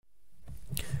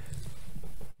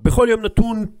בכל יום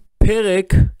נתון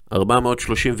פרק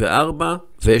 434,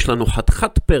 ויש לנו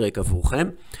חתיכת פרק עבורכם.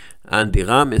 אנדי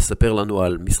מספר לנו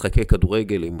על משחקי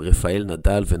כדורגל עם רפאל,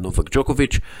 נדאל ונובאק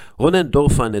ג'וקוביץ. רונן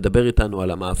דורפן נדבר איתנו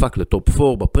על המאבק לטופ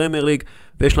 4 בפרמייר ליג,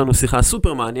 ויש לנו שיחה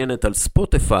סופר מעניינת על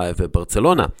ספוטיפיי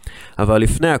וברצלונה. אבל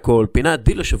לפני הכל, פינת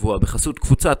דיל השבוע בחסות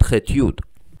קבוצת ח' י'.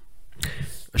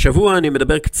 השבוע אני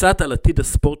מדבר קצת על עתיד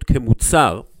הספורט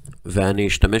כמוצר, ואני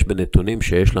אשתמש בנתונים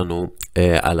שיש לנו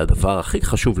על הדבר הכי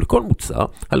חשוב לכל מוצר,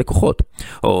 הלקוחות,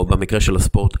 או במקרה של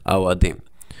הספורט, האוהדים.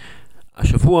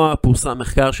 השבוע פורסם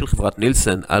מחקר של חברת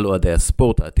נילסן על אוהדי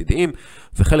הספורט העתידיים,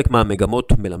 וחלק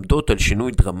מהמגמות מלמדות על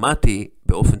שינוי דרמטי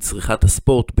באופן צריכת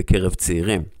הספורט בקרב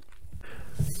צעירים.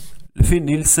 לפי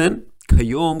נילסן,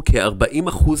 כיום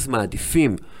כ-40%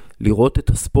 מעדיפים לראות את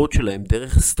הספורט שלהם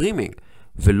דרך סטרימינג,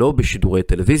 ולא בשידורי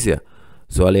טלוויזיה.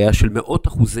 זו עלייה של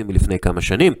 100% מלפני כמה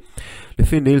שנים.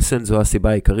 לפי נילסן זו הסיבה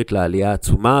העיקרית לעלייה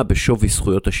עצומה בשווי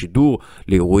זכויות השידור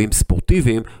לאירועים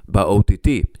ספורטיביים ב-OTT,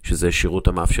 שזה שירות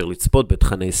המאפשר לצפות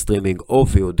בתכני סטרימינג או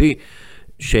VOD,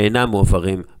 שאינם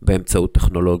מועברים באמצעות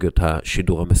טכנולוגיות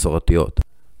השידור המסורתיות.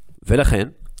 ולכן,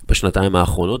 בשנתיים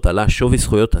האחרונות עלה שווי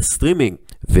זכויות הסטרימינג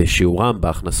ושיעורם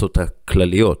בהכנסות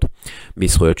הכלליות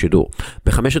מזכויות שידור.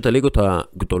 בחמשת הליגות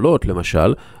הגדולות,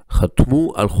 למשל,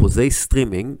 חתמו על חוזי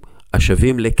סטרימינג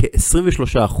השווים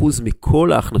לכ-23%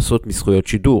 מכל ההכנסות מזכויות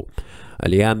שידור,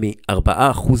 עלייה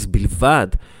מ-4% בלבד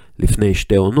לפני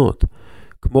שתי עונות.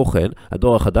 כמו כן,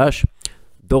 הדור החדש,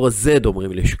 דור ה-Z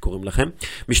אומרים לי שקוראים לכם,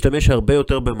 משתמש הרבה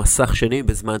יותר במסך שני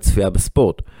בזמן צפייה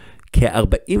בספורט.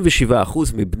 כ-47%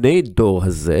 מבני דור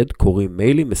ה-Z קוראים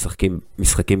מיילים,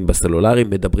 משחקים בסלולרי,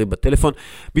 מדברים בטלפון,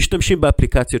 משתמשים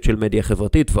באפליקציות של מדיה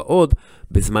חברתית ועוד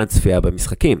בזמן צפייה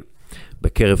במשחקים.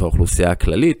 בקרב האוכלוסייה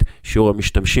הכללית, שיעור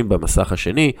המשתמשים במסך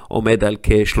השני עומד על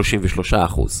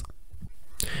כ-33%.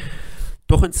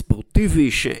 תוכן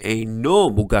ספורטיבי שאינו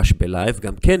מוגש בלייב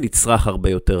גם כן נצרך הרבה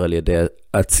יותר על ידי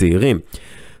הצעירים.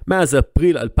 מאז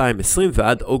אפריל 2020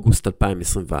 ועד אוגוסט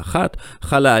 2021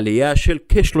 חלה עלייה של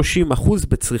כ-30%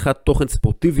 בצריכת תוכן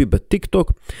ספורטיבי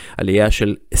בטיק-טוק, עלייה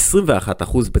של 21%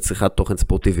 בצריכת תוכן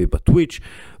ספורטיבי בטוויץ'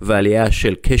 ועלייה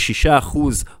של כ-6%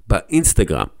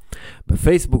 באינסטגרם.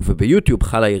 בפייסבוק וביוטיוב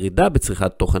חלה ירידה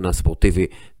בצריכת תוכן הספורטיבי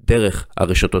דרך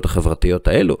הרשתות החברתיות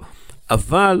האלו,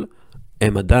 אבל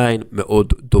הן עדיין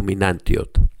מאוד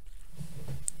דומיננטיות.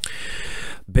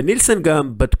 בנילסן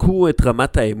גם בדקו את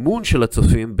רמת האמון של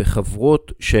הצופים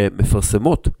בחברות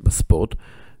שמפרסמות בספורט,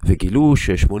 וגילו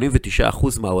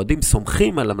ש-89% מהאוהדים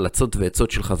סומכים על המלצות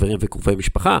ועצות של חברים וקרובי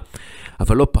משפחה,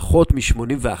 אבל לא פחות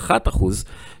מ-81%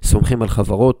 סומכים על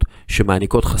חברות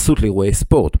שמעניקות חסות לאירועי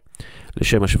ספורט.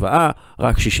 לשם השוואה,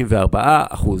 רק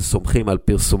 64% סומכים על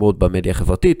פרסומות במדיה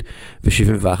חברתית,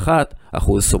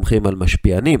 ו-71% סומכים על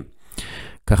משפיענים.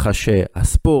 ככה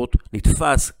שהספורט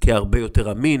נתפס כהרבה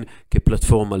יותר אמין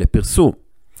כפלטפורמה לפרסום.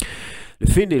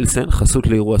 לפי נילסן, חסות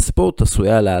לאירוע ספורט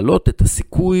עשויה להעלות את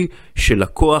הסיכוי של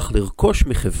לקוח לרכוש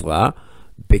מחברה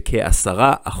בכ-10%.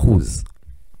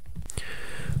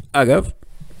 אגב,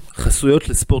 חסויות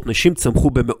לספורט נשים צמחו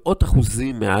במאות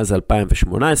אחוזים מאז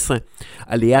 2018,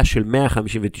 עלייה של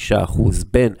 159%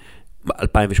 בין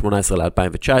 2018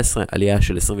 ל-2019, עלייה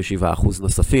של 27%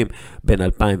 נוספים בין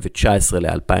 2019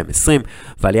 ל-2020,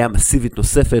 ועלייה מסיבית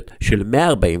נוספת של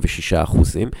 146%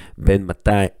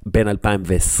 בין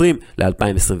 2020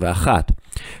 ל-2021.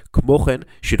 כמו כן,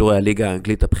 שידורי הליגה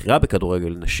האנגלית הבכירה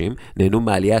בכדורגל נשים נהנו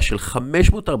מעלייה של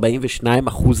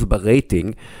 542%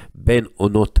 ברייטינג בין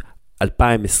עונות 2020-2021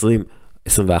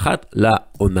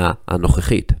 לעונה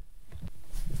הנוכחית.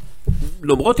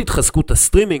 למרות התחזקות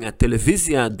הסטרימינג,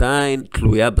 הטלוויזיה עדיין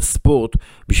תלויה בספורט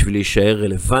בשביל להישאר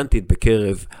רלוונטית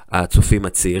בקרב הצופים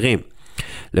הצעירים.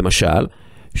 למשל,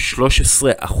 13%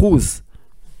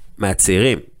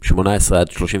 מהצעירים, 18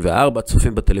 עד 34,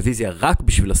 צופים בטלוויזיה רק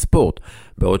בשביל הספורט,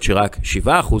 בעוד שרק 7%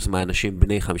 מהאנשים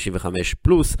בני 55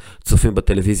 פלוס צופים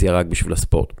בטלוויזיה רק בשביל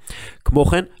הספורט. כמו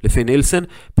כן, לפי נילסן,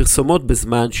 פרסומות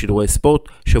בזמן שידורי ספורט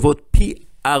שוות פי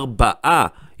 4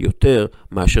 יותר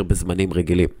מאשר בזמנים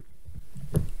רגילים.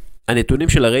 הנתונים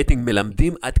של הרייטינג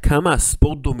מלמדים עד כמה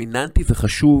הספורט דומיננטי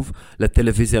וחשוב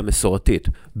לטלוויזיה המסורתית.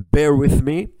 Bear with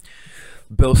me.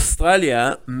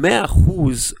 באוסטרליה 100%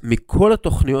 מכל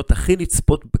התוכניות הכי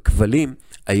נצפות בכבלים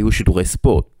היו שידורי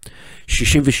ספורט. 66%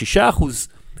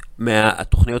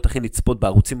 מהתוכניות הכי נצפות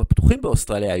בערוצים הפתוחים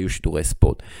באוסטרליה היו שידורי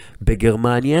ספורט.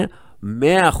 בגרמניה 100%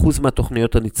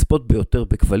 מהתוכניות הנצפות ביותר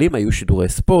בכבלים היו שידורי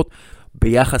ספורט,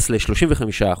 ביחס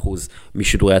ל-35%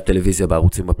 משידורי הטלוויזיה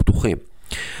בערוצים הפתוחים.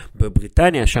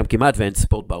 בבריטניה, שם כמעט ואין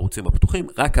ספורט בערוצים הפתוחים,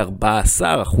 רק 14%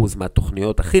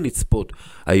 מהתוכניות הכי נצפות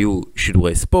היו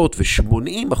שידורי ספורט,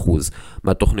 ו80%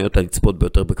 מהתוכניות הנצפות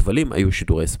ביותר בכבלים היו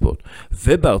שידורי ספורט.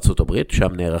 ובארצות הברית,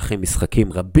 שם נערכים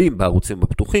משחקים רבים בערוצים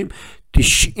הפתוחים, 98%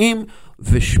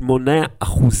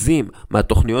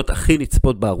 מהתוכניות הכי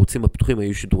נצפות בערוצים הפתוחים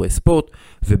היו שידורי ספורט,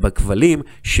 ובכבלים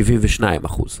 72%.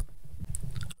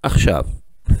 עכשיו,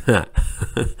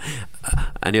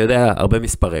 אני יודע הרבה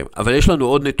מספרים, אבל יש לנו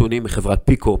עוד נתונים מחברת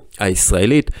פיקו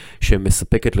הישראלית,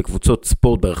 שמספקת לקבוצות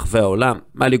ספורט ברחבי העולם,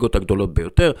 מהליגות הגדולות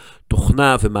ביותר,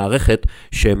 תוכנה ומערכת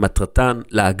שמטרתן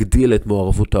להגדיל את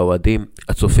מעורבות האוהדים,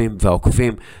 הצופים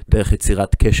והעוקבים, דרך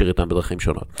יצירת קשר איתם בדרכים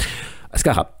שונות. אז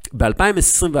ככה,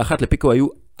 ב-2021 לפיקו היו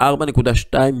 4.2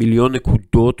 מיליון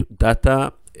נקודות דאטה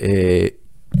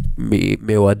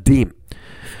מאוהדים,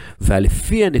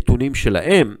 ולפי הנתונים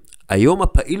שלהם, היום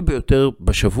הפעיל ביותר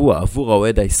בשבוע עבור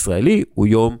האוהד הישראלי הוא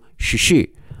יום שישי,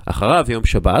 אחריו יום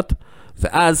שבת,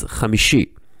 ואז חמישי.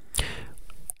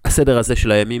 הסדר הזה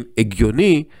של הימים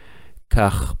הגיוני,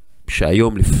 כך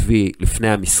שהיום לפני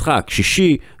המשחק,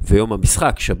 שישי, ויום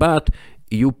המשחק, שבת,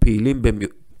 יהיו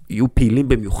פעילים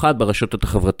במיוחד ברשתות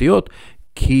החברתיות,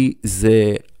 כי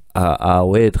זה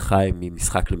האוהד חי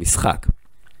ממשחק למשחק.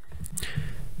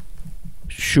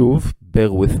 שוב,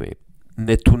 bear with me.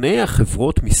 נתוני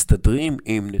החברות מסתדרים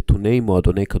עם נתוני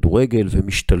מועדוני כדורגל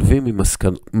ומשתלבים עם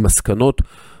מסקנות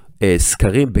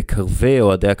סקרים בקרבי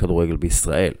אוהדי הכדורגל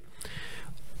בישראל.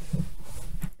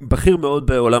 בכיר מאוד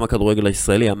בעולם הכדורגל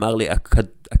הישראלי אמר לי,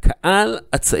 הקהל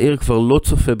הצעיר כבר לא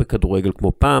צופה בכדורגל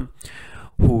כמו פעם,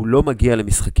 הוא לא מגיע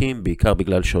למשחקים בעיקר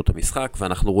בגלל שעות המשחק,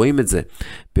 ואנחנו רואים את זה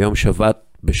ביום שבת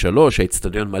ב-3,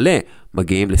 האצטדיון מלא,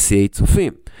 מגיעים לשיאי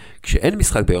צופים. כשאין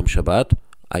משחק ביום שבת,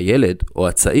 הילד או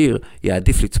הצעיר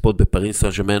יעדיף לצפות בפריז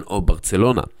סן ז'רמן או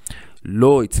ברצלונה.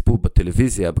 לא יצפו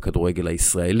בטלוויזיה בכדורגל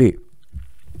הישראלי.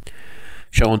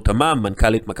 שרון תמם,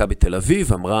 מנכ"לית מכבי תל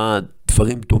אביב, אמרה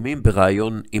דברים דומים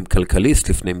ברעיון עם כלכליסט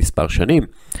לפני מספר שנים.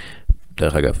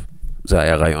 דרך אגב, זה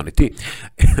היה רעיון איתי.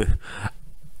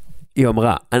 היא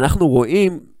אמרה, אנחנו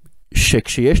רואים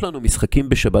שכשיש לנו משחקים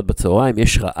בשבת בצהריים,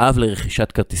 יש רעב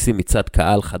לרכישת כרטיסים מצד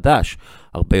קהל חדש,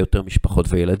 הרבה יותר משפחות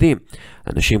וילדים.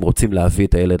 אנשים רוצים להביא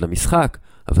את הילד למשחק,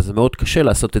 אבל זה מאוד קשה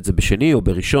לעשות את זה בשני או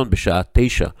בראשון בשעה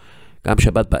 9. גם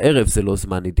שבת בערב זה לא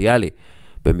זמן אידיאלי.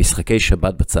 במשחקי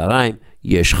שבת בצהריים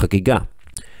יש חגיגה.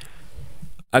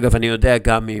 אגב, אני יודע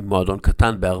גם ממועדון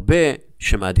קטן בהרבה,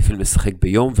 שמעדיפים לשחק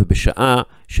ביום ובשעה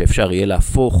שאפשר יהיה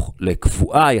להפוך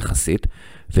לקבועה יחסית,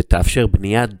 ותאפשר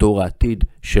בניית דור העתיד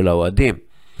של האוהדים.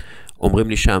 אומרים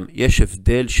לי שם, יש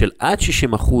הבדל של עד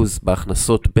 60%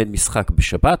 בהכנסות בין משחק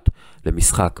בשבת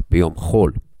למשחק ביום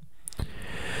חול.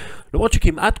 למרות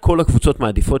שכמעט כל הקבוצות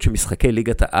מעדיפות שמשחקי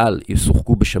ליגת העל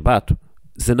ישוחקו בשבת,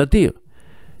 זה נדיר.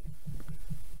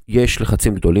 יש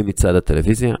לחצים גדולים מצד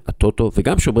הטלוויזיה, הטוטו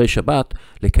וגם שומרי שבת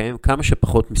לקיים כמה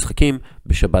שפחות משחקים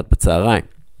בשבת בצהריים.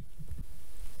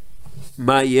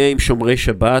 מה יהיה עם שומרי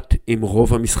שבת אם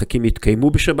רוב המשחקים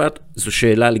יתקיימו בשבת? זו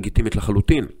שאלה לגיטימית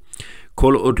לחלוטין.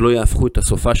 כל עוד לא יהפכו את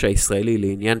הסופש הישראלי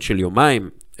לעניין של יומיים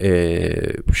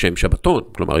שהם שבתון,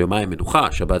 כלומר יומיים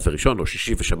מנוחה, שבת וראשון או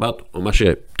שישי ושבת או מה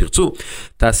שתרצו,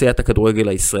 תעשיית הכדורגל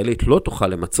הישראלית לא תוכל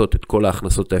למצות את כל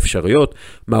ההכנסות האפשריות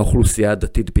מהאוכלוסייה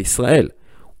הדתית בישראל.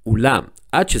 אולם,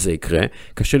 עד שזה יקרה,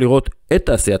 קשה לראות את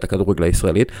תעשיית הכדורגל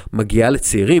הישראלית מגיעה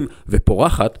לצעירים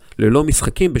ופורחת ללא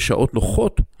משחקים בשעות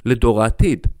נוחות לדור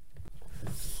העתיד.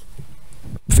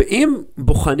 ואם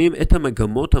בוחנים את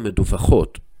המגמות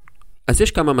המדווחות, אז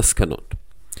יש כמה מסקנות.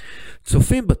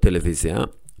 צופים בטלוויזיה,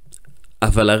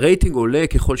 אבל הרייטינג עולה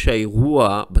ככל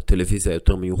שהאירוע בטלוויזיה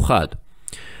יותר מיוחד.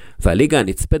 והליגה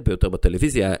הנצפית ביותר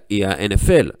בטלוויזיה היא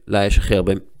ה-NFL, לה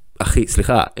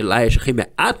יש הכי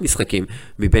מעט משחקים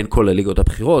מבין כל הליגות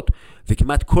הבכירות,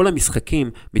 וכמעט כל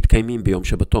המשחקים מתקיימים ביום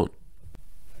שבתון.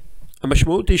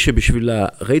 המשמעות היא שבשביל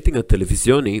הרייטינג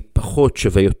הטלוויזיוני פחות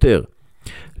שווה יותר.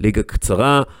 ליגה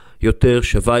קצרה יותר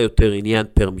שווה יותר עניין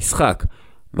פר משחק,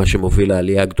 מה שמוביל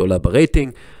לעלייה גדולה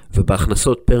ברייטינג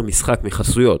ובהכנסות פר משחק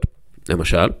מחסויות,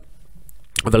 למשל,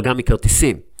 אבל גם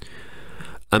מכרטיסים.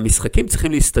 המשחקים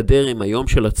צריכים להסתדר עם היום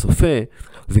של הצופה,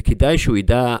 וכדאי שהוא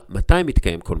ידע מתי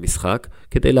מתקיים כל משחק,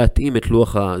 כדי להתאים את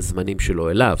לוח הזמנים שלו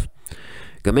אליו.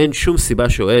 גם אין שום סיבה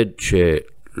שאוהד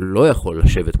שלא יכול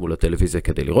לשבת מול הטלוויזיה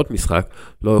כדי לראות משחק,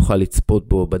 לא יוכל לצפות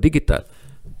בו בדיגיטל,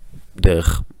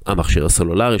 דרך המכשיר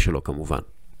הסלולרי שלו כמובן.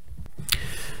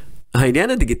 העניין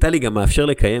הדיגיטלי גם מאפשר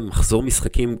לקיים מחזור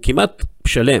משחקים כמעט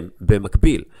שלם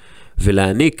במקביל,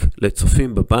 ולהעניק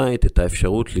לצופים בבית את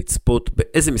האפשרות לצפות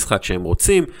באיזה משחק שהם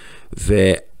רוצים,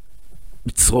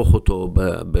 ולצרוך אותו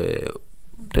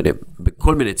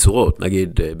בכל מיני צורות,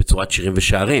 נגיד בצורת שירים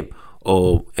ושערים,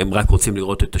 או הם רק רוצים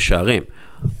לראות את השערים.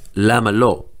 למה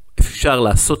לא? אפשר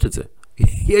לעשות את זה.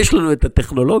 יש לנו את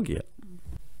הטכנולוגיה.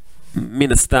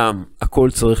 מן הסתם, הכל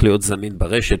צריך להיות זמין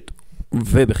ברשת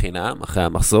ובחינם, אחרי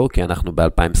המחזור, כי אנחנו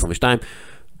ב-2022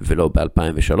 ולא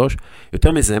ב-2003.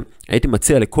 יותר מזה, הייתי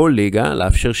מציע לכל ליגה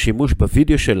לאפשר שימוש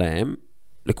בווידאו שלהם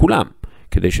לכולם,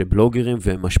 כדי שבלוגרים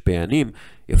ומשפיענים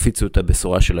יפיצו את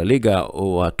הבשורה של הליגה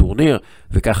או הטורניר,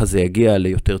 וככה זה יגיע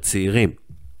ליותר צעירים.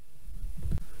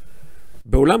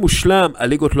 בעולם מושלם,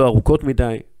 הליגות לא ארוכות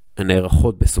מדי, הן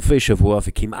נערכות בסופי שבוע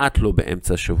וכמעט לא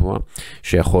באמצע השבוע,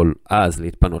 שיכול אז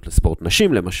להתפנות לספורט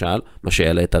נשים למשל, מה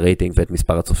שיעלה את הרייטינג ואת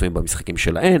מספר הצופים במשחקים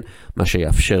שלהן, מה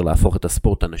שיאפשר להפוך את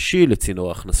הספורט הנשי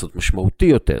לצינור הכנסות משמעותי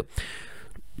יותר.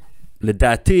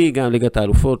 לדעתי גם ליגת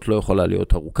האלופות לא יכולה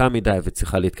להיות ארוכה מדי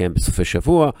וצריכה להתקיים בסופי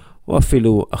שבוע, או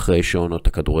אפילו אחרי שעונות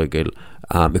הכדורגל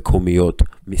המקומיות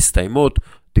מסתיימות.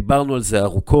 דיברנו על זה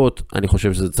ארוכות, אני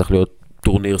חושב שזה צריך להיות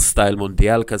טורניר סטייל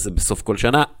מונדיאל כזה בסוף כל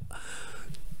שנה.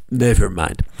 never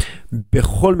mind.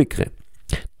 בכל מקרה,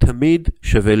 תמיד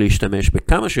שווה להשתמש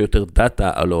בכמה שיותר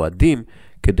דאטה על אוהדים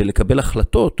כדי לקבל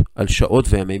החלטות על שעות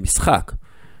וימי משחק.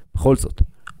 בכל זאת,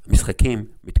 משחקים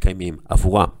מתקיימים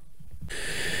עבורם.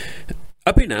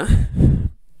 הפינה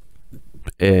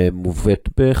מובאת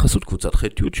בחסות קבוצת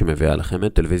חטיות שמביאה לכם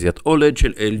את טלוויזיית אולד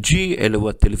של LG, אלו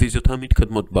הטלוויזיות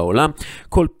המתקדמות בעולם,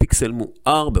 כל פיקסל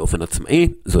מואר באופן עצמאי,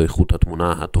 זו איכות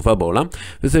התמונה הטובה בעולם,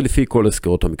 וזה לפי כל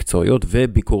הסקירות המקצועיות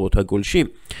וביקורות הגולשים.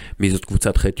 מי זאת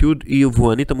קבוצת חטיות? היא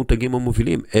יבואנית המותגים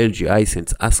המובילים, LG,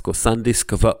 אייסנס, אסקו,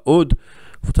 סנדיסק ועוד.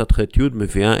 קבוצת חטיות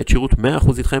מביאה את שירות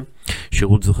 100% איתכם,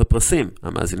 שירות זוכה פרסים.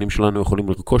 המאזינים שלנו יכולים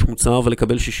לרכוש מוצר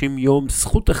ולקבל 60 יום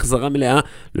זכות החזרה מלאה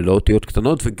ללא אותיות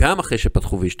קטנות, וגם אחרי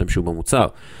שפתחו והשתמשו במוצר.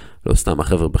 לא סתם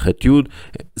החבר'ה בחטיות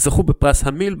זכו בפרס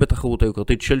המיל בתחרות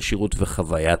היוקרתית של שירות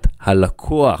וחוויית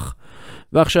הלקוח.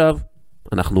 ועכשיו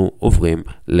אנחנו עוברים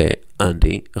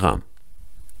לאנדי רם.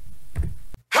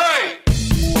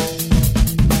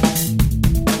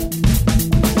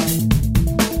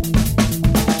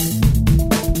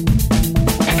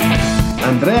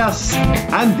 אנדריאס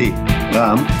אנדי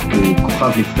רם הוא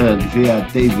כוכב נבחרת גביע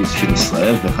דייביס של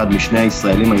ישראל, ואחד משני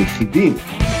הישראלים היחידים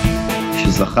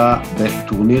שזכה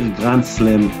בטורניר גרנד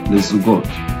סלאם לזוגות.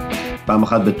 פעם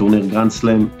אחת בטורניר גרנד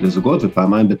סלאם לזוגות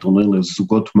ופעמיים בטורניר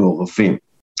לזוגות מעורבים.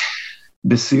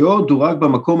 בשיאו דורג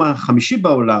במקום החמישי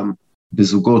בעולם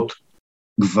בזוגות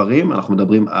גברים, אנחנו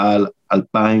מדברים על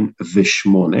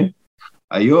 2008.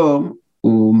 היום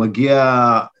הוא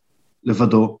מגיע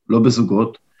לבדו, לא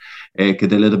בזוגות,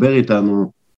 כדי לדבר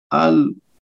איתנו על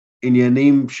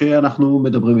עניינים שאנחנו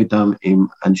מדברים איתם עם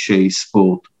אנשי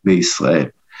ספורט בישראל.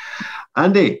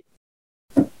 אנדי,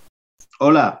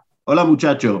 הולה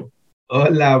מוצ'צ'ו.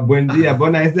 הולה, בואן דיה,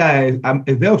 בואנה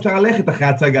איזה אפשר ללכת אחרי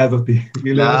ההצגה הזאת.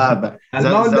 אז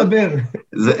מה עוד לדבר?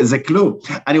 זה כלום.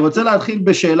 אני רוצה להתחיל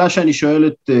בשאלה שאני שואל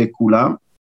את כולם,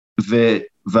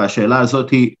 והשאלה הזאת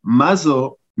היא, מה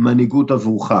זו מנהיגות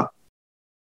עבורך?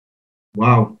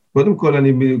 וואו. קודם כל,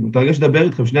 אני מתרגש לדבר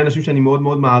איתכם, שני אנשים שאני מאוד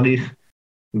מאוד מעריך,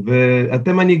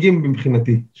 ואתם מנהיגים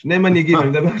מבחינתי, שני מנהיגים, אני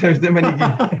מדבר עכשיו שני מנהיגים.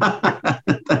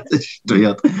 זה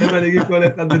שטויות. שני מנהיגים כל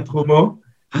אחד בתחומו.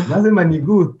 מה זה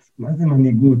מנהיגות? מה זה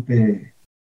מנהיגות?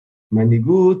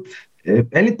 מנהיגות,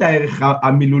 אין לי את הערך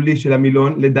המילולי של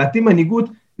המילון, לדעתי מנהיגות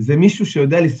זה מישהו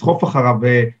שיודע לסחוף אחריו,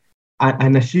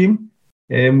 אנשים,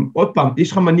 עוד פעם,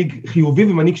 יש לך מנהיג חיובי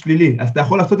ומנהיג שלילי, אז אתה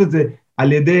יכול לעשות את זה,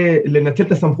 על ידי לנצל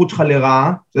את הסמכות שלך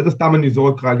לרעה, זה סתם אני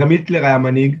זורק לך, גם היטלר היה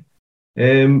מנהיג,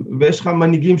 ויש לך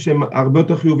מנהיגים שהם הרבה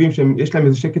יותר חיוביים, שיש להם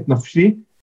איזה שקט נפשי,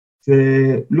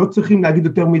 שלא צריכים להגיד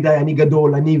יותר מדי, אני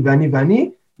גדול, אני ואני ואני,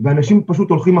 ואנשים פשוט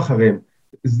הולכים אחריהם.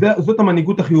 זאת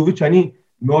המנהיגות החיובית שאני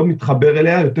מאוד מתחבר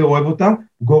אליה, יותר אוהב אותה,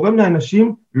 גורם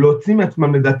לאנשים להוציא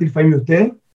מעצמם לדעתי לפעמים יותר,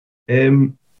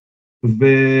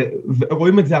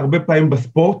 ורואים את זה הרבה פעמים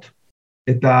בספורט,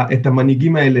 את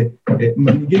המנהיגים האלה,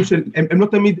 מנהיגים הם לא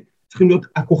תמיד צריכים להיות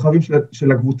הכוכבים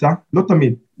של הקבוצה, לא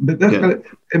תמיד, בדרך כלל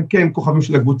הם כן כוכבים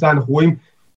של הקבוצה, אנחנו רואים,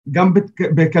 גם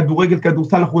בכדורגל,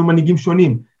 כדורסל, אנחנו רואים מנהיגים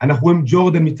שונים, אנחנו רואים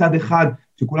ג'ורדן מצד אחד,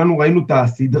 שכולנו ראינו את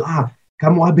הסדרה,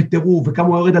 כמה הוא היה בטירוף, וכמה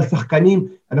הוא יורד על שחקנים,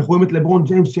 אנחנו רואים את לברון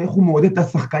ג'יימס, שאיך הוא מעודד את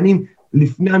השחקנים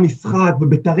לפני המשחק,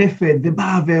 ובטרפת,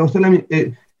 ובא ועושה להם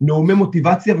נאומי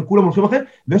מוטיבציה, וכולם הולכים אחר,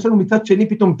 ויש לנו מצד שני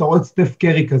פתאום, אתה רואה את סטף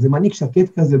קרי כזה, מנהיג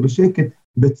שקט כזה, בשקט,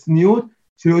 בצניעות,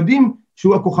 שיודעים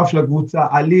שהוא הכוכב של הקבוצה,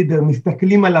 הלידר,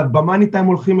 מסתכלים עליו, במאני טיים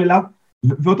הולכים אליו,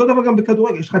 ואותו דבר גם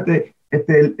בכדורגל, יש לך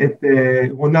את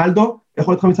רונלדו,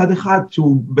 יכול להיות לך מצד אחד,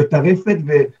 שהוא בטרפת,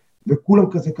 וכולם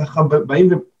כזה ככה באים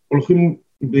והולכים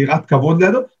ביראת כבוד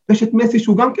לידו, ויש את מסי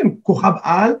שהוא גם כן כוכב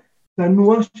על,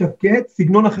 תנוע, שקט,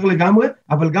 סגנון אחר לגמרי,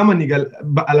 אבל גם מנהיג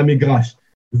על המגרש.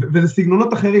 וזה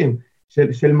סגנונות אחרים,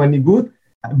 של מנהיגות,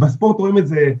 בספורט רואים את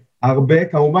זה הרבה,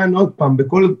 כמובן עוד פעם,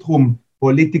 בכל תחום,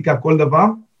 פוליטיקה, כל דבר,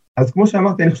 אז כמו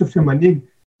שאמרתי, אני חושב שמנהיג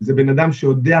זה בן אדם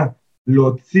שיודע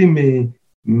להוציא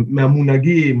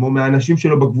מהמונהגים, או מהאנשים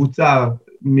שלו בקבוצה,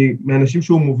 מהאנשים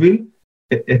שהוא מוביל,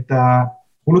 את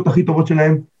התכונות הכי טובות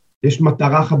שלהם. יש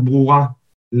מטרה אחת ברורה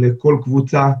לכל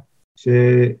קבוצה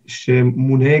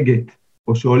שמונהגת,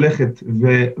 או שהולכת,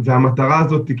 והמטרה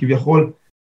הזאת היא כביכול,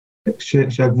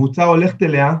 שהקבוצה הולכת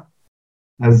אליה,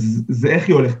 אז זה איך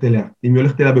היא הולכת אליה. אם היא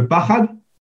הולכת אליה בפחד,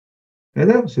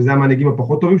 בסדר? שזה המנהיגים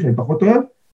הפחות טובים, שאני פחות אוהב,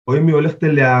 או אם היא הולכת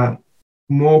אליה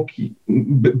כמו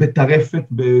בטרפת,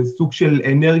 בסוג של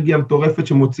אנרגיה מטורפת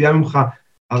שמוציאה ממך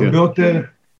הרבה יותר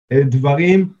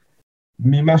דברים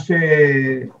ממה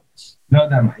לא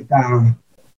יודע מה, הייתה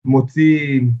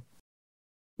מוציא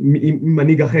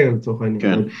מנהיג אחר לצורך העניין.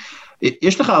 כן.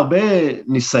 יש לך הרבה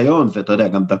ניסיון, ואתה יודע,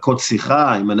 גם דקות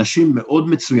שיחה עם אנשים מאוד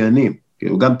מצוינים,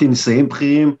 כאילו גם הטניסאים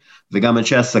בכירים וגם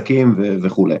אנשי עסקים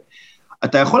וכו'.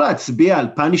 אתה יכול להצביע על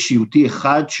פן אישיותי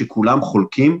אחד שכולם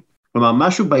חולקים? כלומר,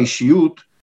 משהו באישיות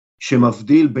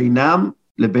שמבדיל בינם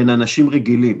לבין אנשים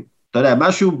רגילים. אתה יודע,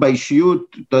 משהו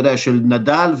באישיות, אתה יודע, של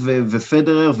נדאל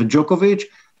ופדרר וג'וקוביץ,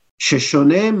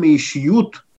 ששונה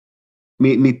מאישיות,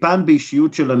 מפן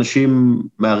באישיות של אנשים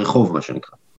מהרחוב, מה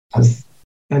שנקרא. אז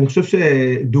אני חושב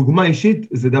שדוגמה אישית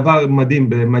זה דבר מדהים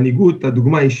במנהיגות,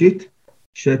 הדוגמה האישית,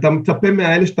 שאתה מצפה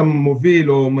מהאלה שאתה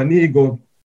מוביל או מנהיג, או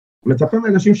מצפה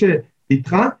מהאנשים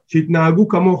שאיתך, שהתנהגו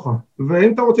כמוך,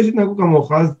 ואם אתה רוצה שהתנהגו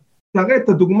כמוך, אז תראה את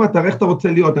הדוגמה, תראה איך אתה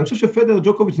רוצה להיות. אני חושב שפדרר,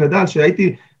 ג'וקוביץ, נדאל,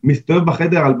 שהייתי מסתובב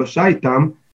בחדר הלבשה איתם,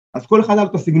 אז כל אחד היה לו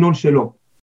את הסגנון שלו.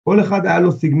 כל אחד היה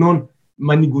לו סגנון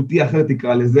מנהיגותי אחר,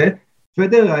 תקרא לזה.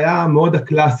 פדרר היה מאוד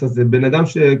הקלאס הזה, בן אדם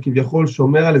שכביכול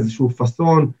שומר על איזשהו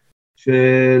פסון,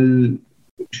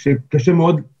 שקשה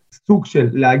מאוד סוג של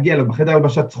להגיע לו, בחדר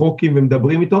הלבשה צחוקים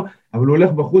ומדברים איתו, אבל הוא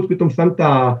הולך בחוץ, פתאום שם את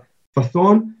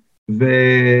הפסון,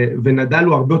 ונדאל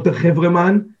הוא הרבה יותר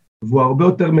חברמן, והוא הרבה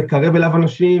יותר מקרב אליו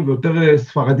אנשים, ויותר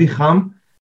ספרדי חם.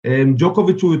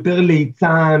 ג'וקוביץ' הוא יותר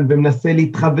ליצן, ומנסה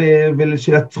להתחבר,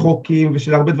 ושל הצחוקים,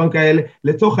 ושל הרבה דברים כאלה.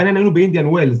 לצורך העניין היינו באינדיאן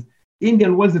ווילס.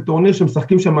 אינדיאן ווילס זה טורניר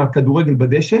שמשחקים שם כדורגל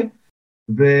בדשא,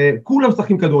 וכולם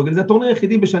משחקים כדורגל. זה הטורניר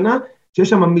היחידי בשנה, שיש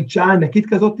שם מדשאה ענקית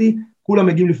כזאת, כולם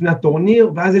מגיעים לפני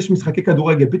הטורניר, ואז יש משחקי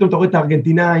כדורגל. פתאום אתה רואה את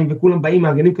הארגנטינאים, וכולם באים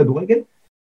מארגנים כדורגל,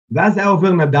 ואז היה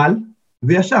עובר נדאל,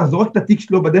 וישר, זורק את התיק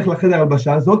שלו בדרך לחדר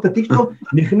הלבשה, זורק את התיק שלו,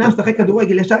 נכנס לשחק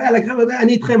כדורגל, ישר היה לקרב,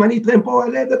 אני איתכם פה,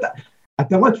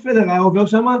 אתה רואה את פדרר היה עובר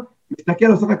שם, מסתכל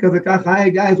לו שחק כזה ככה,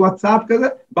 היי גייז, וואטסאפ כזה,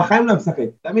 בחיים לא משחק,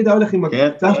 תמיד היה הולך עם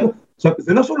הקבוצה שלו, עכשיו,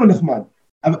 זה לא שהוא לא נחמד,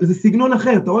 אבל זה סגנון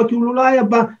אחר, אתה רואה כאילו לא היה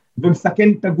בא, ומסכן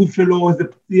את הגוף שלו, או איזה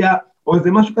פציעה, או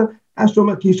איזה משהו כזה, היה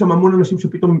שומר, כי יש שם המון אנשים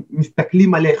שפתאום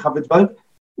מסתכלים עליך ודברים,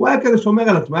 הוא היה כזה שומר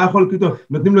על עצמו, היה יכול פתאום,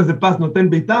 נותנים לו איזה פס, נותן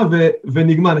ביתה,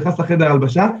 ונגמר, נכנס לחדר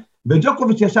הלבשה,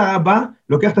 וג'וקוביץ' ישר הבא,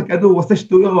 לוקח את הכדור, עושה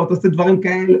שטויות, עושה דברים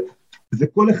כאלה, זה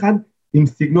כל אחד עם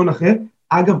סגנון אחר.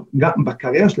 אגב, גם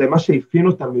בקריירה שלהם, מה שהפין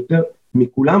אותם יותר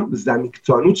מכולם, זה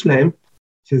המקצוענות שלהם,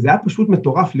 שזה היה פשוט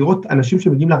מטורף לראות אנשים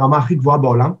שמגיעים לרמה הכי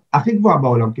גבוהה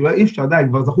בעולם, כאילו אי אפשר די,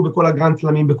 כבר זכו בכל הגרנד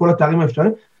סלמים, בכל התארים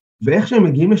האפשריים, ואיך שהם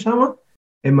מגיעים לשם,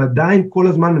 הם עדיין כל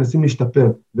הזמן מנסים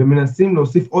להשתפר, ומנסים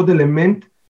להוסיף עוד אלמנט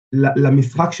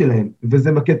למשחק שלהם,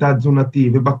 וזה בקטע התזונתי,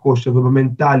 ובכושר,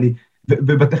 ובמנטלי,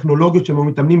 ובטכנולוגיות שהם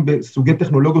מתאמנים בסוגי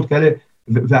טכנולוגיות כאלה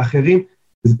ואחרים,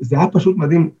 זה היה פשוט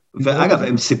מדהים. ואגב,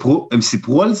 הם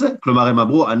סיפרו על זה? כלומר, הם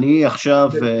אמרו, אני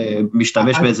עכשיו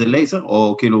משתמש באיזה לייזר,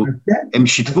 או כאילו, הם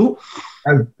שיתפו?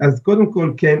 אז קודם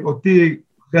כל, כן, אותי,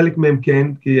 חלק מהם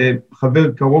כן, כי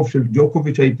חבר קרוב של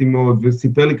ג'וקוביץ' הייתי מאוד,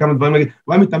 וסיפר לי כמה דברים,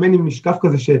 הוא היה מתאמן עם משקף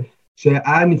כזה,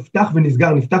 שהיה נפתח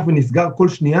ונסגר כל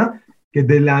שנייה,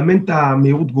 כדי לאמן את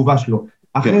המהירות תגובה שלו.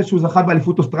 אחרי שהוא זכה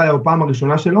באליפות אוסטרליה, בפעם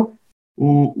הראשונה שלו,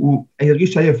 הוא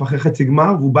הרגיש עייף אחרי חצי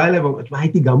גמר, והוא בא אליי ואומר,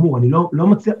 הייתי גמור, אני לא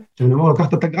מצליח, שאני אומר,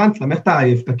 לקחת את הגרנד סלאם, איך אתה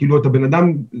עייף, אתה כאילו, אתה בן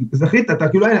אדם, זכית, אתה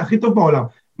כאילו, הכי טוב בעולם,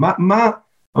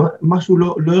 משהו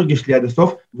לא הרגיש לי עד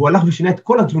הסוף, והוא הלך ושינה את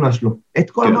כל התזונה שלו,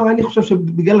 אמר, אני חושב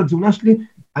שבגלל התזונה שלי,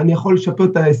 אני יכול לשפר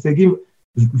את ההישגים,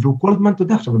 והוא כל הזמן, אתה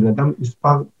יודע, עכשיו, בן אדם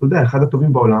מספר, אתה יודע, אחד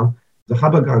הטובים בעולם, זכה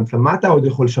בגרנד סלאם, מה אתה עוד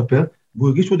יכול לשפר? והוא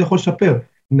הרגיש שהוא עוד יכול לשפר.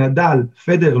 נדאל,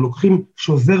 פדרר, לוקחים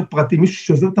שוזר פרטי, מישהו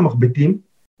ששוזר את המחבטים,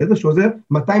 איזה שוזר,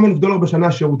 $200,000 בשנה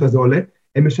השירות הזה עולה,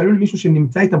 הם משלמים למישהו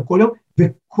שנמצא איתם כל יום,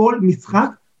 וכל משחק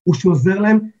הוא שוזר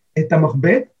להם את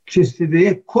המחבט, כשזה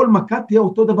יהיה, כל מכה תהיה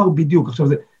אותו דבר בדיוק. עכשיו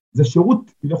זה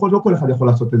שירות, לא כל אחד יכול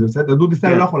לעשות את זה, בסדר? דודי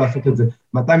סייל לא יכול לעשות את זה,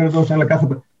 $200,000 בשנה לקחת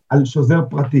על שוזר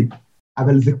פרטי,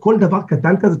 אבל זה כל דבר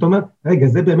קטן כזה, אתה אומר, רגע,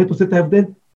 זה באמת עושה את ההבדל?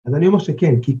 אז אני אומר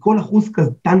שכן, כי כל אחוז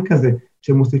קטן כזה,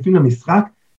 שמוסיפים למשחק,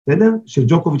 בסדר?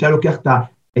 שג'וקוביץ' היה לוקח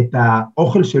את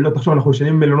האוכל שלו, תחשוב, אנחנו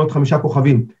משלמים מלונות 5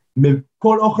 כוכבים,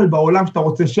 מכל אוכל בעולם שאתה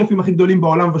רוצה, שפים הכי גדולים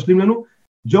בעולם מבשלים לנו,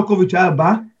 ג'וקוביץ' היה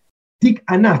בא, תיק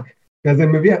ענק, כזה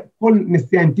מביא כל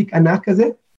נסיעה עם תיק ענק כזה,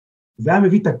 והיה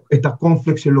מביא את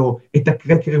הקורנפלקס שלו, את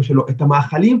הקרקרים שלו, את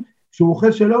המאכלים, שהוא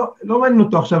אוכל שלו, לא מעניין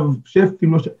אותו עכשיו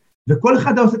שפים, וכל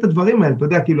אחד היה עושה את הדברים האלה, אתה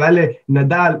יודע, כאילו היה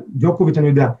לנדאל, ג'וקוביץ' אני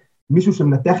יודע, מישהו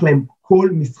שמנתח להם כל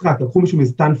משחק, לקחו מישהו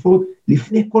מסטנפורד,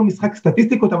 לפני כל משחק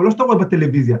סטטיסטיקות, אבל לא שאתה רואה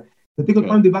בטלוויזיה, סטטיסטיקות,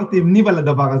 פעם דיברתי עם ניב על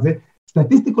הדבר הזה,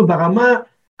 סטטיסטיקות ברמה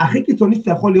הכי קיצונית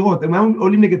שאתה יכול לראות, הם היו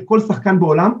עולים נגד כל שחקן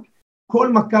בעולם,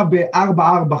 כל מכה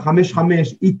ב-4-4, 5-5,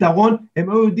 יתרון, הם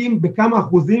היו יודעים בכמה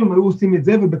אחוזים, הם היו עושים את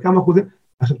זה ובכמה אחוזים,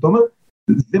 עכשיו אתה אומר,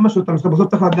 זה מה שאתה משחק, בסוף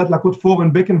צריך לדעת להכות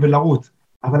פורן, בקן ולרוץ,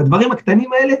 אבל הדברים הקטנים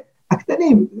האלה,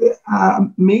 הקטנים,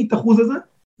 המאית אחוז הזה,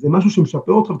 זה משהו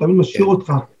שמשפר אותך ותמיד משאיר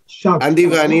אותך שרפ. אנדי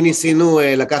ואני ניסינו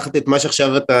לקחת את מה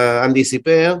שעכשיו אנדי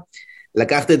סיפר,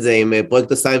 לקחת את זה עם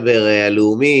פרויקט הסייבר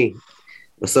הלאומי,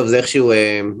 בסוף זה איכשהו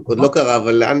עוד לא קרה,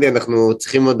 אבל אנדי אנחנו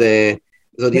צריכים עוד,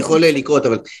 זה עוד יכול לקרות,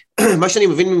 אבל מה שאני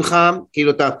מבין ממך,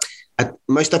 כאילו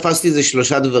מה שתפסתי זה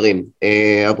 3 דברים,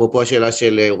 אפרופו השאלה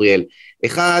של אוריאל.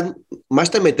 אחד, מה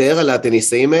שאתה מתאר על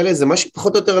הטניסאים האלה, זה מה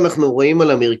שפחות או יותר אנחנו רואים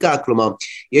על המרקע, כלומר,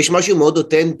 יש משהו מאוד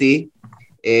אותנטי,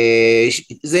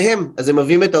 זה הם, אז הם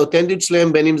מביאים את האותנטיות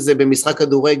שלהם, בין אם זה במשחק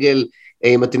כדורגל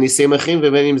עם הטניסאים האחרים,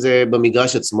 ובין אם זה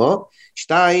במגרש עצמו.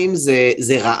 2,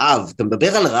 זה רעב, אתה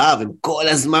מדבר על רעב, הם כל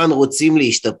הזמן רוצים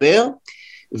להשתפר,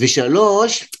 ו3,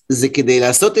 זה כדי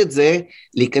לעשות את זה,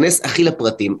 להיכנס הכי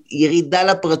לפרטים, ירידה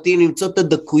לפרטים, למצוא את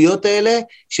הדקויות האלה,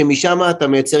 שמשם אתה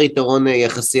מייצר יתרון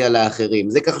יחסי על האחרים,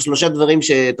 זה ככה 3 דברים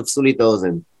שתפסו לי את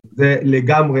האוזן. זה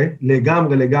לגמרי,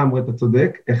 אתה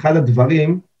צודק, אחד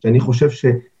הדברים שאני חושב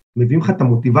שמביאים לך את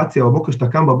המוטיבציה בבוקר, שאתה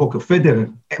קם בבוקר, פדרר,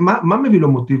 מה מביא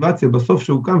לו מוטיבציה בסוף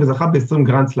שהוא קם וזכה ב-20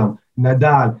 גרנד-סלאם,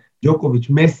 נדאל, ג'וקוביץ,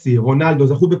 מסי, רונלדו,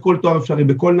 זכו בכל תואר אפשרי,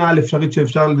 בכל נעל אפשרית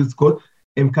שאפשר לזכות,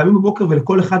 הם קמים בבוקר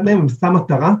ולכל אחד מהם הם שם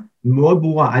מטרה מאוד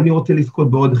ברורה, אני רוצה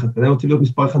לזכות בעוד אחד, אני רוצה להיות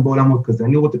מספר אחד בעולם עוד כזה,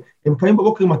 הם קמים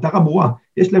בבוקר עם מטרה ברורה,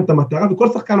 יש להם את המטרה, וכל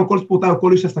שחקן או כל ספורטאי או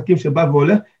כל איש עסקים שבא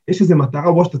והולך, יש איזו מטרה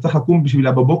ברורה שאתה צריך לקום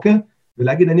בשבילה בבוקר,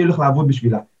 ולהגיד אני הולך לעבוד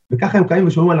בשבילה, וככה הם קמים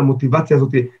ושומעים על המוטיבציה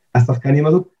הזאת, השחקנים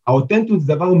הזאת, האותנטיות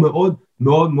זה דבר מאוד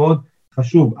מאוד מאוד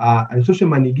חשוב, אני חושב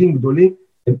שמנהיגים גדולים,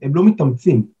 הם לא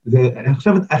מתאמצים, אני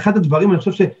חושב, אחד הדברים, אני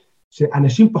חושב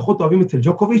שאנשים פחות אוהבים אצל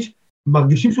ג'וקוביץ',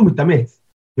 מרגישים שהוא מתאמץ,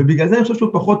 ובגלל זה אני חושב שהוא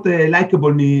פחות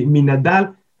לייקבול מנדאל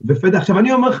ופדרר. עכשיו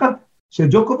אני אומר לך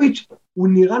שג'וקוביץ' הוא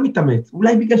נראה מתאמץ,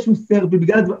 אולי בגלל שהוא סרבי,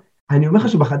 אני אומר לך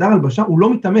שבחדר הלבשה הוא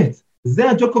לא מתאמץ, זה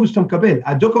הג'וקוביץ' שאתה מקבל,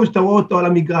 הג'וקוביץ' שאתה רואה אותו על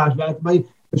המגרש, והעצמאי,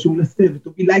 ושהוא נסה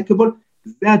ותובי לייקבול,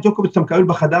 זה הג'וקוביץ' שאתה מקבל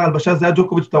בחדר הלבשה, זה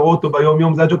הג'וקוביץ' שאתה רואה אותו ביום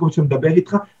יום, זה הג'וקוביץ' שמדבר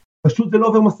איתך, פשוט זה לא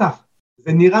עובר מסך,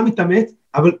 זה נראה מתאמץ,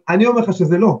 אבל אני אומר לך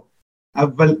שזה לא,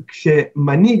 אבל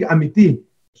כשמנהיג אמיתי,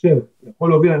 שיכול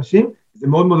להוביל אנשים, זה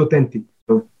מאוד מאוד אותנטי.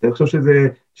 אני חושב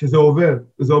שזה עובר,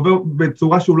 זה עובר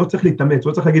בצורה שהוא לא צריך להתאמץ, הוא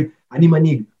לא צריך להגיד, אני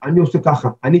מנהיג, אני עושה ככה,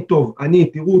 אני טוב,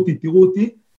 תראו אותי,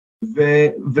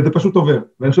 וזה פשוט עובר.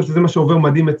 ואני חושב שזה מה שעובר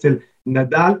מדהים אצל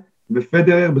נדאל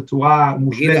ופדרר בצורה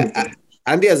מושלמת.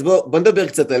 אנדי, אז בוא נדבר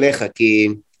קצת עליך, כי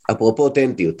אפרופו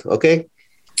אותנטיות, אוקיי?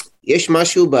 יש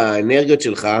משהו באנרגיות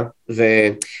שלך,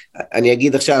 ואני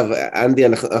אגיד עכשיו, אנדי,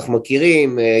 אנחנו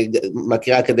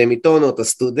מכירה אקדמית טונו, אתה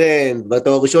סטודנט,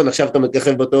 בתואר הראשון, עכשיו אתה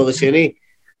מככב בתואר השני,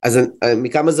 אז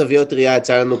מכמה זוויות ראייה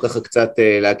יצא לנו ככה קצת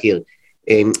להכיר.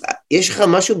 יש לך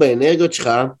משהו באנרגיות שלך,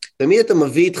 תמיד אתה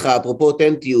מביא איתך, אפרופו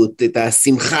אותנטיות, את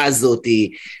השמחה הזאת,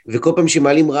 וכל פעם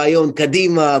שמעלים רעיון,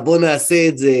 קדימה, בוא נעשה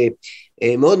את זה,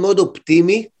 מאוד מאוד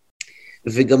אופטימי,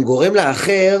 וגם גורם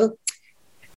לאחר,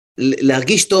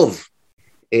 להרגיש טוב,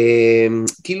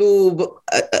 כאילו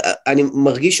אני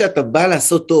מרגיש שאתה בא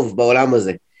לעשות טוב בעולם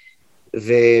הזה,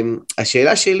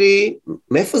 והשאלה שלי,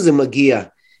 מאיפה זה מגיע?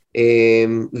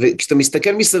 וכשאתה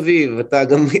מסתכל מסביב, אתה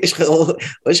גם, יש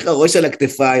לך ראש על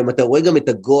הכתפיים, אתה רואה גם את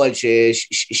הגול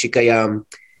שקיים,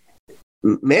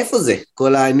 מאיפה זה?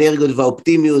 כל האנרגיות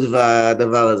והאופטימיות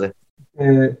והדבר הזה?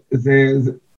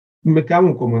 זה מכמה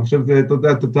מקום, אני חושב, זה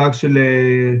תוצאה של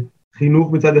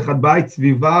חינוך מצד אחד, בית,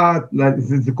 סביבה,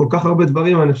 זה כל כך הרבה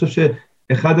דברים, אני חושב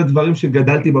שאחד הדברים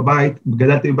שגדלתי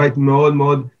בבית מאוד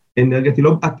מאוד אנרגטי,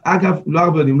 אגב, לא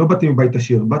הרבה יודעים, לא באתי מבית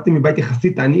עשיר, באתי מבית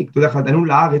יחסית עני, אתה יודע, עלינו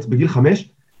לארץ בגיל 5,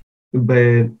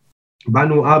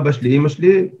 באנו אבא שלי, אמא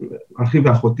שלי, אחי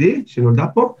ואחותי, שנולדה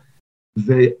פה,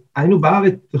 והיינו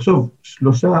בארץ, תחשוב, 3-5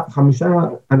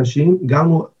 אנשים,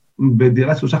 גרנו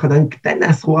בדירת 3 חדרים,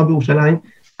 קטנה סחורה בירושלים,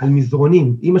 על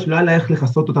מזרונים, אמא שלא היה לה איך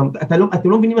לחסות אותם, אתם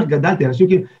לא מבינים איך גדלתי, אנשים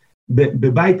כאילו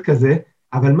בבית כזה,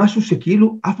 אבל משהו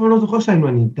שכאילו, אף פעם לא זוכר שהיינו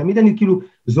אני, תמיד אני כאילו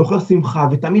זוכר שמחה,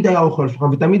 ותמיד היה אוכל שלך,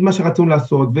 ותמיד מה שרצינו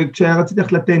לעשות, וכשרציתי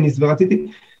ללכת לטניס, ורציתי,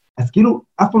 אז כאילו,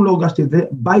 אף פעם לא הרגשתי את זה,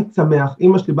 בית שמח,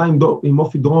 אמא שלי באה עם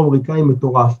אופי דרום אמריקאי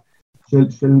מטורף,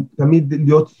 של תמיד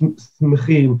להיות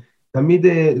שמחים, תמיד,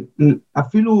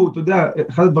 אפילו, אתה יודע,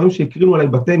 אחד הדברים שהקרינו עליי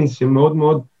בטניס, שמאוד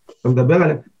מאוד, אתה מדבר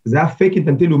עליהם, זה היה fake it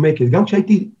until you make it, גם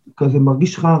כשהייתי כזה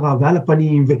מרגיש חרא, ועל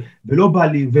הפנים, ולא בא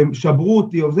לי, ושברו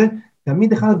אותי, או זה,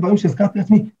 תמיד אחד הדברים שהזכרתי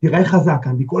לעצמי, תראה חזק,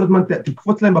 אנדי, כל הזמן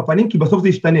תקפוץ להם בפנים, כי בסוף זה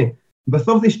ישתנה.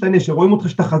 בסוף זה ישתנה, שרואים אותך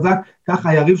שאתה חזק, ככה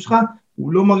היריב שלך,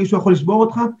 הוא לא מרגיש שהוא יכול לשבור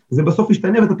אותך, זה בסוף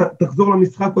ישתנה, ואתה תחזור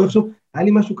למשחק, או איכשהו, היה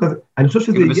לי משהו כזה. אני חושב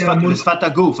שזה הגיע... בשפת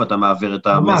הגוף אתה מעביר את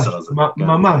המסר הזה.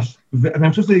 ממש, ואני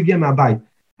חושב שזה הגיע מהבית.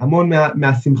 המון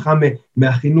מהשמחה,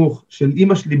 מהחינוך של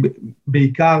אמא שלי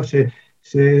בעיקר,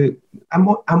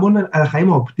 המון על החיים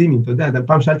האופטימיים, אתה יודע,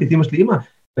 פעם שאלתי את אמא שלי, אמא,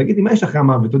 תגידי, מה יש אחרי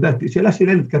המוות? אתה יודע, שאלה של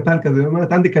ילד קטן כזה,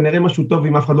 אומרת, אנדי, כנראה משהו טוב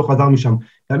אם אף אחד לא חזר משם.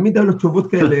 תמיד היו לו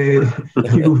תשובות כאלה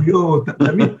חיוביות,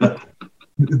 תמיד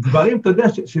דברים, אתה יודע,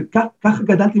 שככה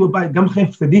גדלתי בבית, גם אחרי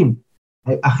הפסדים.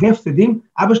 אחרי הפסדים,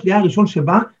 אבא שלי היה הראשון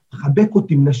שבא, חבק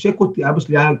אותי, מנשק אותי, אבא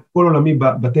שלי היה כל עולמי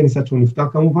בטניס עד שהוא נפטר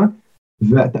כמובן,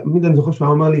 ותמיד אני זוכר שהוא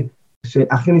אמר לי,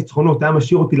 שאחרי ניצחונות היה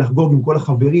משאיר אותי לחגוג עם כל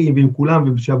החברים ועם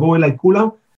כולם, ושיבואו אליי כולם,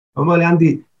 הוא אמר לי,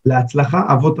 אנדי,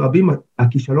 להצלחה, אבות רבים,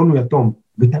 הכישלון הוא יתום,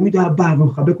 ותמיד היה בא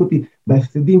ומחבק אותי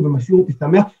בהפסדים ומשאיר אותי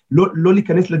שמח, לא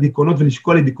להיכנס לדיכאונות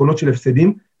ולשקול לדיכאונות של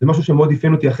הפסדים, זה משהו שמאוד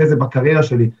יפן אותי אחרי זה בקריירה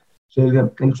שלי,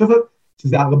 אני חושב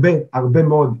שזה הרבה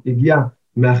מאוד הגיע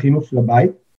מהחינוך של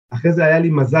הבית, אחרי זה היה לי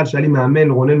מזל שהיה לי מאמן,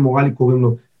 רונן מורלי קוראים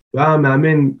לו, הוא היה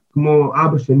מאמן כמו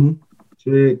אבא שני,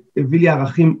 שהביא לי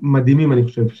ערכים מדהימים, אני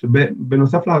חושב,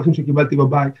 שבנוסף לערכים שקיבלתי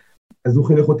בבית, אז הוא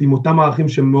חינך אותי עם אותם ערכים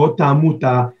שמאוד טעמו את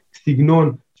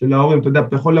הסגנון של ההורים, אתה יודע,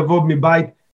 אתה יכול לבוא מבית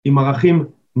עם ערכים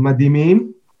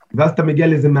מדהימים, ואז אתה מגיע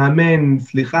לאיזה מאמן,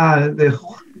 סליחה,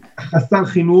 חסר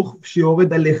חינוך,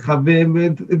 שיורד עליך,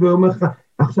 ואומר לך,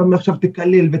 עכשיו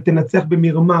תקלל ותנצח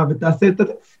במרמה, ותעשה את זה,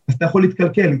 אז אתה יכול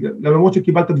להתקלקל, למרות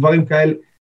שקיבלת דברים כאלה,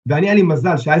 ואני היה לי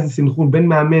מזל שהיה איזה סנכרון בין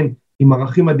מאמן עם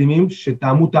ערכים מדהימים,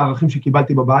 שטעמו את הערכים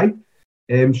שקיבלתי בבית,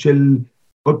 של,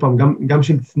 עוד פעם, גם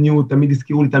של צניעות, תמיד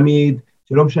הזכירו לי תמיד,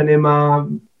 שלא משנה מה,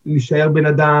 להישאר בן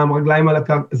אדם, רגליים על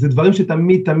הקר, זה דברים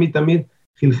שתמיד, תמיד, תמיד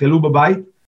חלחלו בבית,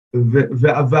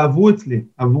 ועברו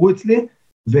אצלי,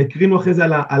 והקרינו אחרי זה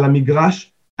על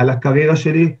המגרש, על הקריירה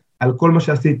שלי, על כל מה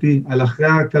שעשיתי, על אחרי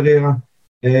הקריירה,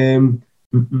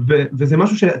 וזה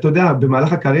משהו שאתה יודע,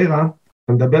 במהלך הקריירה,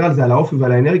 אתה מדבר על זה, על האופי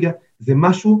ועל האנרגיה, זה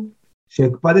משהו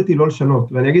שהקפדתי לא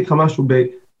לשנות, ואני אגיד לך משהו,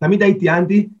 תמיד הייתי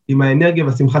אנדי עם האנרגיה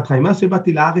והשמחת חיים, מאז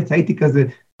שבאתי לארץ הייתי כזה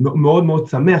מאוד מאוד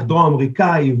שמח, דרום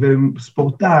אמריקאי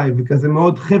וספורטאי, וכזה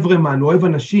מאוד חברמן, אוהב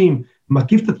אנשים,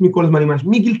 מקיף את עצמי כל הזמן עם אנשים,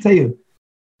 מגיל צעיר,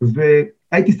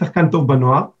 והייתי שחקן טוב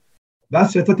בנוער,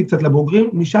 ואז שיצאתי קצת לבוגרים,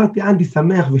 נשארתי אנדי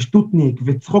שמח ושטוטניק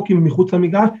וצחוקים מחוץ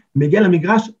למגרש, מגיע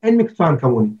למגרש, אין מקצוען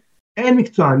כמוני, אין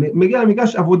מקצוען, מגיע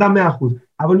למגרש עבודה 100%,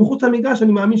 אבל מחוץ למגרש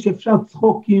אני מאמין שאפשר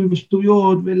צחוקים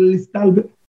ושטויות ולסטל,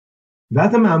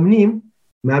 ואז המאמנים,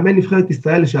 מאמן נבחרת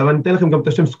ישראל לשעבר, אני אתן לכם גם את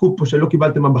השם סקופ פה שלא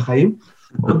קיבלתם מה בחיים,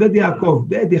 דדי יעקב,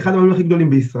 דדי, אחד המאמנים הכי גדולים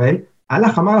בישראל,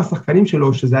 הלך אמר לשחקנים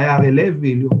שלו, שזה היה הרי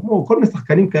לוי, כמו כל מיני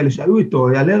שחקנים כאלה שהיו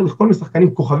איתו, יעלר לכל מיני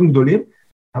שחקנים כוכבים גדולים,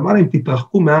 אמר להם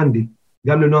תתרחקו מאנדי,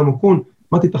 גם לנועם אוקון,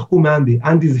 מה תתרחקו מאנדי,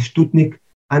 אנדי זה שטוטניק,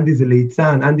 אנדי זה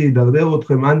ליצן, אנדי ידרדר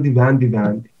אתכם, אנדי ואנדי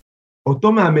ואנדי.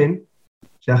 אותו מאמן,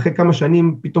 שאחרי כמה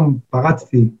שנים פתאום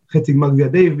פרצתי, חצי גמר גביע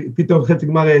דיוויס, פתאום חצי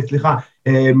גמר,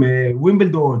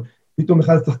 ווימבלדון, פתאום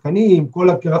אחד השחקנים, כל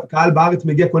הקהל בארץ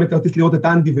מגיע, קונה כרטיס לראות את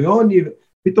אנדי ויוני,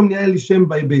 פתאום נהיה לי שם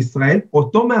בישראל,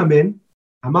 אותו מאמן,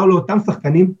 אמר לו, אותם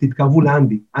שחקנים, תתקרבו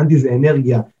לאנדי, אנדי זה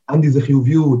אנרגיה, אנדי זה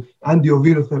חיוביות, אנדי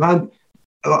הוביל אתכם,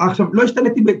 עכשיו, לא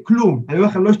השתניתי בכלום, אני אומר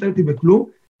לכם, לא השתניתי בכלום,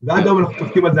 ועד היום אנחנו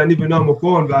צוחקים על זה, אני ונועם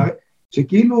אוקון,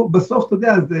 שכאילו, בסוף, אתה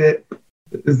יודע,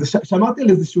 שמרתי על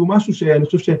איזשהו משהו שאני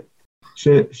חושב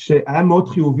שהיה מאוד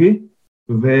חיובי,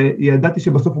 וידעתי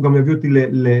שבסוף הוא גם יביא אותי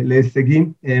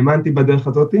להישגים, האמנתי בדרך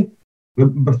הזאת,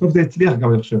 ובסוף זה הצליח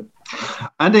גם, אני חושב.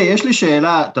 אנדי, יש לי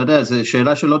שאלה, אתה יודע, זו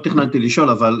שאלה שלא תכננתי לשאול,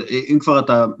 אבל אם כבר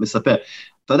אתה מספר,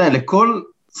 אתה יודע, לכל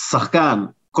שחקן,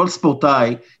 כל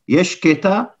ספורטאי, יש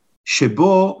קטע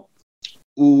שבו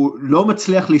הוא לא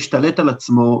מצליח להשתלט על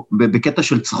עצמו בקטע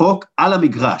של צחוק על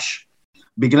המגרש,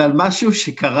 בגלל משהו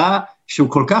שקרה, שהוא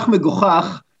כל כך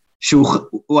מגוחך,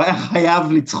 שהוא היה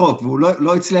חייב לצחוק, והוא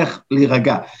לא הצליח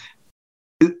להירגע.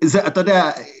 זה, אתה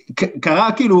יודע,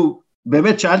 קרה כאילו,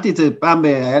 באמת שאלתי את זה פעם,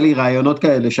 היה לי רעיונות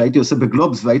כאלה שהייתי עושה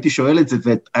בגלובס, והייתי שואל את זה,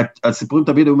 והסיפורים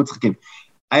תמיד היו מצחיקים.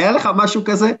 היה לך משהו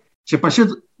כזה,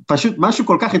 שפשוט משהו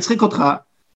כל כך הצחיק אותך,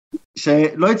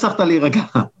 שלא הצלחת להירגע.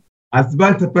 אז בוא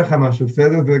נספר לך משהו,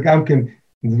 בסדר? זה גם כן,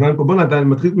 זמן פה, בוא נדע,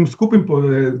 מתחיל עם סקופים פה,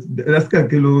 דסקה,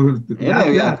 כאילו...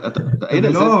 הנה,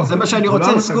 זה מה שאני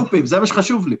רוצה, סקופים, זה מה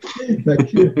שחשוב לי.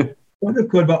 קודם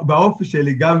כל, באופי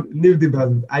שלי, גם ניב דיבר,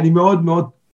 אני מאוד מאוד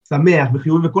שמח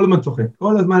וחיובי וכל הזמן צוחק.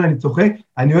 כל הזמן אני צוחק,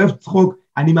 אני אוהב צחוק,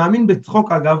 אני מאמין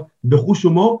בצחוק אגב, בחוש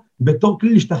הומור, בתור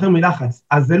כלי להשתחרר מלחץ.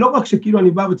 אז זה לא רק שכאילו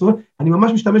אני בא וצוחק, אני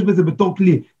ממש משתמש בזה בתור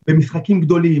כלי, במשחקים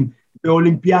גדולים,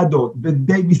 באולימפיאדות,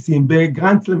 בדייביסים,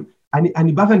 בגרנדסלם,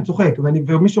 אני בא ואני צוחק,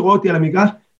 ומי שרואה אותי על המגרש,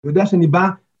 יודע שאני בא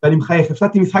ואני מחייך.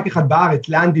 הפסדתי משחק אחד בארץ,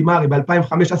 לאנדי מרי,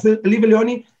 ב-2005, לי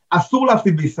וליוני, אסור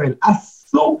להפסיד בישראל,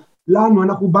 אסור לנו,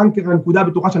 אנחנו בנקר, הנקודה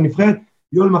בטוחה של נבחרת,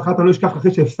 יום מחרת אני לא אשכח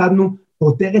אחרי שהפסדנו,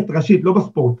 כותרת ראשית, לא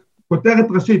בספורט, כותרת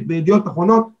ראשית, בידיעות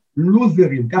אחרונות,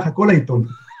 לוזרים, ככה כל העיתון.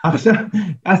 עכשיו,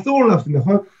 אסור להפסיד,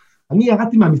 נכון? אני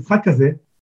ירדתי מהמשחק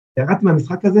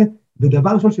הזה,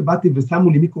 ודבר ראשון שבאתי ושמו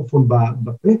לי מיקרופון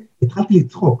בפה, התחלתי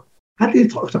לצחוק.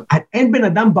 עכשיו, אין בן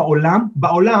אדם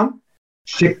בעולם,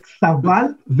 שסבל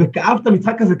וכאב את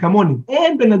המשחק הזה כמוני.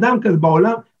 אין בן אדם כזה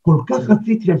בעולם, כל כך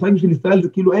רציתי שהמשחקים של ישראל, זה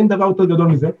כאילו אין דבר יותר גדול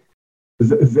מזה,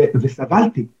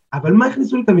 וסבלתי. אבל מה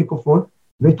הכניסו לי את המיקרופון?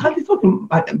 והתחלתי לצחוק,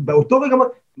 באותו רגע,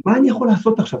 מה אני יכול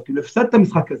לעשות עכשיו? כאילו, הפסדת את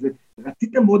המשחק הזה,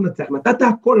 רציתם מאוד לנצח, נתת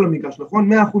הכל למגרש,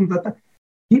 נכון? 100% נתת,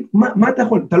 מה אתה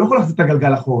יכול? אתה לא יכול להחזיק את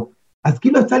הגלגל אחורה. אז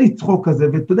כאילו יצא לי צחוק כזה,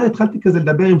 ואתה יודע, התחלתי כזה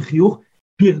לדבר עם חיוך,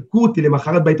 פירקו אותי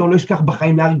למחרת בעיתון, לא אשכח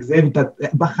בחיים לאריק זאב,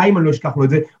 בחיים אני לא אשכח לו את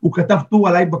זה, הוא כתב טור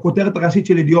עליי בכותרת הראשית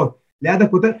של ידיעות, ליד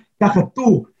הכותרת, ככה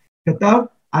טור, כתב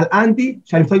על אנדי,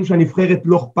 שאני נבחרת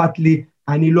לא אכפת לי,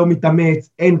 אני לא מתאמץ,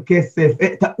 אין כסף,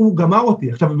 הוא גמר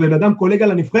אותי, עכשיו בן אדם קולגה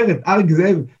לנבחרת, אריק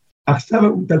זאב, עכשיו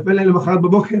הוא מטלפן להם למחרת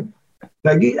בבוקר,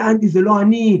 תגיד, אנדי, זה לא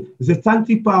אני, זה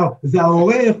צנציפר, זה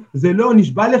העורך, זה לא,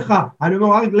 נשבע לך, אני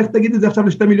אומר, אריק, לך תגיד את זה עכשיו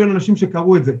ל2 מיליון אנשים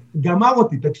שקראו את זה, גמר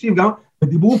אותי, תקשיב,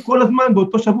 ודיברו כל הזמן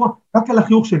באותו שבוע, רק על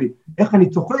החיוך שלי, איך אני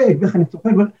צוחק,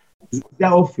 זה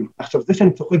האופי. עכשיו, זה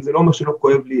שאני צוחק, זה לא אומר שלא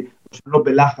כואב לי, שלא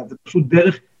בלחץ, זה פשוט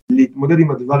דרך להתמודד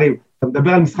עם הדברים. אתה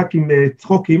מדבר על משחק עם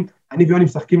צחוקים, אני ויוני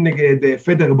משחקים נגד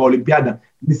פדרר באולימפיאדה,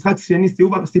 משחק שני,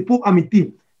 סיפור אמיתי,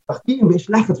 משחקים ויש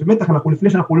לחץ, ומתח, לפני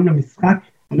שאנחנו עולים למשחק,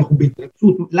 אנחנו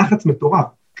בהתרצות, לחץ מטורף,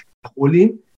 אנחנו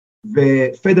עולים,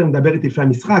 ופדר מדבר איתי לפני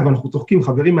המשחק, ואנחנו צוחקים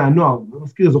חברים מהנוער, אני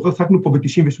מזכיר, זוכר, שחקנו פה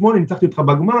ב-98, ניצחתי אותך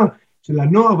בגמר של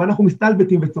הנוער, ואנחנו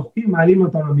מסתלבטים וצוחקים, מעלים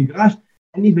אותנו למגרש,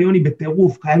 אני ויוני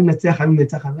בטירוף, חייבים לנצח,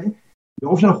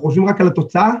 ברוב שאנחנו חושבים רק על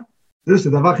התוצאה, זה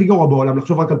הדבר הכי גרוע בעולם,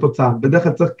 לחשוב רק על תוצאה, בדרך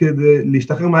כלל צריך כדי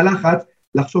להשתחרר מהלחץ,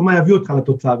 לחשוב מה יביא אותך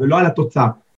לתוצאה, ולא על התוצאה.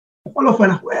 בכל אופן,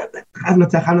 אנחנו חייב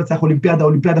לנצח,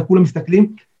 אולימפיאדה, כולם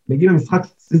מסתכלים, מגיעים למשחק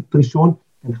ראשון,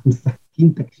 אנחנו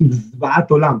משחקים, תקשיב,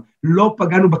 זוועת עולם, לא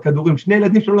פגענו בכדורים, 2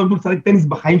 ילדים שלא למדו לשחק טניס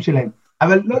בחיים שלהם,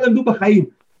 אבל לא למדו בחיים,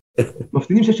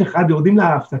 מפסידים 6-1, יורדים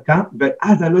להפסקה,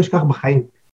 ואז אני לא אשכח בחיים,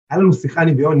 היה לנו שיחה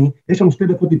אני ויוני, יש לנו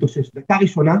 2 דקות להתאושש, דקה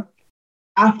ראשונה,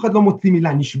 אף אחד לא מוציא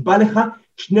מילה, נשבע לך,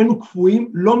 שנינו קפואים,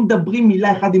 לא מדברים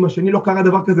מילה אחד עם השני, לא קרה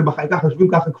דבר כזה בחיים, ככה, חושבים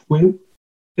ככה קפואים,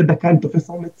 דקה אני תופס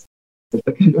אומץ,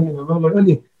 תסתכל יוני, אני אומר לו,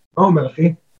 יוני, מה אומר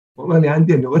אחי? הוא אומר לי,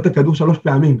 אנדי, אני רואה את הכדור 3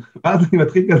 פעמים, ואז אני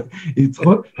מתחיל כזה,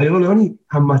 לצחוק, אני אומר לו, יוני,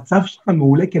 המצב שלך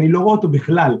מעולה, כי אני לא רואה אותו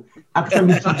בכלל, עכשיו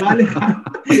נשבע לך,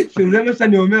 שזה מה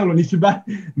שאני אומר לו, נשבע,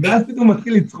 ואז פתאום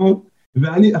מתחיל לצחוק,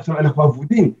 ואני, עכשיו, אנחנו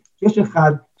עבודים, 6-1,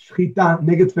 שחיטה,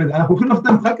 נגד פדרר, אנחנו הולכים לעשות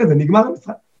את המשחק הזה, נגמר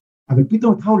המשחק, אבל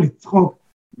פתאום התחלנו לצחוק,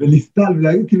 ולסתל,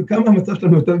 ולהגיד, כאילו, כמה המצב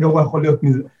שלנו יותר גרוע יכול להיות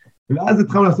מזה, ואז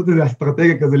התחלנו לעשות איזו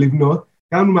אסטרטגיה כזה לבנות,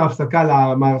 קמנו מההפסקה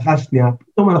למערכה השנייה,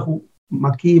 פתאום אנחנו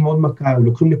מכים עוד מכה,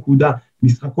 לוקחים נקודה,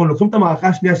 משחקון, לוקחים את המערכה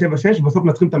השנייה 7-6, ובסוף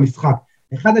נצחים את המשחק.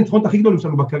 אחד הניצחונות הכי גדולים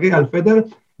שלנו בקריירה על פדרר,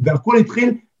 והכל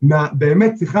התחיל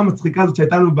באמת שיחה מצחיקה הזאת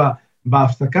שהייתה לנו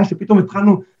בהפסקה, שפתאום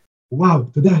התחלנו, וואו,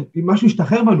 אתה יודע, משהו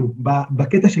השתחרר בנו,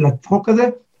 בקטע של הצחוק הזה,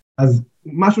 אז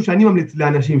משהו שאני ממליץ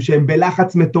לאנשים, שהם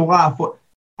בלחץ מטורף,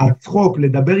 הצחוק,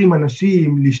 לדבר עם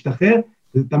אנשים, להשתחרר,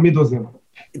 זה תמיד עוזר.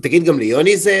 תגיד, גם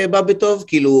ליוני זה בא בטוב?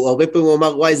 כאילו, הרבה פעמים הוא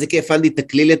אמר, וואי, איזה כיף, אנדי,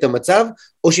 תקליל את המצב,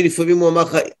 או שלפעמים הוא אמר,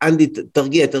 אנדי,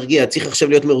 תרגיע, צריך עכשיו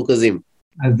להיות מרוכזים.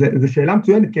 אז זו שאלה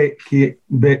מצוינת, כי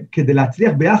כדי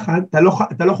להצליח ביחד,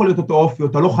 אתה לא יכול להיות אותו אופי, או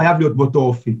אתה לא חייב להיות באותו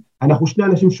אופי. אנחנו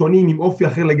 2 אנשים שונים, עם אופי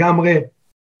אחר לגמרי,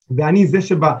 ואני זה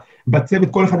שבצוות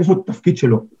כל אחד יש לו את התפקיד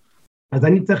שלו. אז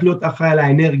אני צריך להיות אחראי על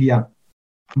האנרגיה,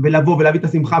 ולבוא ולהביא את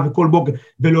השמחה וכל בוקר,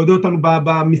 ולהודות אותנו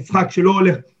במשחק שלא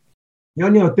הולך.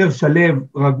 יוני יותר שלב,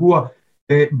 רגוע,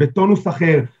 בטונוס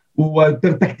אחר, הוא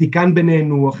יותר טקטיקן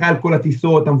בינינו, הוא אחראי על כל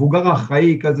הטיסות, המבוגר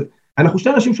האחראי, כזה. אנחנו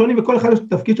 2 אנשים שונים, וכל אחד יש לו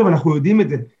את התפקיד שלו, ואנחנו יודעים את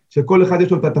זה, שכל אחד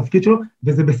יש לו את התפקיד שלו,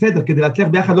 וזה בסדר, כדי להצליח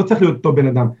ביחד, לא צריך להיות אותו בן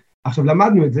אדם. עכשיו,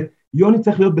 למדנו את זה, יוני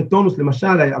צריך להיות בטונוס,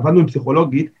 למשל, עבדנו עם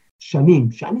פסיכולוגית, שנים,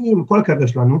 כל הקריירה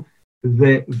שלנו,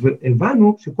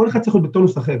 והבנו שכל אחד צריך להיות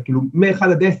בטונוס אחר, כאילו, מ-1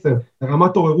 עד 10,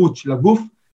 רמת עוררות של הגוף,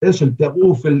 של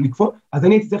טירוף ולקפוא, אז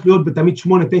אני הייתי צריך להיות בתמיד 8-9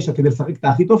 כדי לשחק את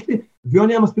הכי טוב שלי,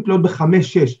 ויוני היה מספיק להיות ב-5-6,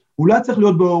 הוא לא היה צריך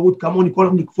להיות בעוררות כמוני, כל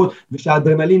הזמן לקפות,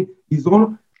 ושהאדרנלין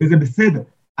יזרום, וזה בסדר,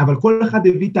 אבל כל אחד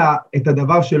הביא את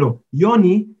הדבר שלו.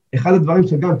 יוני, אחד הדברים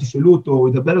שגם תשאלו אותו, הוא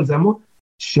ידבר על זה המון,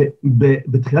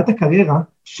 שבתחילת הקריירה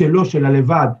שלו, של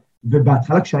הלבד,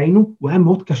 ובהתחלה כשהיינו, הוא היה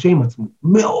מאוד קשה עם עצמו,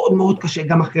 מאוד מאוד קשה,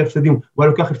 גם אחרי הפסדים, הוא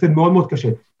היה לוקח הפסד מאוד מאוד קשה,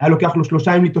 היה לוקח לו 3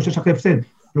 ימים להתאושש אחרי הפסד,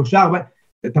 3-4,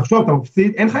 תחשוב, אתה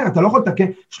מפסיד, אין לך, אתה לא יכול לתקן,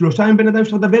 3 ימים בן אדם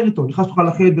שאתה לדבר איתו, נכנס לך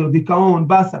לחדר, דיכאון,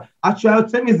 בסה, עד שהיה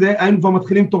יוצא מזה, היינו כבר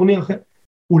מתחילים טורניר אחר,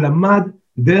 הוא למד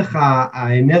דרך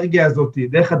האנרגיה הזאת,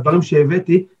 דרך הדברים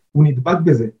שהבאתי, הוא נדבק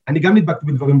בזה, אני גם נדבקתי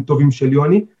בדברים טובים של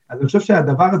יוני, אז אני חושב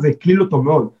שהדבר הזה הקליל אותו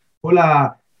מאוד, כל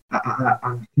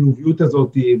החיוביות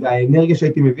הזאת והאנרגיה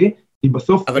שהייתי מביא, היא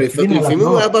בסוף... אבל לפעמים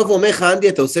הוא היה בא ואומר לך, אנדי,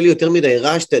 אתה עושה לי יותר מדי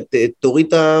רעש, תוריד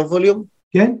את הווליום?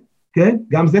 כן, כן,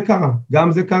 גם זה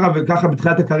קרה, וככה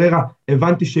בתחילת הקריירה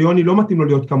הבנתי שיוני לא מתאים לו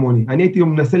להיות כמוני, אני הייתי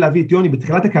מנסה להביא את יוני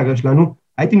בתחילת הקריירה שלנו,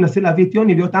 הייתי מנסה להביא את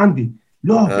יוני להיות אנדי,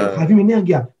 לא, חייבים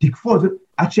אנרגיה, תקפות,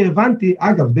 עד שהבנתי,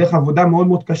 אגב, דרך עבודה מאוד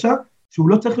מאוד קשה, שהוא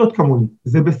לא צריך להיות כמוני,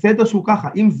 זה בסדר שהוא ככה,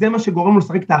 אם זה מה שגורם לו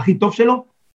לשחק את הכי טוב שלו,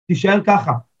 תישאר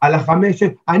ככה, על 5,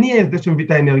 אני אהיה זה שמביא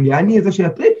את האנרגיה, אני אהיה זה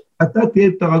שיטריף, אתה תהיה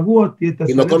את הרגוע, תהיה את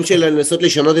הסלט. במקום של לנסות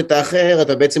לשנות את האחר,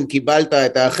 אתה בעצם קיבלת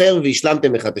את האחר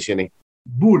והשלמתם אחד את השני.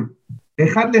 בול, 1-1,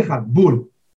 בול,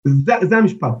 זה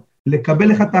המשפט,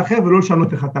 לקבל אחד את האחר ולא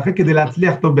לשנות אחד את האחר, כדי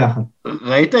להצליח טוב ביחד.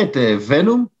 ראית את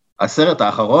ונום, הסרט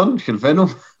האחרון של ונום?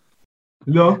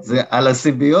 לא. זה על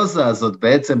הסימביוזה הזאת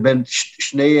בעצם בין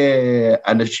שני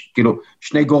אנשים, כאילו,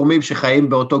 שני גורמים שחיים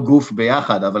באותו גוף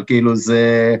ביחד, אבל כאילו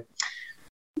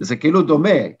זה כאילו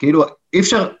דומה, כאילו אי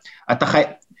אפשר,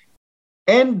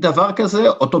 אין דבר כזה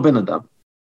אותו בן אדם,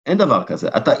 אין דבר כזה,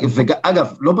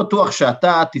 ואגב, לא בטוח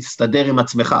שאתה תסתדר עם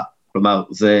עצמך, כלומר,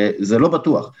 זה לא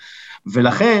בטוח,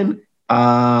 ולכן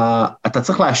אתה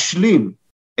צריך להשלים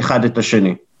אחד את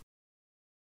השני,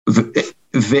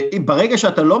 וברגע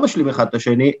שאתה לא משלים אחד את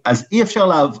השני, אז אי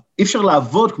אפשר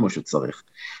לעבוד כמו שצריך.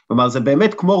 כלומר, זה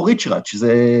באמת כמו ריצ'ראץ',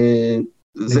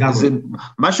 זה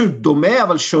משהו דומה,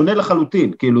 אבל שונה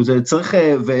לחלוטין. כאילו, זה צריך,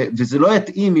 וזה לא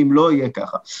יתאים אם לא יהיה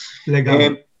ככה. לגמרי.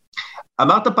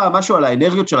 אמרת פעם משהו על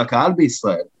האנרגיות של הקהל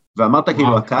בישראל, ואמרת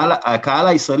כאילו, הקהל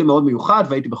הישראלי מאוד מיוחד,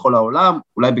 והייתי בכל העולם,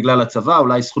 אולי בגלל הצבא,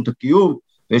 אולי זכות הקיום,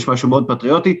 ויש משהו מאוד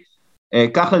פטריוטי,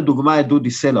 כך לדוגמה את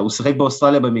דודי סלע, הוא שיחק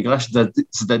באוסטרליה במגרש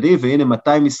צדדי, והנה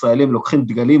 200 ישראלים לוקחים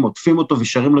דגלים, עוטפים אותו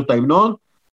ושרים לו את ההמנון,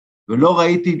 ולא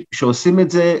ראיתי שעושים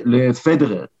את זה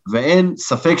לפדרר, ואין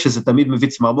ספק שזה תמיד מביא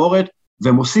צמרמורת,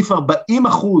 ומוסיף 40%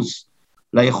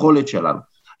 ליכולת שלנו.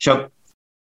 עכשיו,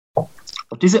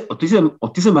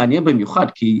 אותי זה מעניין במיוחד,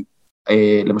 כי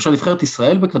למשל נבחרת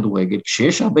ישראל בכדורגל,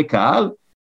 כשיש הרבה קהל,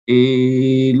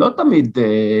 היא לא תמיד...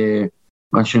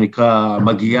 מה שנקרא,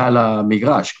 מגיע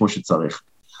למגרש, כמו שצריך.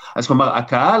 אז כלומר,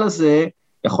 הקהל הזה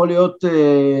יכול להיות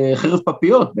חרב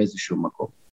פפיות באיזשהו מקום.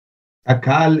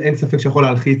 הקהל, אין ספק שיכול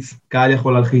להלחיץ, קהל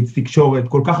יכול להלחיץ, תקשורת,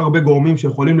 כל כך הרבה גורמים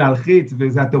שיכולים להלחיץ,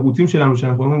 וזה התירוצים שלנו,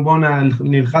 שאנחנו אומרים, בואו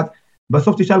נלחץ,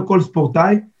 בסוף תשאל כל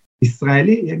ספורטאי,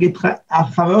 ישראלי, יגיד,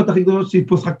 החוויות הכי גדולות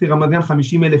שפה שחקתי רמדאן,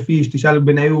 50,000 איש, תשאל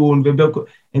בניון,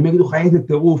 הם יגידו לך איזה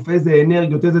טירוף, איזה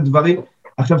אנרגיות, איזה דברים,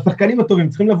 עכשיו, שחקנים הטובים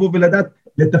צריכים לבוא ולדעת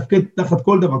לתפקד תחת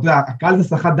כל דבר, אתה יודע, הקהל זה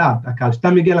שחת דעת, הקהל,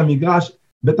 שאתה מגיע למגרש,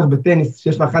 בטח בטניס,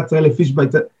 שיש לך 11,000 איש,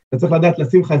 אתה צריך לדעת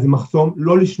לשים לך איזה מחסום,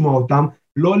 לא לשמוע אותם,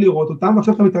 לא לראות אותם,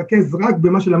 ועכשיו אתה מתרכז רק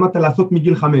במה שלמדת לעשות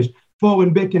מגיל 5,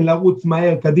 פורן, בקן, לרוץ,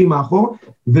 מהר, קדימה, אחור,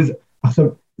 עכשיו,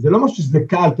 זה לא משהו שזה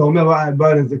קל, אתה אומר,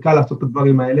 זה קל לעשות את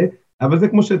הדברים האלה, אבל זה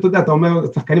כמו שאתה יודע, אתה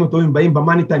אומר, שחקנים הטובים באים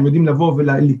במאניטה, הם יודעים לבוא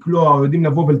ולקלוע, או יודעים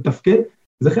לבוא ולתפקד,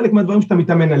 זה חלק מהדברים שאתה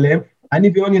מתאמן עליהם,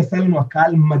 אני ויוני עשה לנו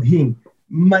הקהל מדהים,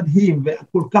 מדהים,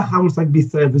 וכל כך אהבנו לשחק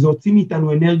בישראל, וזה הוציא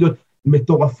מאיתנו אנרגיות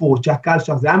מטורפות, שהקהל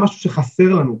שם, זה היה משהו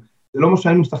שחסר לנו, זה לא מה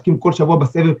שהיינו משחקים כל שבוע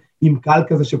בסבב עם קהל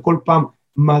כזה, שכל פעם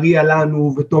מריע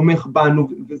לנו ותומך בנו,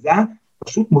 וזה היה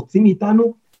פשוט מוציא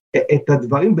מאיתנו את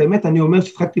הדברים, באמת אני אומר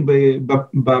ששחקתי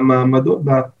במעמדות,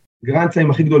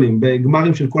 בגרנדסלאמים הכי גדולים,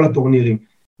 בגמרים של כל הטורנירים,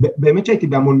 באמת שהייתי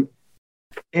בהמון,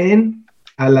 אין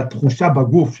על התחושה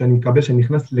בגוף שאני מקבל שאני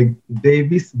נכנס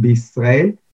לדייביס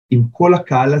בישראל, עם כל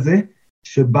הקהל הזה,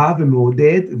 שבא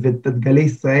ומעודד, ואת דגלי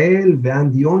ישראל,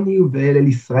 ואנדי יוני, ואל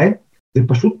ישראל, זה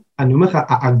פשוט, אני אומר לך,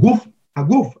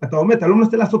 הגוף, אתה אומר, אתה לא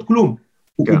מנסה לעשות כלום,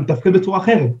 הוא מתפקד בצורה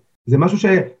אחרת, זה משהו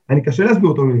שאני קשה להסביר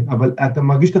אותו, אבל אתה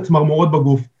מרגיש את הצמרמורות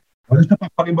בגוף, מרגיש את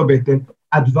הפרפרים בבטן,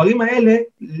 הדברים האלה,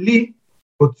 לי,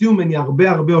 הוציאו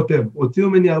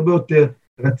ממני הרבה יותר,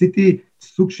 רציתי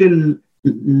סוג של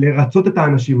לרצות את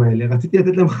האנשים האלה, רציתי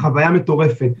לתת להם חוויה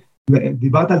מטורפת,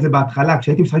 דיברת על זה בהתחלה,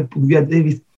 כשהייתי משחק גביע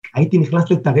דייביס, הייתי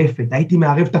נכנס לטרפת, הייתי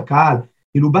מערב את הקהל,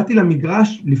 כאילו באתי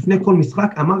למגרש לפני כל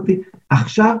משחק, אמרתי,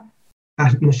 עכשיו,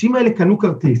 האנשים האלה קנו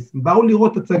כרטיס, באו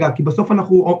לראות הצגה, כי בסוף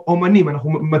אנחנו אומנים,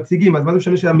 אנחנו מציגים, אז מה זה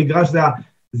משנה שהמגרש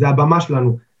זה הבמה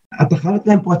שלנו, אתה חייב לתת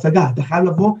להם פה הצגה, אתה חייב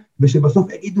לבוא,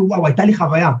 ושבסוף יגידו, וואו, הייתה לי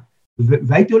חוויה,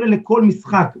 והייתי עולה לכל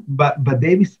משחק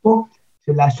בדייביס פה,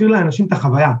 של להשאיר לאנשים את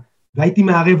החוויה, והייתי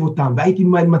מערב אותם, והייתי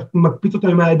מקפיץ אותם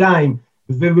עם הידיים,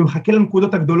 ומחכה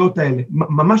לנקודות הגדולות האלה,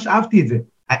 ממש אהבתי את זה.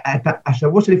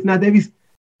 השבוע שלפני הדייביס,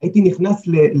 הייתי נכנס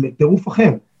לטירוף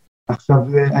אחר. עכשיו,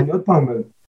 אני עוד פעם,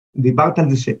 דיברת על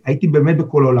זה שהייתי באמת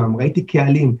בכל עולם, ראיתי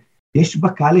קהלים, יש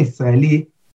בקהל הישראלי,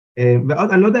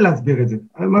 ואני לא יודע להסביר את זה,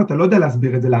 אני לא יודע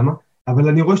להסביר את זה למה, אבל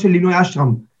אני רואה שלינוי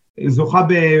אשרם, זוכה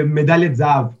במדליית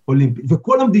זהב אולימפית,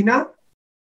 וכל המדינה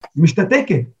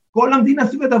משתתקת, כל המדינה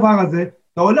סביב הדבר הזה,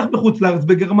 אתה הולך בחוץ לארץ,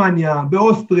 בגרמניה,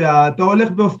 באוסטריה, אתה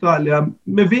הולך באוסטרליה,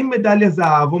 מביאים מדליה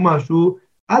זהב או משהו,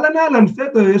 אהלן,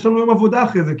 בסדר, יש לנו יום עבודה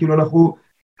אחרי זה, כאילו אנחנו,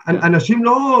 אנשים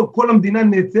לא, כל המדינה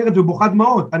נעצרת ובוכה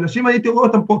דמעות, אנשים הייתי רואה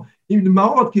אותם פה עם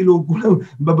דמעות, כאילו, כולם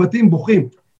בבתים בוכים,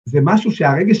 זה משהו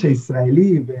שהרגש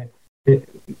הישראלי,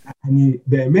 ואני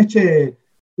באמת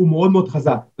שהוא מאוד מאוד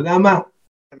חזק, אתה יודע מה,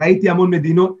 ראיתי המון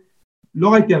מדינות,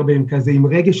 לא ראיתי הרבה עם כזה, עם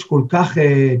רגש כל כך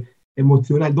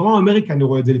אמוציונל, דרום אמריקה אני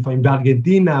רואה את זה לפעמים,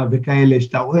 בארגנטינה וכאלה,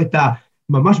 שאתה רואה את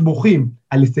ממש בוכים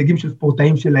על הישגים של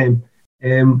ספורטאים שלהם,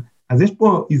 אז יש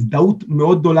פה הזדהות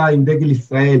מאוד גדולה עם דגל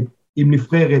ישראל, עם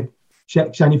נבחרת,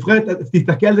 כשהנבחרת,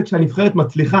 תסתכל על זה כשהנבחרת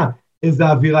מצליחה, איזה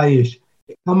אווירה יש,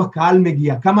 כמה קהל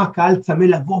מגיע, כמה הקהל צמא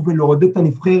לבוא ולעודד את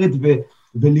הנבחרת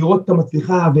ולראות את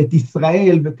המצליחה ואת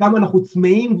ישראל, וכמה אנחנו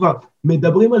צמאים כבר,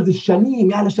 מדברים על זה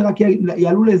שנים, יאללה שרק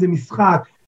יעלו לאיזה משחק,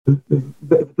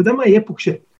 ואתה יודע מה יהיה פה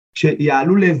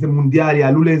כשיעלו לאיזה מונדיאל,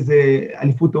 יעלו לאיזה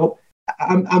אליפות,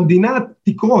 המדינה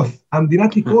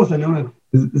תקרוס, אני אומר,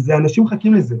 זה אנשים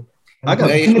מחכים לזה. אגב,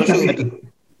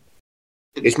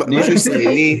 יש משהו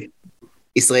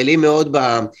ישראלי מאוד,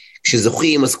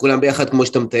 כשזוכים אז כולם ביחד כמו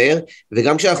שאתה מתאר,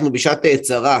 וגם כשאנחנו בשעת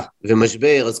צרה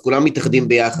ומשבר, אז כולם מתאחדים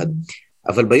ביחד.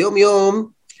 אבל ביום יום,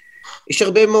 יש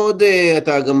הרבה מאוד,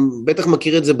 אתה גם בטח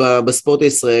מכיר את זה בספורט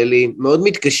הישראלי, מאוד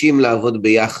מתקשים לעבוד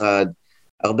ביחד,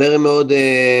 הרבה מאוד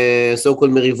so-called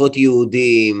מריבות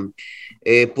יהודים,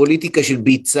 פוליטיקה של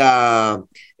ביצה,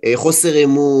 חוסר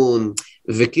אמון,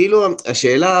 וכאילו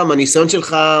השאלה, מהניסיון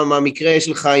שלך, מהמקרה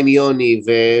שלך עם יוני,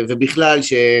 ובכלל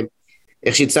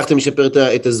איך שהצלחתם לשפר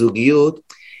את הזוגיות,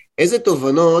 איזה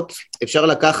תובנות אפשר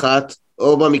לקחת,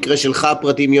 או במקרה שלך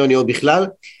פרטי עם יוני או בכלל,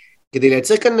 כדי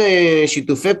לייצר כאן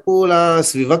שיתופי פעולה,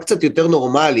 סביבה קצת יותר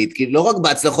נורמלית, כי לא רק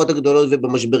בהצלחות הגדולות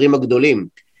ובמשברים הגדולים,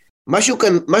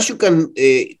 משהו כאן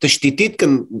תשתיתית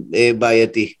כאן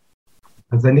בעייתי.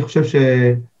 אז אני חושב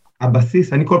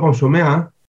שהבסיס, אני כל פעם שומע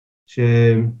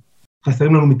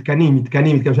שחסרים לנו מתקנים,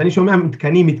 כשאני שומע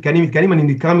מתקנים, אני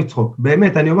נקרע מצחוק,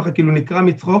 באמת, אני אומר לך כאילו נקרע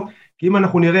מצחוק, כי אם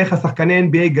אנחנו נראה איך השחקני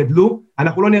NBA גדלו,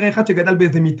 אנחנו לא נראה אחד שגדל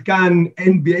באיזה מתקן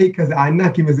NBA כזה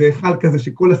ענק, עם איזה אחד כזה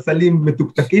שכל הסלים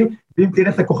מתוקתקים, ואם תראה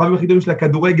את הכוכבים הכי גדולים של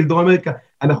הכדורגל, דרום אמריקה,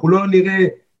 אנחנו לא נראה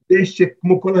דשא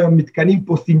כמו כל המתקנים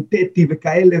פה, סינתטי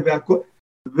וכאלה,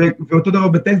 ואותו דבר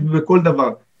בטניס ובכל דבר.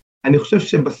 אני חושב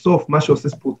שבסוף מה שעושה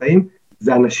ספורטאים,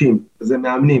 זה אנשים, זה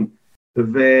מאמנים,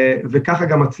 וככה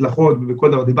גם הצלחות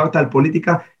ובכל דבר. דיברת על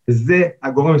פוליטיקה, זה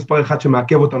הגורם מספר אחד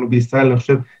שמעכב אותנו בישראל, אני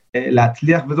חושב,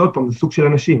 להצליח, וזה עוד פעם, זה סוג של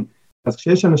אנשים. אז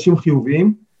כשיש אנשים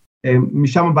חיוביים,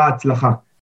 משם באה הצלחה.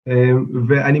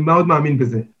 ואני מאוד מאמין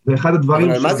בזה. ואחד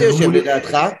הדברים... אבל מה זה יושב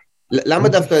לדעתך? למה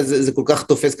דווקא זה כל כך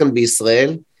תופס כאן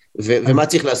בישראל, ומה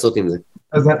צריך לעשות עם זה?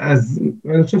 אז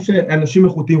אני חושב שאנשים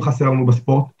איכותיים חסר לנו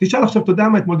בספורט. תשאל עכשיו, אתה יודע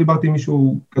מה, אתמול דיברתי עם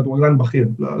מישהו כדורגלן בכיר.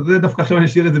 זה דווקא עכשיו אני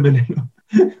אשאיר את זה בינינו.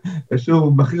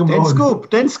 מישהו בכיר מאוד.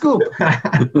 תן סקופ.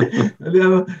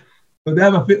 אתה יודע,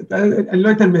 אני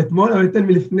לא אתן מאתמול, אבל אתן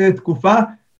מלפני תקופה,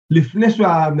 לפני שהוא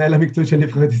המנהל המקצועי של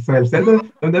נבחרת ישראל, בסדר?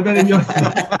 אתה מדבר עם יוסי.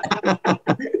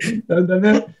 אתה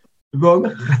מדבר, והוא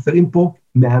אומר, חסרים פה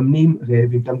מאמנים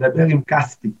רעבים, אתה מדבר עם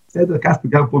קספי, בסדר? קספי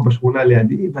גר פה בשכונה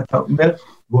לידי, ואתה אומר,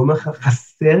 והוא אומר לך,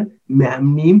 חסר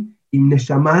מאמנים עם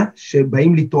נשמה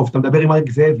שבאים לטרוף, אתה מדבר עם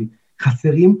אריק זאבי,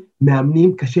 חסרים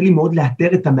מאמנים, קשה לי מאוד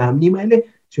לאתר את המאמנים האלה,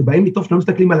 שבאים לטרוף, שלא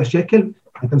מסתכלים על השקל,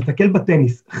 אתה מסתכל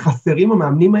בטניס, חסרים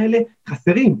המאמנים האלה,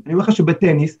 חסרים, אני אומר לך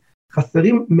שבטניס,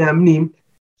 חסרים מאמנים,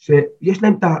 שיש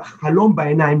להם את החלום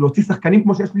בעיניים, להוציא שחקנים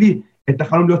כמו שיש לי את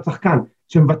החלום להיות שחקן,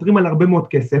 שמוותרים על הרבה מאוד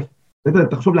כסף,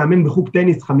 תחשוב לאמן בחוג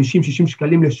טניס 50-60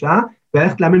 שקלים לשעה,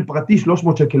 וללכת לאמן פרטי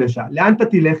 300 שקל לשעה, לאן אתה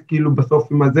תלך כאילו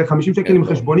בסוף עם הזה, 50 שקל עם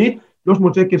חשבונית,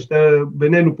 300 שקל שאתה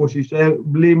בינינו פה, שישאר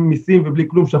בלי מיסים ובלי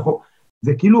כלום שחור,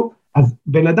 זה כאילו, אז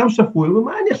בן אדם שפוי,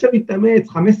 מה אני עכשיו אתאמץ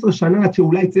 15 שנה עד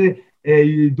שאולי יצא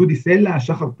דודי סלע,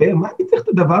 שחר פאר, מה אני צריך את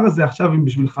הדבר הזה עכשיו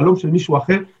בשביל חלום של מישהו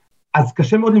אחר, אז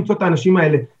קשה מאוד למצוא את האנשים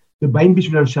האלה, שבאים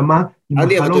בשביל הנשמה.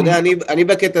 אנדי, אבל אתה יודע, אני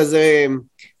בקטע הזה,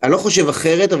 אני לא חושב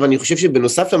אחרת, אבל אני חושב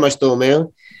שבנוסף למה שאתה אומר,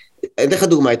 אתן לך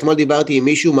דוגמה, אתמול דיברתי עם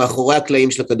מישהו מאחורי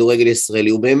הקלעים של הכדורגל הישראלי,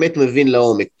 הוא באמת מבין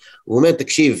לעומק, הוא אומר,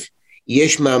 תקשיב,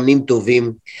 יש מאמנים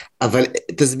טובים, אבל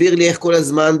תסביר לי איך כל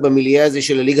הזמן במיליה הזה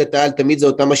של הליגת העל, תמיד זה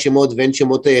אותם השמות ואין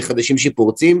שמות חדשים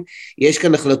שפורצים, יש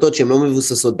כאן החלטות שהן לא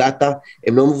מבוססות דאטה,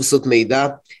 הן לא מבוססות מידע,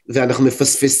 ואנחנו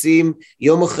מפספסים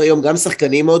יום אחרי יום, גם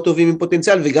שחקנים מאוד טובים עם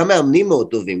פוטנציאל, וגם מאמנים מאוד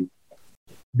טובים.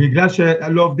 בגלל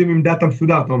שלא עובדים עם דאטה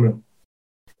מסודר, אתה אומר.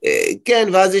 כן,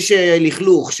 ואז יש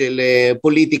לכלוך של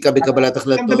פוליטיקה בקבלת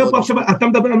החלטות. אתה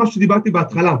מדבר על מה שדיברתי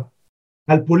בהתחלה,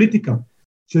 על פוליטיקה.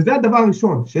 שזה הדבר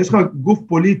הראשון, שיש לך גוף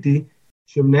פוליטי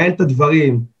שמנהל את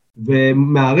הדברים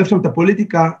ומערב שם את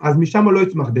הפוליטיקה, אז משם לא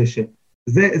יצמח דשא.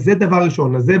 זה דבר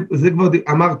ראשון, אז זה כבר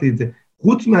אמרתי את זה.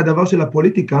 חוץ מהדבר של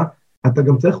הפוליטיקה, אתה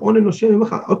גם צריך הון אנושי, אני אומר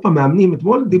לך, עוד פעם מאמנים,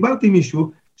 אתמול דיברתי עם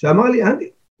מישהו שאמר לי, אנדי,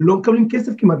 לא מקבלים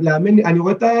כסף כמעט לאמן, אני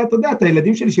רואה אתה יודע, את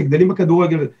הילדים שלי שגדלים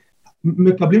בכדורגל,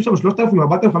 מקבלים שם 3,000,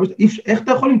 4,000, 5,000, איך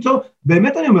אתה יכול למצוא,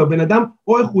 באמת אני אומר, בן אדם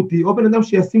או איכותי, או בן אדם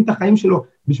שישים את החיים שלו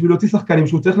בשביל להוציא שחקנים,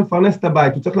 שהוא צריך לפרנס את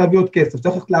הבית, הוא צריך להביא עוד כסף,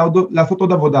 צריך לעשות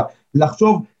עוד עבודה,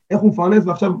 לחשוב איך הוא מפרנס,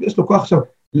 ועכשיו יש לו כוח עכשיו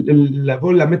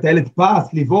לבוא ללמד את הילד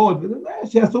פס, לבעוד,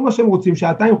 שיעשו מה שהם רוצים,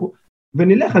 שעתיים,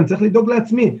 ונלך, אני צריך לדאוג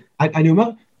לעצמי. אני אומר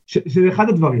שזה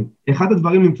אחד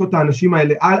הדברים למצוא את האנשים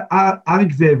האלה,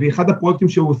 אריק זאבי, אחד הפרויקטים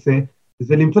שהוא עושה,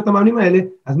 זה למצוא את המאמנים האלה,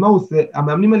 אז מה הוא עושה?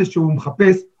 המאמנים האלה שהוא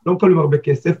מחפש, לא מקבלים הרבה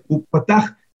כסף, הוא פתח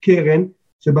קרן,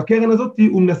 שבקרן הזאת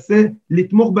הוא מנסה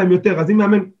לתמוך בהם יותר, אז אם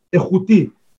מאמן איכותי,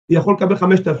 יכול לקבל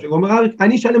 5,000, הוא אומר,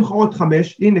 אני אשלם לך עוד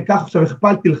 5, הנה, כך עכשיו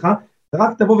הכפלתי לך,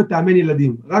 רק תבוא ותאמן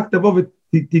ילדים, רק תבוא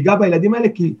ותיגע בילדים האלה,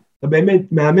 כי אתה באמת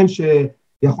מאמן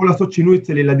שיכול לעשות שינוי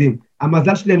אצל ילדים.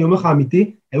 המזל שלי, אני אומר לך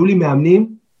אמיתי, היו לי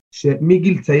מאמנים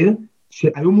שמגיל צעיר,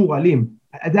 שהיו מורלים,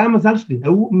 זה היה המזל שלי,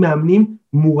 היו מאמנים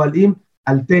מורלים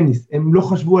על טניס, הם לא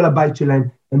חשבו על הבית שלהם,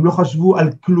 הם לא חשבו על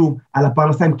כלום, על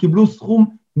הפרנסה, הם קיבלו סכום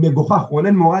מגוחך,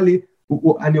 רונן מורלי,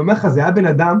 אני אומר לך, זה היה בן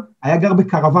אדם, היה גר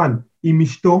בקרוון עם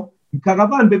אשתו,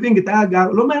 קרוון בווינגט היה גר,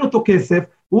 לא מעניין אותו כסף,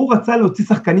 הוא רצה להוציא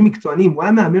שחקנים מקצוענים, הוא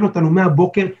היה מאמן אותנו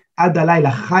מהבוקר עד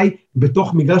הלילה, חי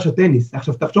בתוך מגרש הטניס.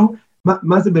 עכשיו תחשוב,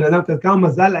 מה זה בן אדם, כמה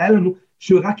מזל היה לנו,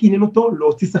 שרק עניין אותו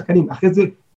להוציא שחקנים, אחרי זה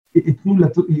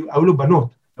היו לו בנות,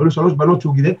 היו לו 3 בנות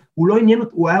שהוא גידל, הוא לא עניין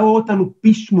אותו, הוא היה רואה אותנו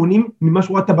פי 80 ממה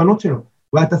שהוא רואה את הבנות שלו,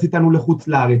 הוא היה טס איתנו לחוץ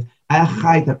לארץ, היה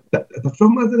חי,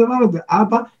 תחשוב מה זה דבר הזה,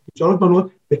 אבא, 3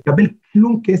 בנות, וקבל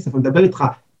כלום כסף, אני מדבר איתך,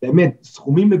 באמת,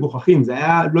 סכומים מגוחכים, זה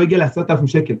היה, לא הגיע ל10,000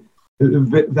 שקל,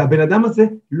 והבן אדם הזה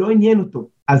לא עניין אותו,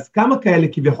 אז כמה כאלה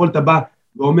כביכול אתה בא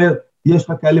ואומר, יש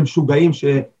לך כאלה משוגעים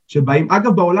שבאים,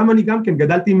 אגב בעולם אני גם כן,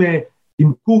 גדלתי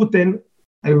עם קורטן,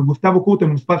 גוסטבו קורטן,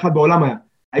 מספר 1 בעולם היה,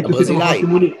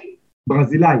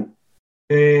 ברזילאי,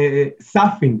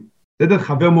 סאפין, בסדר,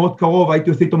 חבר מאוד קרוב, הייתי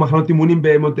עושה איתו מחנות אימונים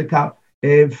במונטקר,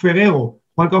 פררו,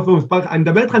 אני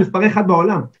מדבר איתך מספר 1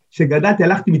 בעולם, שגדלתי,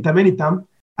 הלכתי, מתאמן איתם,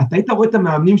 אתה היית רואה את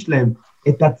המאמנים שלהם,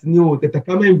 את הצניעות, את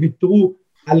כמה הם ויתרו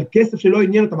על כסף שלא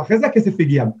עניין אותם, אחרי זה הכסף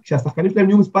הגיע, כשהשחקנים שלהם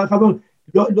נהיו מספר 1 בעולם,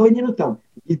 לא עניין אותם,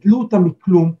 יתלו אותם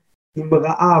מכלום, עם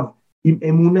רעב, עם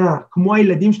אמונה, כמו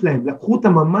הילדים שלהם, לקחו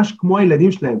אותם ממש כמו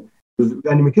הילדים שלהם,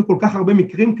 ואני מכיר כל כך הרבה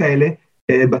מקרים כאלה,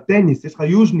 בטניס, יש לך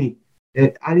יוז'ני,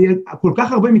 כל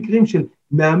כך הרבה מקרים של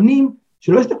מאמנים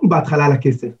שלא הסתכלו בהתחלה על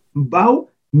הכסף, באו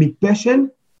מפשן,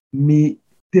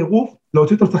 מטירוף,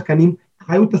 להוציא אותם שחקנים,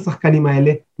 חיו את השחקנים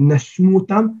האלה, נשמו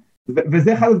אותם,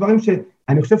 וזה אחד הדברים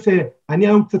שאני חושב שאני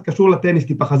היום קצת קשור לטניס,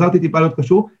 טיפה חזרתי טיפה להיות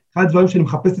קשור, אחד הדברים שאני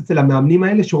מחפש אצל המאמנים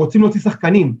האלה, שרוצים להוציא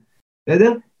שחקנים,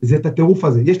 בסדר? זה את הטירוף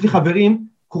הזה. יש לי חברים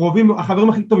קרובים, החברים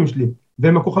הכי טובים שלי,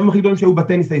 והם הכוכבים הכי גדולים שהיו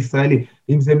בטניס הישראלי,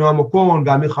 אם זה נועם אוקון,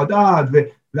 ואמיר חדד,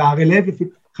 והארי לוי,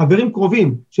 חברים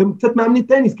קרובים, שהם קצת מאמנים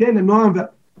טניס, כן, נועם,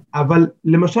 אבל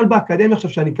למשל באקדמיה עכשיו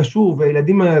שאני קשור,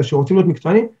 וילדים שרוצים להיות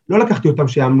מקצוענים, לא לקחתי אותם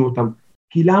שיאמנו אותם.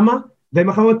 כי למה? והם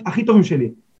החברים הכי טובים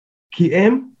שלי. כי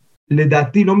הם,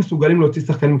 לדעתי, לא מסוגלים להוציא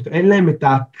שחקנים מקצוענים, אין להם את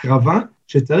הקרבה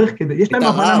שצריך כדי, יש להם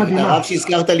הבנה מדהימה. את הרעב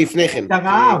שהזכרת לפני כן. את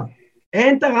הרעב,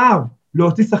 אין את הרעב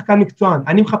להוציא שחקן מקצוען.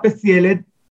 אני מחפש ילד,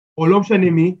 או לא משנה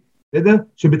מי, בסדר?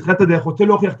 שבתחילת הדרך רוצה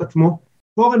להוכיח את עצמו,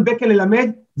 פורן בקן ללמד,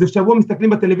 זה שבוע מסתכלים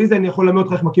בטלוויזיה, אני יכול ללמד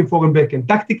אותך איך מקים פורן בקן.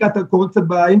 טקטיקה אתה קורא קצת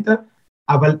באינטרנט,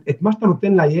 אבל את מה שאתה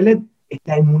נותן לילד, את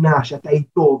האמונה שאתה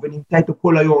איתו, ונמצא איתו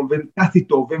כל היום, וטס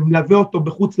איתו, ומלווה אותו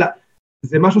בחוץ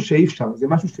זה משהו שאי אפשר, זה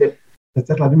משהו שאתה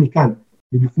צריך להביא מכאן,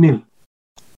 מבפנים.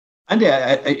 אנדי,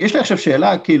 יש לי עכשיו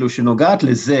שאלה כאילו שנוגעת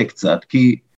לזה קצת,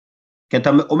 כי אתה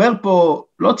אומר פה,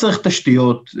 לא צריך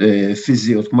תשתיות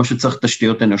פיזיות כמו שצריך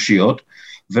תשתיות אנושיות,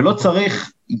 ולא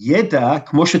צריך ידע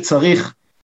כמו שצריך,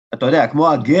 אתה יודע, כמו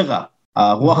הגרה,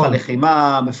 הרוח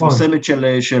הלחימה המפורסמת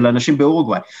של אנשים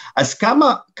באורוגוואי. אז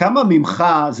כמה ממך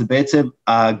זה בעצם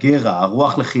הגרה,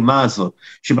 הרוח לחימה הזאת,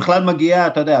 שבכלל מגיעה,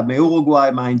 אתה יודע,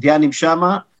 מאורוגוואי, מהאינדיאנים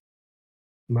שמה,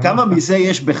 כמה מזה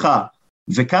יש בך,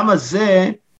 וכמה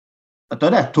זה, אתה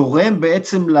יודע, תורם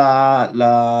בעצם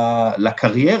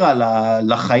לקריירה,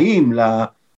 לחיים,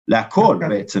 להכל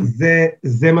בעצם.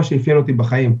 זה מה שאפיין אותי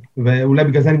בחיים, ואולי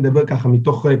בגלל זה אני מדבר ככה,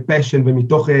 מתוך פשן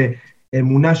ומתוך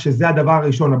אמונה שזה הדבר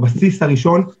הראשון, הבסיס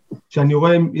הראשון, שאני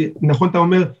רואה, נכון אתה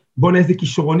אומר, בוא נעשה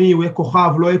כישרוני, הוא יהיה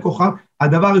כוכב, לא יהיה כוכב,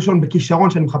 הדבר הראשון בכישרון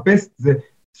שאני מחפש, זה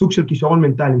סוג של כישרון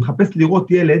מנטלי, אני מחפש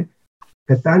לראות ילד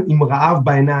קטן עם רעב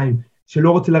בעיניים,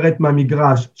 שלא רוצה לרדת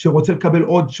מהמגרש, שרוצה לקבל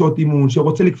עוד שעות אימון,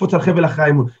 שרוצה לקפוץ על חבל אחרי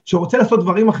האימון, שרוצה לעשות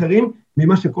דברים אחרים,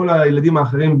 ממה שכל הילדים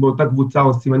האחרים באותה קבוצה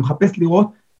עושים, אני מחפש לראות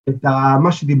את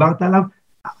מה שדיברת עליו,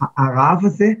 הרעב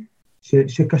הזה,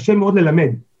 שקשה מאוד ללמד,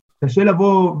 קשה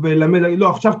לבוא ולמד, לא,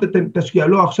 עכשיו תשקיע,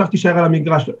 לא, עכשיו תישאר על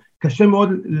המגרש, קשה מאוד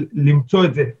למצוא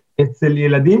את זה אצל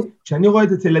ילדים, כשאני רואה את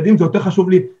זה אצל ילדים, זה יותר חשוב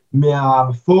לי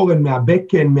מהפורן,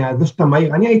 מהבקן, מהזה שאתה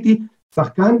מהיר, אני הייתי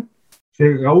שחקן,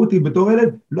 שראו אותי בתור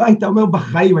ילד, לא היית אומר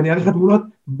בחיים, אני אעריך את תמונות,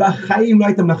 בחיים לא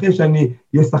היית מנחש שאני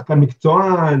אהיה שחקן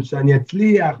מקצוען, שאני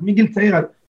אצליח, מגיל צעיר,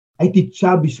 הייתי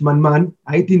צ'אבי שמנמן,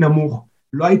 הייתי נמוך,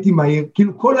 לא הייתי מהיר,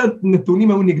 כאילו כל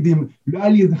הנתונים היו נגדים, לא היה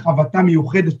לי איזה חבטה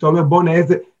מיוחדת, שאתה אומר בוא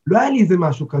נעזה, לא היה לי איזה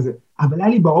משהו כזה, אבל היה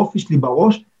לי באופי שלי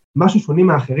בראש, משהו שונים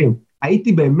מאחרים,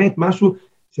 הייתי באמת משהו,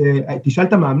 שתשאל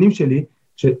את המאמנים שלי,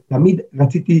 שתמיד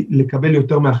רציתי לקבל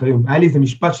יותר מאחרים, היה לי איזה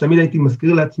משפט שתמיד הייתי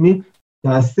מזכיר לעצמי,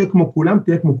 תעשה כמו כולם,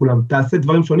 תהיה כמו כולם, תעשה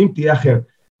דברים שונים, תהיה אחר,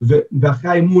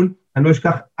 ואחרי האימון, אני לא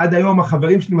אשכח, עד היום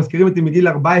החברים שלי מזכירים אותי מגיל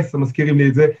 14, מזכירים לי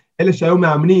את זה, אלה שהיום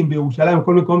מאמנים בירושלים,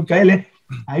 וכל מקומות כאלה,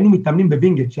 היינו מתאמנים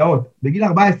בווינגט, שעות, בגיל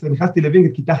 14 נכנסתי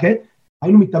לווינגט כיתה ח',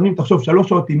 היינו מתאמנים, תחשוב, 3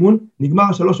 שעות אימון,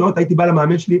 נגמר 3 שעות, הייתי בא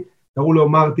למאמן שלי, קראו לו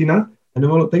מרטינה, אני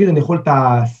אומר לו, תגיד, אני יכול את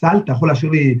הסל, אתה יכול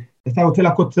להשאיר לי, אתה רוצה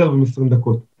להכות סרבים 20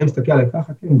 דקות, הם מסתכל עליי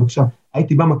ככה, כן, בבקשה,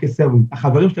 הייתי בא מכה סרבים,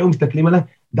 החברים שלי היו מסתכלים עליי,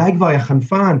 די כבר, יא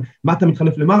חנפן, מה אתה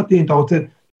מתחלף למרטין, אתה רוצה,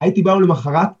 הייתי בא לו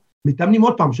למחרת, מתאמנים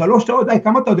עוד פעם, 3 שעות, די,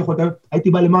 כמה אתה עוד יכול,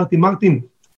 הייתי בא למרטין, מרטין,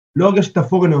 לא הרגש את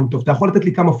הפורן היום טוב, אתה יכול לתת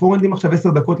לי כמה פורנדים עכשיו 10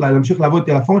 דקות להמשיך לעבוד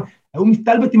איתי על הפורן, היו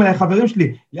מסתלבטים עליי חברים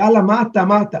שלי, יאללה, מה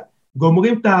אתה,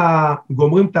 גומרים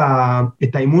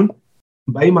את האימון,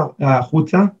 באים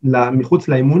החוצה, מחוץ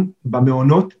לאימון,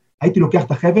 במעונות, הייתי לוקח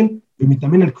את החבל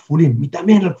ומתאמן על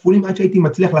כפולים, עד שהייתי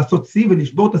מצליח לעשות סי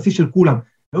ולשבור את הסי של כולם,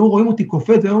 היו רואים אותי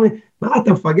קופץ, והיו אומרים, מה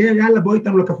אתה מפגר, יאללה, בוא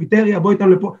איתנו לקפיטריה, בוא איתנו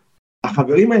לפה,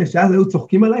 החברים האלה שאז היו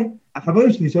צוחקים עליי,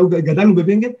 החברים שלי שגדלנו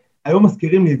בווינגט, היום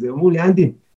מזכירים לי את זה, אמרו לי,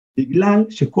 אנדי, בגלל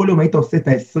שכל יום היית עושה את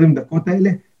ה-20 דקות האלה,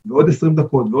 ועוד 20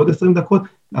 דקות, ועוד 20 דקות,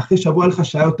 ואחרי שבוע היה לך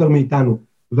שעה יותר מאיתנו,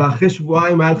 ואחרי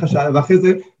שבועיים היה לך שעה, ואחרי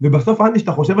זה, ובסוף אנדי,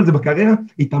 שאתה חושב על זה בקריירה,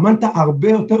 התאמנת הרבה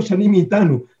יותר שנים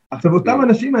מאיתנו. עכשיו, אותם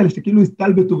אנשים האלה שכאילו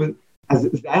הסתלבטו, אז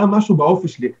זה היה משהו באופי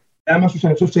שלי, זה היה משהו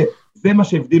שאני חושב שזה מה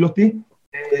שהבדיל אותי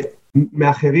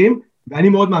מאחרים, ואני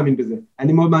מאוד מאמין בזה.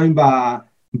 אני מאוד מאמין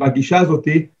בגישה הזאת,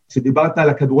 שדיברת על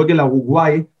הכדורגל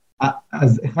האורוגוואי,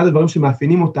 אז אחד הדברים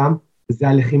שמאפיינים אותם, זה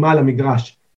הלחימה על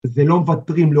המגרש. זה לא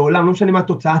מוותרים לעולם, לא משנה מה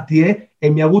התוצאה תהיה,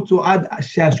 הם ירוצו עד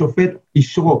שהשופט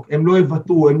ישרוק, הם לא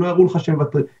יוותרו, הם לא יראו לך שהם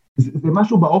מוותרים. זה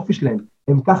משהו באופי שלהם,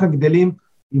 הם ככה גדלים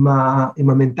עם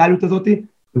המנטליות הזאת,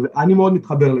 ואני מאוד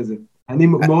מתחבר לזה, אני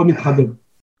מאוד מתחבר.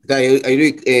 היו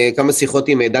לי כמה שיחות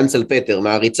עם דן סלפטר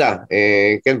מהריצה,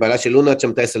 כן, בעלה של לונה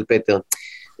שם טייס סלפטר,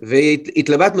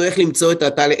 והתלבטנו איך למצוא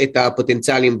את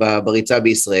הפוטנציאלים בריצה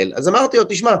בישראל. אז אמרתי לו,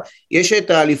 תשמע, יש את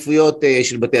האליפויות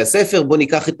של בתי הספר, בוא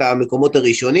ניקח את המקומות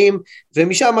הראשונים,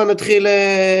 ומשם נתחיל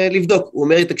לבדוק. הוא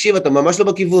אומר לי, תקשיב, אתה ממש לא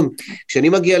בכיוון. כשאני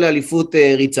מגיע לאליפות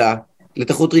ריצה,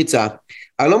 לתחרות ריצה,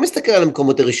 אני לא מסתכל על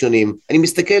המקומות הראשונים, אני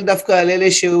מסתכל דווקא על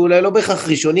אלה שאולי לא בהכרח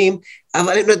ראשונים,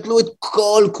 אבל הם נתנו את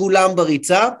כל כולם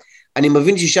בריצה, אני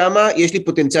מבין ששם יש לי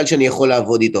פוטנציאל שאני יכול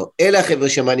לעבוד איתו. אלה החבר'ה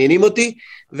שמעניינים אותי,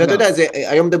 ואתה יודע,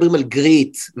 היום מדברים על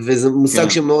גריט, וזה מושג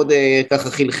שמאוד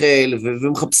ככה חלחל,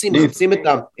 ומחפשים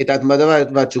את ההתמדה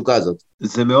והתשוקה הזאת.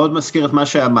 זה מאוד מזכיר את מה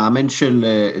שהמאמן של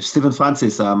סטיבן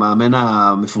פרנסיס, המאמן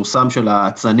המפורסם של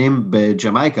הצנים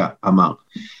בג'מייקה, אמר.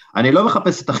 אני לא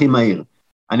מחפש את הכי מהיר,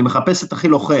 אני מחפש את הכי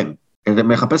לוחם, אני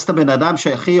מחפש את הבן אדם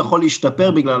שהכי יכול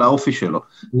להשתפר בגלל האופי שלו.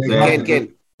 כן, כן.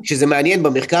 שזה מעניין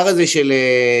במחקר הזה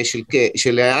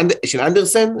של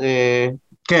אנדרסן?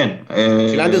 כן.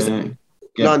 של אנדרסן.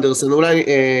 לא אנדרסן, אולי...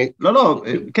 לא,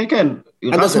 כן, כן.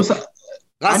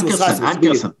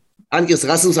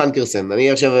 רסמוס אנקרסן.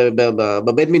 אני עכשיו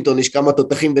בבדמינטון, יש כמה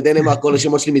תותחים בדנמרק, כל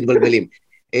השמות שלי מתבלבלים.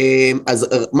 אז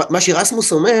מה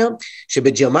שרסמוס אומר,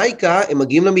 שבג'מייקה הם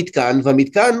מגיעים למתקן,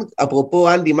 והמתקן,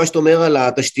 אפרופו אנדי, מה שאתה אומר על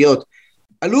התשתיות,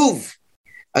 עלוב.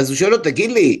 אז הוא שואל לו,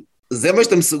 תגיד לי, זה מה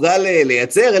שאתה מסוגל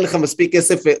לייצר, אין לך מספיק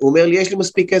כסף, הוא אומר לי, יש לי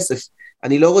מספיק כסף,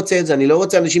 אני לא רוצה את זה, אני לא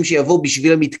רוצה אנשים שיבואו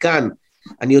בשביל המתקן,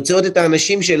 אני רוצה את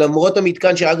האנשים שלמרות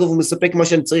המתקן, שאגב הוא מספק מה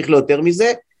שאני צריך לו יותר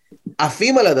מזה,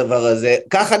 עפים על הדבר הזה,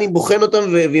 ככה אני בוחן אותם,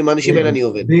 ועם האנשים האלה אני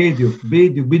עובד. בדיוק.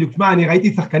 תשמע, אני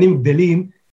ראיתי שחקנים גדלים,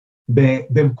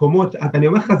 במקומות, אני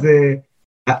אומר לך,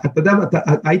 אתה יודע,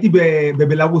 הייתי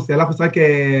בבלרוסיה, אנחנו שחק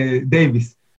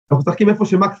דייביס, אנחנו שחקים איפה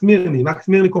שמקס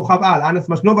מירני כוכב על, אנס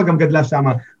משנובה גם גדלה שם,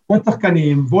 עוד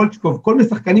שחקנים, וולצ'קוב, כל מיני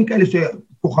שחקנים כאלה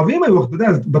שכוכבים היו, אתה יודע,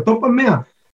 בטופ 100.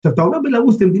 עכשיו, אתה אומר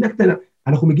בלרוסיה, מדינה קטנה,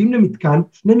 אנחנו מגיעים למתקן,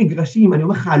 2 מגרשים, אני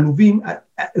אומר לך, עלובים,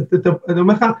 אני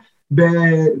אומר לך,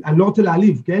 אני לא רוצה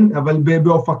להעליב, כן? אבל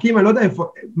באופקים, אני לא יודע איפה,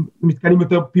 מתקנים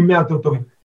יותר, פי 100 יותר טובים.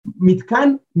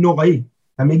 מתקן נוראי,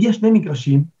 אתה מגיע 2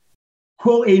 מגרשים,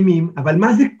 קור אימים, אבל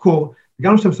מה זה קור?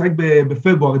 הגענו שם לשחק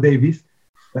בפברואר דייביס,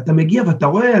 ואתה מגיע ואתה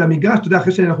רואה על המגרש, אתה יודע,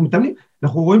 אחרי שאנחנו מתאמנים,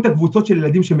 אנחנו רואים את הקבוצות של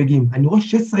ילדים שמגיעים. אני רואה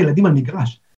 16 ילדים על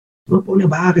מגרש. לא פה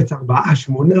בארץ, 4,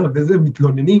 8, וזה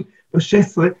מתלוננים, לא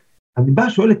 16. אני בא,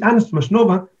 שואל את אנס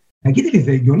משנובה, תגידי לי,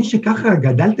 זה הגיוני שככה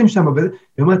גדלתם שם,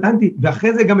 ואומרת, אנדי,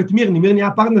 ואחרי זה גם את מירני היה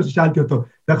הפרטנר ששאלתי אותו,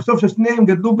 תחשוב ששניהם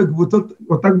גדלו בקבוצות,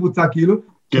 אותה קבוצה כאילו,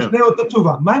 ששני אותה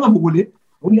תשובה. מה הם אמרו לי?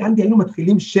 אמרו לי, אנדי, היינו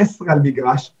מתחילים 16 על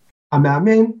מגרש,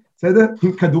 המאמן, בסדר?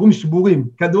 עם כדורים שבורים,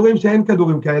 כדורים שאין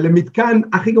כדורים כאלה, מתקן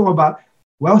הכי גרוע בה,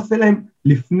 הוא היה עושה להם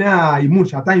לפני האימון,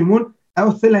 שעתה אימון, היה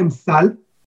עושה להם סל,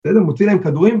 בסדר? מוציא להם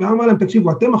כדורים, והיה אומר להם,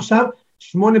 תקשיבו, אתם עכשיו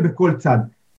 8 בכל צד.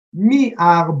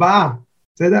 מהארבעה,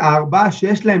 בסדר? הארבעה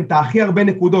שיש להם את הכי הרבה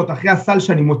נקודות, אחרי הסל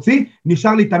שאני מוציא,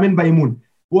 נשאר להתאמן באימון.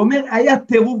 הוא אומר, היה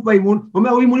טירוף באימון, הוא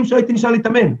אומר, אימונים שלא הייתי נשאר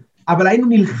להתאמן, אבל היינו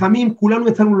נלחמים, כולנו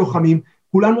יצאנו לוחמים,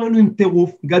 כולנו היינו עם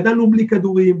טירוף, גדלנו בלי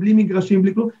כדורים, בלי מגרשים,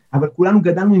 בלי כלום, אבל כולנו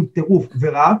גדלנו עם טירוף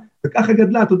ורעב, וככה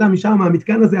גדלה, אתה יודע, משם,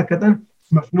 המתקן הזה הקטן,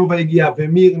 משנובה הגיע,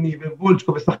 ומירני,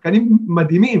 ווולצ'קו, ושחקנים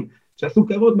מדהימים, שעשו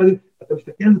קרבות מדהים, אתה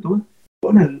מסתכל על זה, אתה אומר,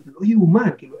 בוא'נה, לא יאומן,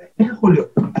 כאילו, איך יכול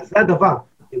להיות? אז זה הדבר,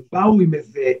 הם באו עם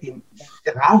איזה, עם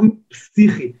רעב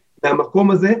פסיכי,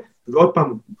 מהמקום הזה, ועוד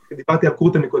פעם, דיברתי על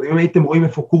קורטן מקודם, אם הייתם רואים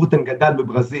איפה קורטן גדל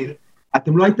בברזיל,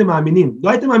 אתם לא הייתם מאמינים,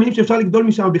 שאפשר לגדול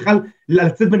משם בכלל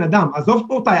לצאת בן אדם, עזוב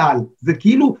ספורטאי על, זה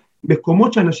כאילו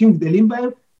מקומות שאנשים גדלים בהם,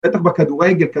 בטח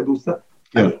בכדורגל, כדורסל,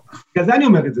 בגלל זה אני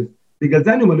אומר את זה, בגלל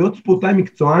זה אני אומר להיות ספורטאי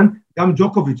מקצוען, גם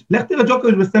ג'וקוביץ, לך תראה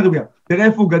ג'וקוביץ בסרביה, תראה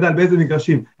איפה הוא גדל, באיזה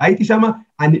מגרשים, הייתי שם,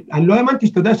 אני לא האמנתי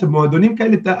שאתה יודע שבמועדונים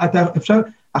כאלה, אתה אפשר,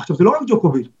 עכשיו זה לא רק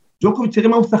ג'וקוביץ, ג'וקוביץ תראה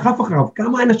מה הוא סחף אחריו,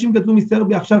 כמה אנשים גדלו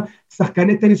מסרביה עכשיו,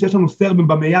 שחקני טניס שיש לנו סרבים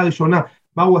במאייה הראשונה,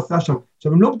 מה הוא עשה שם,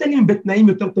 עכשיו הם לא גדלים בתנאים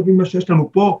יותר טובים ממה שיש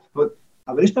לנו פה,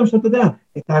 אבל יש להם שאתה יודע,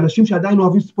 את האנשים שעדיין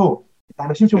אוהבים ספורט, את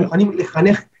האנשים שמוכנים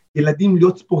לחנך ילדים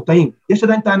להיות ספורטאים, יש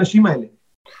עדיין את האנשים האלה.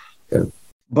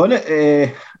 בואו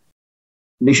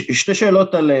שתי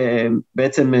שאלות על,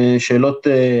 בעצם שאלות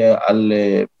על,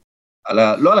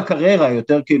 לא על הקריירה,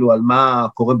 יותר כאילו על מה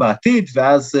קורה בעתיד,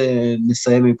 ואז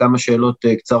נסיים עם כמה שאלות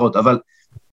קצרות, אבל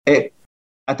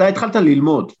אתה התחלת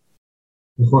ללמוד,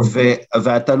 נכון.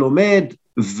 ואתה לומד,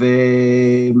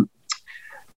 ואתה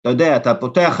יודע, אתה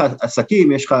פותח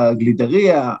עסקים, יש לך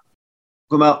גלידריה,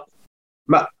 כלומר,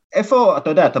 איפה, אתה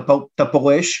יודע, אתה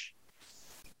פורש,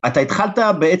 אתה התחלת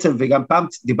בעצם, וגם פעם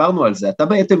דיברנו על זה,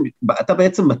 אתה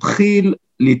בעצם מתחיל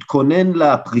להתכונן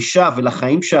לפרישה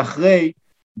ולחיים שאחרי,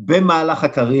 במהלך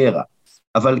הקריירה,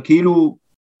 אבל כאילו,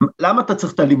 למה אתה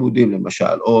צריך את הלימודים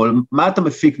למשל, או מה אתה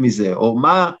מפיק מזה, או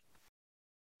מה,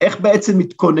 איך בעצם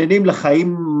מתכוננים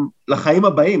לחיים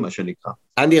הבאים, מה שנקרא.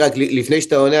 אנדי, רק לפני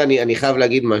שאתה עונה, אני חייב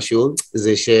להגיד משהו,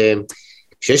 זה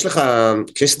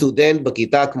שכשיש סטודנט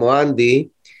בכיתה כמו אנדי,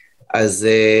 אז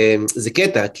זה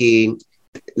קטע, כי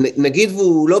נגיד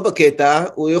והוא לא בקטע,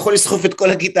 הוא יכול לסחוף את כל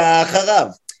הכיתה אחריו.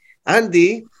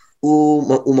 אנדי,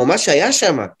 הוא ממש היה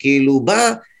שם, כאילו הוא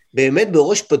בא באמת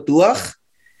בראש פתוח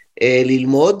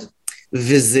ללמוד,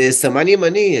 וזה סמן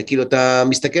ימני, כאילו אתה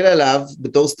מסתכל עליו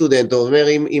בתור סטודנט, הוא אומר,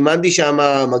 אם אנדי שם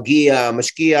מגיע,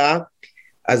 משקיע,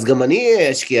 אז גם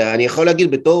אני אשקיע, אני יכול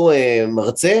להגיד בתור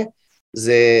מרצה,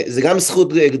 זה גם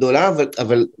זכות גדולה,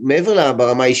 אבל מעבר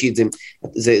ברמה האישית,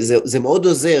 זה מאוד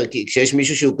עוזר, כשיש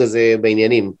מישהו שהוא כזה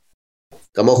בעניינים,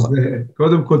 כמוך.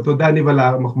 קודם כל, תודה ניב על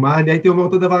המחמאה, אני הייתי אומר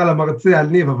אותו דבר על המרצה, על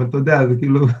ניב, אבל תודה, זה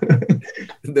כאילו...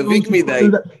 דביק מדי.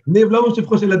 ניב לא אומר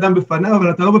שבחו של אדם בפניו,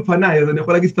 אבל אתה לא בפניי, אז אני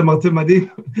יכול להגיד שאתה מרצה מדהים,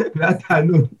 ואת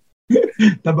תענות,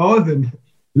 אתה באוזן.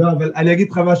 לא, אבל אני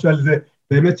אגיד לך משהו על זה,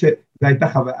 באמת שזה הייתה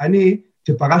חוויה. אני,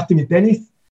 שפרשתי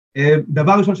מטניס,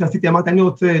 דבר ראשון שעשיתי, אמרתי, אני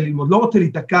רוצה ללמוד, לא רוצה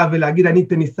להתעכב ולהגיד, אני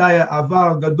טניסאי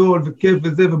עבר גדול וכיף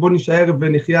וזה, ובוא נשאר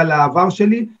ונחיה לעבר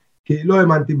שלי, כי לא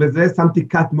האמנתי בזה, שמתי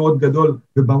קאט מאוד גדול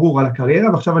וברור על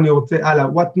הקריירה, ועכשיו אני רוצה,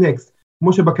 what next?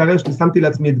 כמו שבקריירה שלי שמתי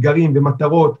לעצמי אתגרים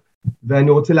ומטרות,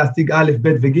 ואני רוצה להשיג א',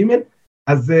 ב' וג',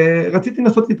 אז רציתי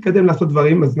לנסות להתקדם, לעשות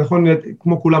דברים, אז נכון,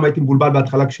 כמו כולם הייתי מבולבל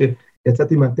בהתחלה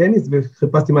יצאתי מהטניס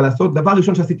וחיפשתי מה לעשות. דבר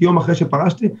ראשון שעשיתי יום אחרי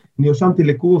שפרשתי, אני יושמתי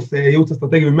לקורס ייעוץ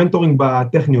אסטרטגי ומנטורינג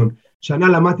בטכניון. שנה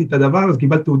למדתי את הדבר, אז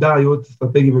קיבלתי תעודה ייעוץ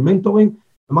אסטרטגי ומנטורינג,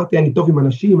 אמרתי, אני טוב עם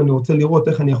אנשים, אני רוצה לראות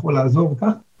איך אני יכול לעזור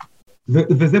וכך,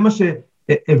 וזה מה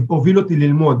שהוביל אותי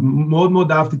ללמוד. מאוד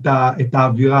מאוד אהבתי את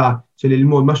האווירה של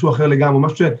ללמוד, משהו אחר לגמרי,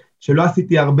 משהו שלא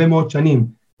עשיתי הרבה מאוד שנים,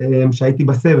 שהייתי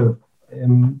בסבב.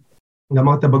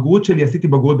 גמר את הבגרות שלי, עשיתי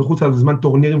בגרות בחוץ על זמן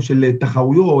טורנירים של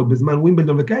תחרויות, בזמן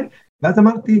ווימבלדון וכאלה, ואז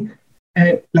אמרתי,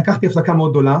 לקחתי הפסקה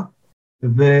מאוד גדולה,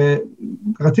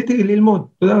 ורציתי ללמוד,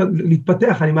 אתה יודע,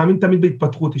 להתפתח, אני מאמין תמיד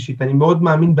בהתפתחות אישית, אני מאוד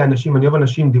מאמין באנשים, אני אוהב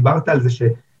אנשים, דיברת על זה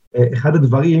שאחד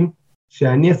הדברים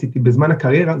שאני עשיתי בזמן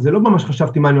הקריירה, זה לא ממש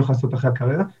חשבתי מה אני הולך לעשות אחרי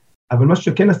הקריירה, אבל מה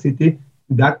שכן עשיתי,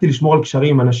 דאגתי לשמור על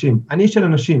קשרים עם אנשים, אני איש של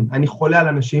אנשים, אני חולה על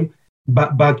אנשים,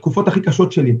 בתקופות הכי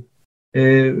קשות שלי,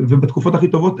 ובתקופות הכי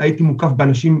טובות הייתי מוקף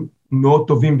באנשים מאוד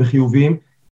טובים וחיוביים,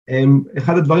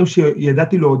 אחד הדברים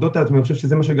שידעתי להודות על עצמי, אני חושב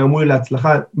שזה מה שגרמו לי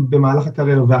להצלחה במהלך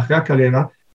הקריירה ואחרי הקריירה,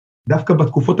 דווקא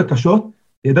בתקופות הקשות,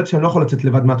 ידעתי שאני לא יכול לצאת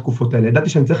לבד מהתקופות האלה, ידעתי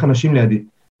שאני צריך אנשים לידי,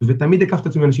 ותמיד הקפת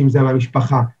עצמי אנשים, זה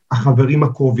מהמשפחה, החברים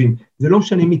הקרובים, זה לא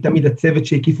משנה מי תמיד הצוות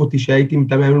שהקיף אותי, שהייתי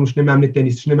מתאמן, שני מאמני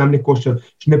טניס, שני מאמני כושר,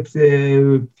 שני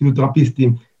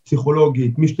פיזיותרפיסטים,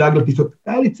 פסיכולוגית, מי שדאג לטיסות,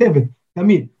 היה לי צוות,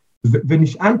 תמיד,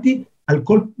 ונשענתי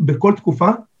בכל תקופה,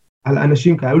 על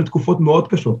אנשים כאלה, היו לי תקופות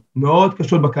מאוד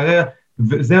קשות בקריירה,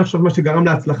 וזה עכשיו מה שגרם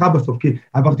להצלחה בסוף, כי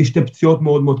עברתי שתי פציעות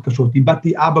מאוד מאוד קשות,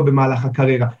 איבדתי אבא במהלך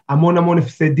הקריירה, המון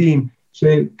הפסדים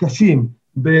שקשים,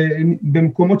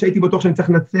 במקומות שהייתי בטוח שאני צריך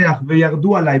לנצח,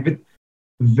 וירדו עליי,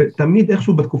 ותמיד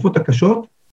איכשהו בתקופות הקשות,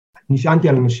 נשענתי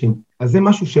על אנשים. אז זה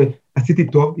משהו שעשיתי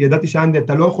טוב, ידעתי שאנדי,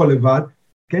 אתה לא יכול לבד,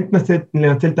 כן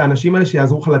לנצל את האנשים האלה,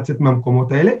 שיעזרו לך לצאת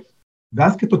מהמקומות האלה,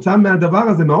 ואז כתוצאה מהדבר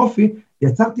הזה, מהאופי,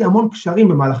 יצרתי המון קשרים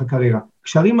במהלך הקריירה,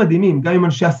 קשרים מדהימים, גם עם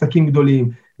אנשי עסקים גדולים,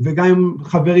 וגם עם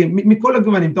חברים, מכל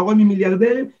הגוונים, אתה רואה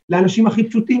ממיליארדרים, לאנשים הכי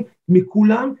פשוטים,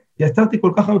 מכולם, יצרתי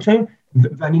כל כך הרבה קשרים,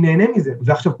 ואני נהנה מזה,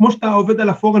 ועכשיו כמו שאתה עובד על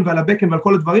הפורן ועל הבקן ועל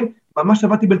כל הדברים, ממש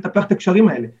עבדתי בלטפח את הקשרים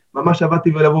האלה, ממש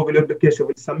עבדתי ולבוא ולהיות בקשר,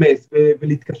 ולסמס,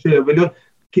 ולהתקשר,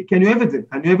 כי אני אוהב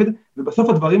את זה, ובסוף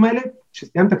הדברים האלה,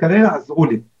 שסיימת את הקריירה, עזרו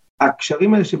לי.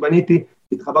 הקשרים האלה שבניתי,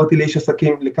 התחברתי לאיש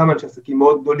עסקים, לכמה אנשי עסקים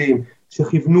מאוד גדולים,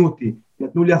 שכיוונו אותי,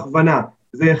 נתנו לי הכוונה,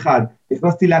 זה אחד.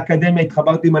 נכנסתי לאקדמיה,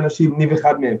 התחברתי עם אנשים, ניב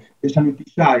אחד מהם, יש לנו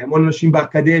תשעה, המון אנשים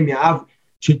באקדמיה, אב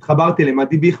שהתחברתי אליהם,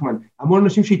 עדי ביחמן, המון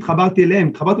אנשים שהתחברתי אליהם,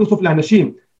 התחברתי בסוף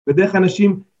לאנשים, ודרך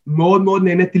אנשים מאוד מאוד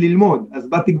נהניתי ללמוד, אז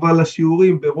באתי כבר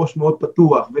לשיעורים בראש מאוד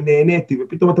פתוח, ונהניתי,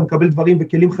 ופתאום אתה מקבל דברים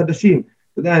וכלים חדשים,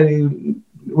 אתה יודע,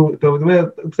 אתה אומר,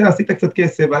 עשית קצת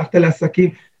כסף, הלכת לעסקים,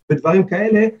 ודברים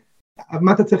כאלה,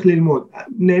 מה אתה צריך ללמוד?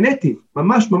 נהניתי,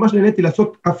 ממש נהניתי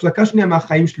לעשות הפסקה שנייה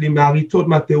מהחיים שלי, מהריצות,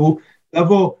 מהטירוף,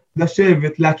 לבוא,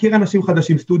 לשבת, להכיר אנשים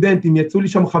חדשים, סטודנטים, יצאו לי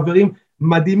שם חברים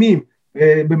מדהימים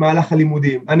במהלך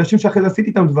הלימודים, אנשים שאחרי זה עשיתי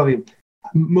איתם דברים.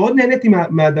 מאוד נהניתי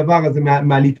מהדבר הזה,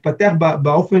 להתפתח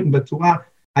באופן, בצורה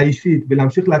האישית,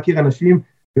 ולהמשיך להכיר אנשים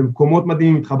במקומות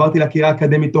מדהימים, התחברתי להכירה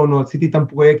אקדמית אונו, עשיתי איתם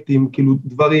פרויקטים, כאילו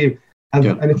דברים, אז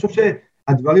אני חושב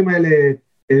שהדברים האלה,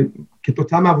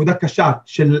 כתוצאה מעבודה קשה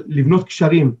של לבנות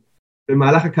קשרים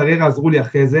במהלך הקריירה עזרו לי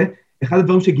אחרי זה. אחד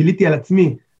הדברים שגיליתי על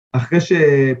עצמי אחרי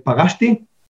שפרשתי,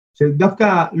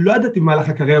 שדווקא לא ידעתי במהלך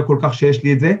הקריירה כל כך שיש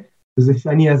לי את זה, זה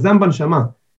שאני יזם בנשמה.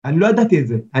 אני לא ידעתי את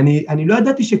זה. אני לא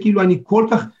ידעתי שכאילו אני כל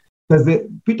כך, כזה,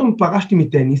 פתאום פרשתי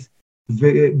מטניס,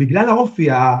 ובגלל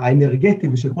האופי האנרגטי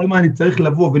ושכל מה אני צריך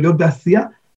לבוא ולהיות בעשייה,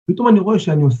 פתאום אני רואה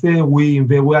שאני עושה אירועים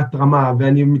ואירועי התרמה,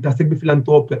 ואני מתעסק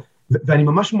בפילנתרופיה, ואני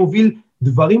ממש מוביל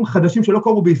דברים חדשים שלא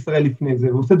קרו בישראל לפני זה,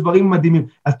 ועושה דברים מדהימים.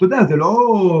 אז אתה יודע, זה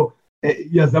לא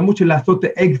יזמות של לעשות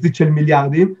אקזיט של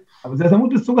מיליארדים, אבל זה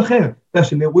יזמות לסוג אחר, אתה יודע,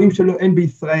 של אירועים שלא אין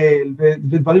בישראל,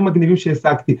 ודברים מגניבים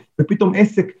שהעסקתי, ופתאום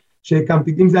עסק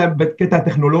שהקמתי, אם זה היה בקטע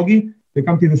הטכנולוגי,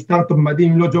 והקמתי איזה סטארט-אפ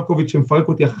מדהים, לא ג'וקוביץ שמפרק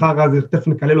אותי אחר, אז תכף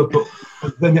נקלל אותו,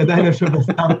 אז אני עדיין יושב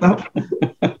בסטארט-אפ,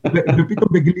 ופתאום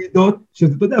בגלידות,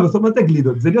 שזה, אתה יודע, בסוף מה זה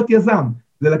גלידות? זה להיות יזם,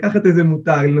 זה לקחת איזה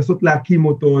מותג, לנסות להקים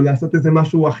אותו, לעשות איזה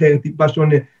משהו אחר, טיפה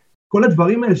שונה, כל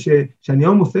הדברים האלה שאני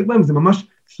היום עוסק בהם, זה ממש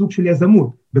סוג של יזמות,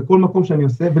 בכל מקום שאני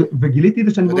עושה, וגיליתי את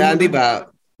זה שאני... אתה יודע, אנדי,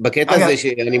 בקטע הזה,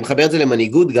 שאני מחבר את זה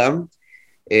למנהיגות גם,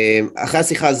 אחרי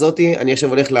השיחה הזאת, אני עכשיו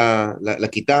הולך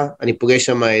לכיתה, אני פוגש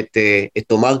שם את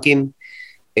תומרקין,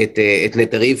 את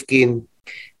נטריבקין,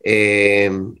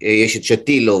 יש את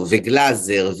שטילו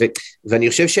וגלאזר, ואני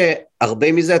חושב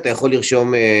שהרבה מזה אתה יכול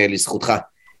לרשום לזכותך,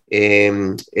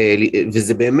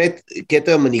 וזה באמת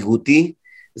קטע מנהיגותי,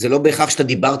 זה לא בהכרח שאתה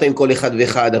דיברת עם כל אחד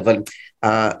ואחד, אבל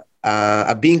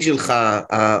הבינג שלך,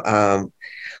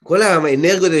 כל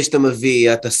האנרגיות שאתה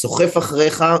מביא, אתה סוחף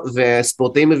אחריך,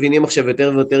 והספורטאים מבינים עכשיו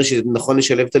יותר ויותר שנכון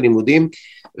לשלב את הלימודים,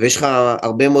 ויש לך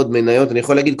הרבה מאוד מניות. אני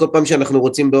יכול להגיד כל פעם שאנחנו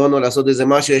רוצים באונו לעשות איזה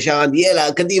משהו, ישר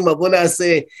יאללה, קדימה, בוא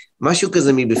נעשה משהו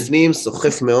כזה מבפנים,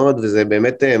 סוחף מאוד, וזה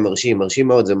באמת מרשים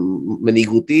מאוד, זה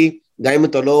מנהיגותי, גם אם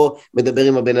אתה לא מדבר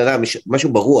עם הבן אדם,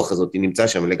 משהו ברוח הזאת, נמצא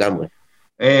שם לגמרי.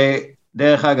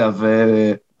 דרך אגב,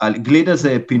 גלידה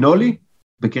זה פינולי?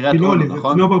 בקריית אונו,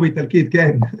 נכון? זה סנובר באיטלקית,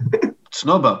 כן.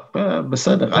 סנובר,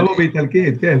 בסדר. סנובר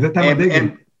באיטלקית, כן, זה טעם הדגל.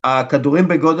 הכדורים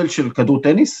בגודל של כדור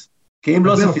טניס? כי אם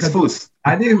לא זה פספוס.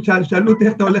 אני, שאלו אותי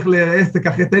איך אתה הולך לעסק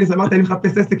אחרי טניס, אמרתי, אני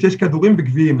מחפש עסק שיש כדורים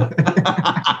וגביעים.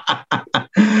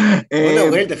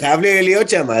 אתה חייב להיות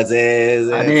שם,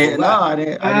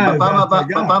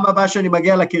 בפעם הבאה שאני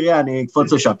מגיע לקריה, אני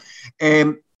אקפוץ לשם.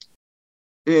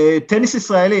 טניס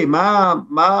ישראלי,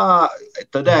 מה,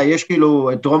 אתה יודע, יש כאילו,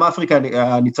 דרום אפריקה,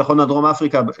 הניצחון הדרום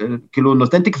אפריקה, כאילו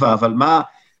נותן תקווה, אבל מה,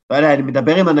 לא יודע, אני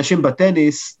מדבר עם אנשים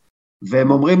בטניס,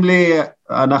 והם אומרים לי,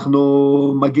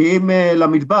 אנחנו מגיעים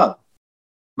למדבר.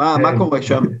 מה קורה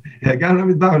שם? גם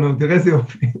למדבר, נו, תראה איזה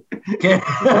יופי. כן.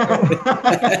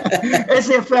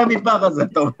 איזה יפה המדבר הזה,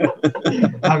 טוב.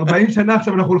 40 שנה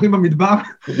עכשיו אנחנו הולכים במדבר,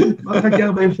 מה חכה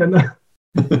 40 שנה?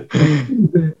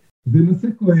 זה נושא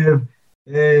כואב.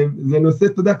 זה נושא,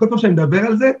 אתה יודע, כל פעם שאני מדבר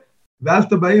על זה, ואז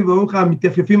אתה באים ואומרים לך,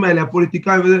 המתייפייפים האלה,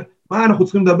 הפוליטיקאים וזה, מה, אנחנו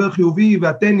צריכים לדבר חיובי,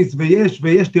 והטניס,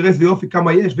 ויש, תראה איזה יופי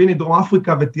כמה יש, והנה דרום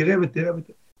אפריקה, ותראה.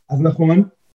 אז נכון,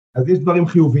 אז יש דברים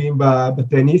חיוביים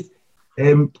בטניס,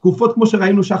 תקופות כמו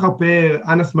שראינו שחר פאר,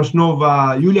 אנס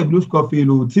משנובה, יוליה גלושקו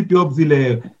אפילו, ציפי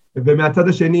אופזילר, ומהצד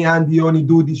השני, אנדי, יוני,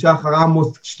 דודי, שחר,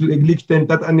 עמוס, גליקשטיין,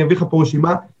 אני אביא לך פה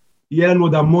רשימה, יהיה לנו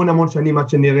עוד המון שנים עד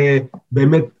שנראה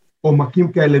באמת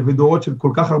עומקים כאלה ודורות של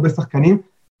כל כך הרבה שחקנים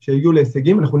שהגיעו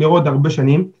להישגים, אנחנו נראה עוד הרבה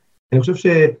שנים. אני חושב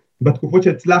שבתקופות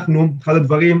שהצלחנו, אחד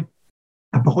הדברים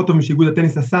הפחות טוב שאיגוד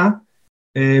הטניס עשה,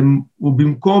 הוא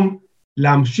במקום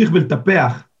להמשיך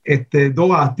ולטפח את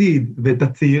דור העתיד ואת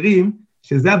הצעירים,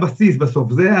 שזה הבסיס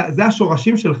בסוף, זה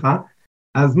השורשים שלך,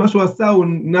 אז מה שהוא עשה הוא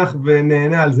נח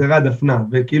ונהנה על זרי הדפנה,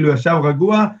 וכאילו ישב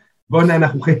רגוע, בואו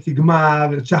אנחנו חצי גמר,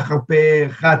 שחר פאר,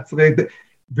 11,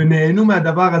 ונהנו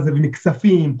מהדבר הזה,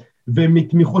 ומכספים,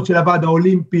 ומתמיכות של הוועד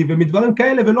האולימפי, ומדברים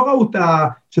כאלה, ולא ראו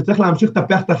שצריך להמשיך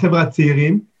לטפח את החבר'ה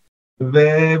הצעירים,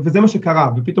 וזה מה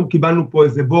שקרה, ופתאום קיבלנו פה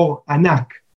איזה בור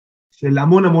ענק, של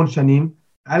המון שנים,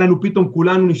 היה לנו פתאום,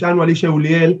 כולנו נשאלנו על איש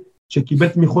אוליאל, שקיבל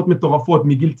תמיכות מטורפות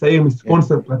מגיל צעיר,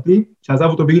 מספונסר פרטי, שעזב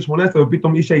אותו בגיל 18,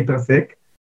 ופתאום איש התרסק,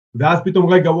 ואז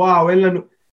פתאום רגע, וואו, אין לנו,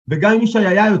 וגם אם איש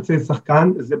היה יוצא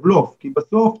שחקן, זה בלוף, כי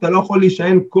בסוף אתה לא יכול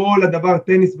להישען כל הדבר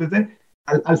טניס וזה,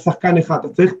 על שחקן אחד, אתה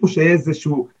צריך פה שיהיה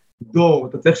איזשהו דור,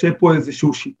 אתה צריך שיהיה פה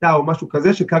איזשהו שיטה או משהו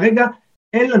כזה, שכרגע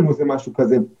אין לנו איזה משהו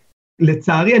כזה,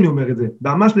 לצערי אני אומר את זה,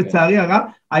 ממש לצערי הרב,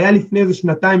 היה לפני איזה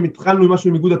שנתיים, התחלנו עם משהו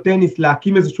עם איגוד הטניס,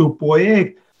 להקים איזשהו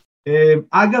פרויקט,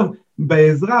 אגב,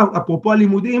 בעזרה, אפרופו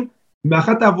הלימודים,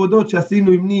 מאחת העבודות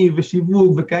שעשינו עם ניב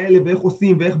ושיווק וכאלה, ואיך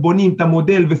עושים ואיך בונים את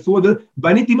המודל וסורות,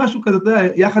 בניתי משהו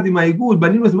כזה, יחד עם האיגוד,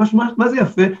 בנינו איזה משהו, מה זה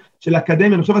יפה, של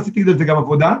אקדמיה, אני חושב עשיתי את זה גם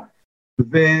עבודה,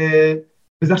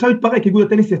 וזה עכשיו התפרק, איגוד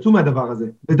הטניס יצאו מהדבר הזה,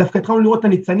 ודווקא התחלנו לראות את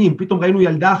הניצנים, פתאום ראינו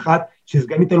ילדה אחת,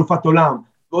 שסגנית אלופת עולם,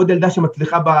 ועוד ילדה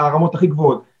שמצליחה ברמות הכי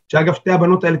גבוהות, שאגב שתי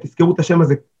הבנות האלה, תזכרו את השם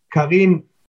הזה, קרין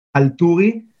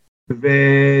אלטורי,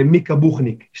 ומיקה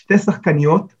בוכניק, שתי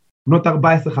שחקניות, בנות 14-15,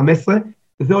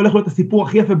 וזה הולך להיות הסיפור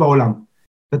הכי יפה בעולם.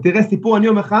 אתה תראה סיפור, אני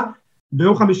אומר לך,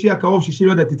 ביום חמישי הקרוב, שישי,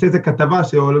 לא יודע, תצא איזה כתבה,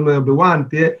 שעולה בוואן,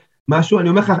 תהיה משהו, אני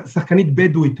אומר לך, שחקנית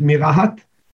בדואית מרהט,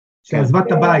 שעזבה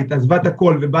את הבית, עזבה את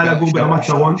הכל, ובאה לגור ברמת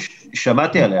שרון.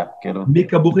 שמעתי עליה, כאילו.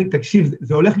 מיקה בוכניק, תקשיב,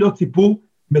 זה הולך להיות סיפור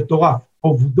מטורף,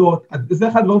 עובדות, זה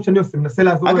אחד הדברים שאני עושה, מנסה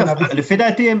לעזור. אגב, לפי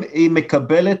דעתי היא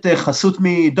מקבלת חסות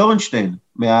מדורנשטיין,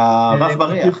 מהרב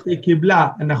בריח. היא קיבלה,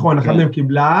 נכון, אחת מהם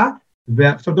קיבלה,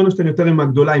 ועכשיו דורנשטיין יותר עם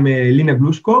הגדולה, עם לינה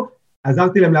גלושקו,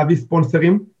 עזרתי להם להביא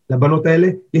ספונסרים לבנות האלה,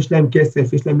 יש להם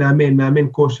כסף, יש להם מאמן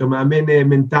כושר, מאמן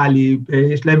מנטלי,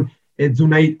 יש להם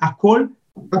תזונאי, הכל,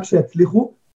 רק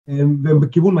שיצליחו, והם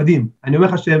בכיוון מדהים. אני אומר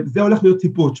לך שזה הולך להיות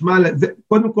סיפור, שמה,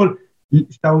 קודם כל,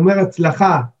 שאתה אומר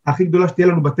הצלחה הכי גדולה שתהיה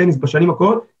לנו בטניס בשנים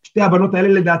הקרובות, שתי הבנות האלה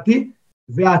לדעתי,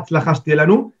 זה ההצלחה שתהיה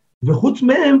לנו, וחוץ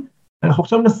מהם, אנחנו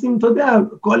עכשיו נשים, אתה יודע,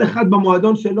 כל אחד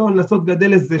במועדון שלו, לנסות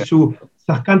גדל איזשהו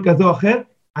שחקן כזה או אחר,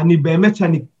 אני באמת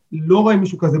שאני לא רואה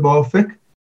מישהו כזה באופק,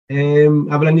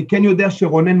 אבל אני כן יודע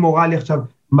שרונן מורלי עכשיו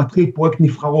מתחיל פרויקט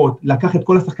נבחרות, לקח את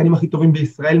כל השחקנים הכי טובים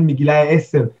בישראל מגילאי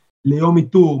 10 ליום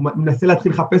איתור, מנסה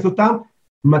להתחיל לחפש אותם,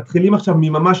 מתחילים עכשיו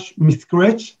ממש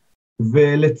מסקרץ',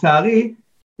 ולצערי,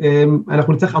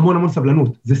 אנחנו נצטרך המון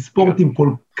סבלנות, זה ספורט עם כל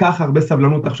כך הרבה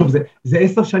סבלנות, תחשוב, זה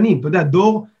 10 שנים, אתה יודע,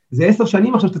 דור, זה 10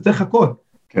 שנים עכשיו שאתה צריך לחכות,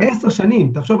 10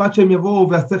 שנים, תחשוב עד שהם יבואו,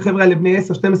 והחבר'ה האלה בני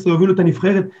 10-12 יובילו את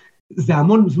הנבחרת, זה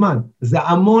המון זמן, זה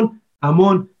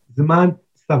המון זמן,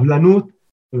 סבלנות,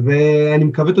 ואני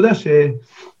מקווה, אתה יודע,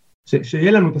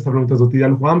 שיהיה לנו את הסבלנות הזאת,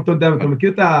 אנחנו גם, אתה יודע, אתה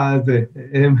מכיר את זה,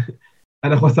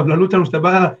 אנחנו הסבלנות שלנו, שאתה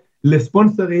בא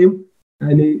לספונסרים,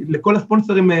 לכל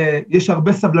הספונסרים יש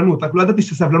הרבה סבלנות, רק לא ידעתי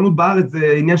שסבלנות בארץ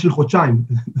זה עניין של חודשיים.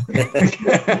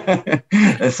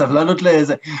 סבלנות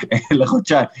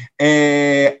לחודשיים.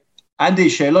 אנדי,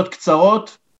 שאלות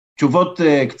קצרות, תשובות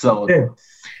קצרות.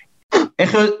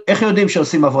 איך יודעים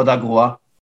שעושים עבודה גרועה?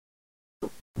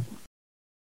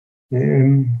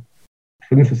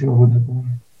 יודעים שעושים עבודה גרועה.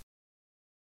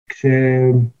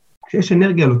 כשיש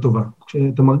אנרגיה לא טובה,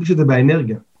 כשאתה מרגיש את זה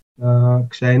באנרגיה,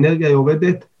 כשהאנרגיה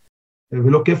יורדת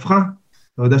ולא כיף לך,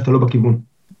 אתה יודע שאתה לא בכיוון.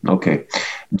 אוקיי.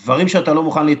 דברים שאתה לא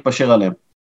מוכן להתפשר עליהם.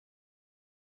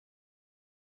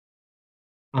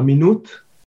 אמינות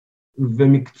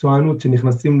ומקצוענות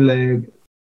שנכנסים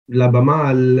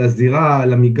לבמה, לזירה,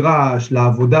 למגרש,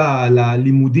 לעבודה,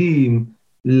 ללימודים,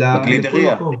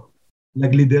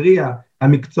 לגלידריה.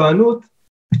 המקצוענות,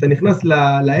 כשאתה נכנס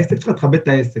לעסק שלך, תכבד את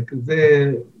העסק.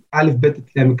 זה א' ב'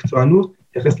 אצלי המקצוענות,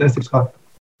 תכנס לעסק שלך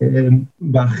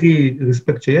בהכי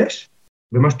רספקט שיש,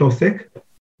 במה שאתה עוסק,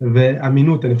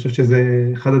 ואמינות, אני חושב שזה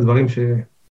אחד הדברים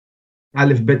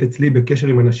שא' ב' אצלי בקשר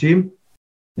עם אנשים,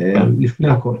 לפני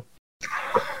הכל.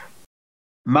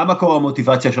 מה מקור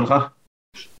המוטיבציה שלך?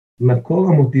 מקור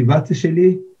המוטיבציה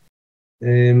שלי,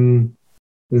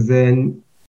 זה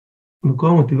מקור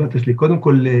המוטיבציה שלי, קודם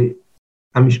כל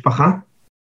המשפחה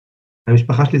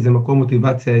שלי זה מקור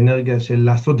מוטיבציה, אנרגיה של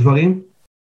לעשות דברים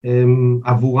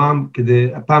עבורם,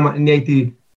 הפעם אני הייתי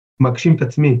מגשים את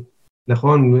עצמי,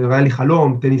 נכון, היה לי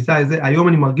חלום, הטניסאי, היום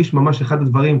אני מרגיש ממש אחד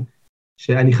הדברים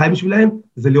שאני חי בשבילהם,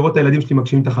 זה לראות את הילדים שלי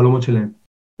מגשימים את החלומות שלהם,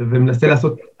 ומנסה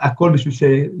לעשות הכל בשביל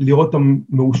לראות אותם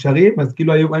מאושרים, אז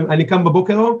כאילו אני קם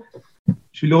בבוקר היום,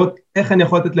 בשביל לראות איך אני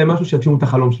יכול לתת להם משהו שיגשימו את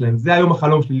החלום שלהם, זה היום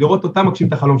החלום שלי, לראות אותם מגשים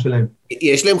את החלום שלהם.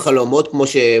 יש להם חלומות כמו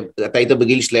שאתה היית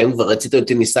בגיל שלהם, כבר רצית להיות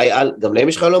טניסאי על, גם להם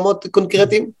יש חלומות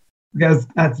קונקרטיים?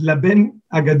 אז לבן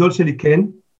הגדול שלי כן,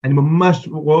 אני ממש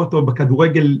רואה אותו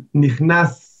בכדורגל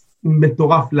נכנס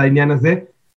מטורף לעניין הזה,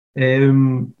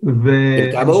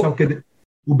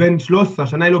 הוא בן 13,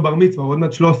 השנה היא לו בר מצווה, הוא עוד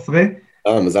מעט 13,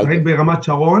 שחק ברמת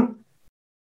שרון,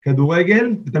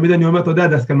 כדורגל, ותמיד אני אומר, אתה יודע,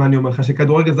 דסקל, מה אני אומר לך,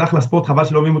 שכדורגל זה אחלה ספורט, חבל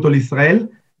שלא אומרים אותו לישראל,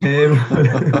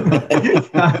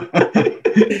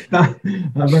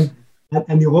 אבל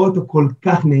אני רואה אותו כל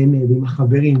כך נהנה, ועם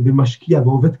החברים, ומשקיע,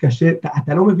 ועובד קשה,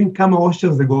 אתה לא מבין כמה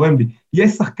אושר זה גורם לי,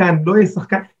 יש שחקן, לא יש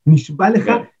שחקן, נשבע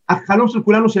לך, החלום של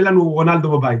כולנו שלנו הוא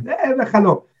רונלדו בבית, זה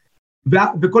חלום,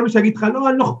 וכל מי שיגיד לך,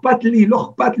 לא אכפת לי,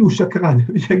 הוא שקרן,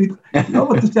 מי שיגיד לך, לא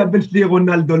רוצה שהבן שלי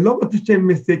רונלדו, לא רוצה שהם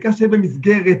מסיקה שהם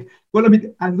במסגרת,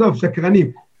 עזוב,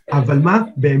 שקרנים, אבל מה,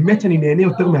 באמת שאני נהנה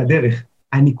יותר מהדרך,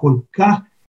 אני כל כך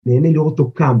נהנה לראות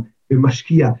אותו קם,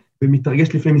 ומשקיע,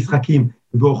 ומתרגש לפני משחקים,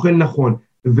 ואוכל נכון,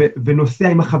 ונוסע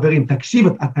עם החברים, תקשיב,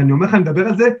 אני אומר לך, אני מדבר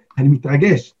על זה, אני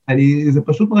מתרגש, זה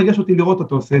פשוט מרגש אותי לראות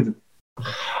אותו עושה את זה.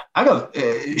 אגב,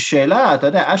 שאלה, אתה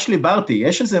יודע, אשלי ברטי,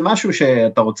 יש איזה משהו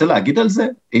שאתה רוצה להגיד על זה?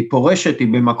 היא פורשת, היא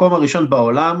במקום הראשון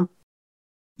בעולם,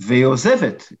 והיא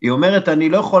עוזבת, היא אומרת, אני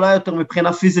לא יכולה יותר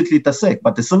מבחינה פיזית להתעסק,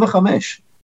 בת 25.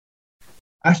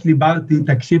 אשלי ברטי,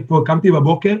 תקשיב פה, קמתי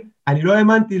בבוקר, אני לא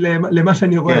האמנתי למה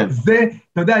שאני רואה, זה,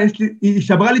 אתה יודע, היא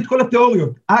שברה לי את כל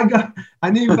התיאוריות, אגב,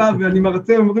 אני בא ואני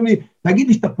מרצה, אומרים לי, תגיד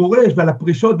לי שאתה פורש ועל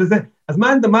הפרישות וזה, אז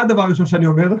מה הדבר הראשון שאני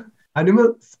אומר? אני אומר,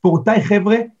 ספורטאי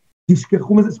חבר'ה,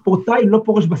 תשכחו מזה, ספורטאי לא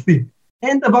פורש בסי,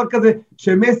 אין דבר כזה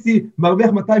שמסי מרוויח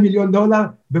 $200 מיליון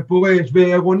ופורש,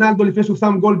 ורונלדו לפני שהוא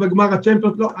שם גול בגמר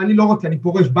הצ'מפיונס, לא, אני לא רוצה, אני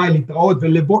פורש ביי להתראות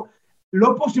ולבוא,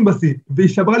 לא פורשים בסי, והיא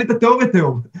שברה לי את התיאוריות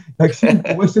היום, תקשיב,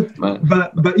 פורשת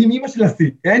עם אמא של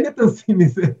הסי, אין יותר סי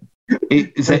מזה.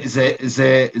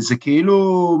 זה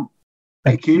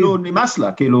כאילו נמאס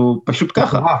לה, כאילו פשוט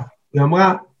ככה. היא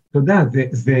אמרה, אתה יודע,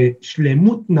 זה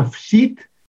שלמות נפשית,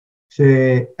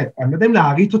 שאני לא יודע אם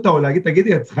להריץ אותה או להגיד,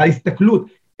 תגידי, את צריכה הסתכלות,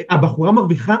 הבחורה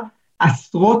מרוויחה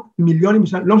עשרות מיליונים,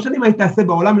 לא משנה מה היא תעשה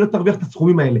בעולם, היא לא תרוויח את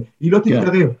הסכומים האלה, היא לא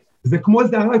תתקרב, זה כמו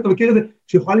איזה הרע, אתה מכיר את זה,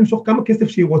 שיכולה למשוך כמה כסף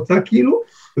שהיא רוצה, כאילו,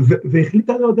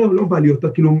 והחליטה לא בא לי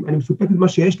יותר, כאילו, אני מסופקת מה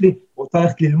שיש לי, רוצה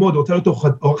ללכת ללמוד, רוצה להיות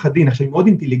עורך הדין, עכשיו היא מאוד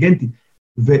אינטליגנטית,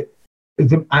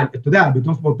 וזה, אתה יודע,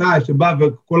 בתור ספורטאי שבא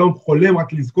וכל היום חולם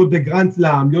רק לזכות בגרנד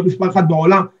סלאם, להיות מספר אחד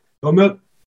בעולם, אתה אומר,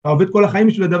 אתה עובד כל החיים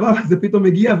בשביל הדבר, זה פתאום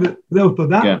מגיע, וזהו,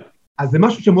 תודה. אז זה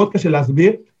משהו שמאוד קשה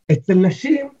להסביר. אצל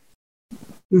נשים,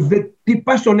 זה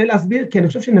טיפה שונה להסביר, כי אני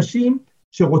חושב שנשים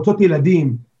שרוצות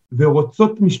ילדים,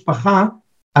 ורוצות משפחה,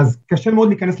 אז קשה מאוד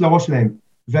להיכנס לראש להם.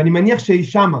 ואני מניח שהיא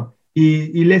שמה,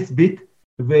 היא לסבית,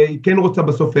 והיא כן רוצה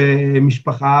בסוף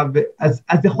משפחה, אז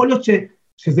יכול להיות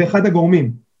שזה אחד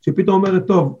הגורמים, שפתאום אומרת,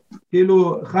 טוב,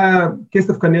 כאילו,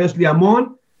 כסף כנראה יש לי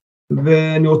המון,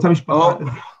 ואני רוצה משפחה.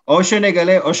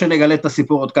 או שנגלה את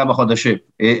הסיפור עוד כמה חודשים.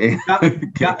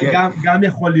 גם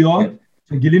יכול להיות,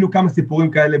 שגילינו כמה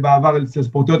סיפורים כאלה בעבר,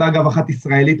 ספורטיות, אגב, אחת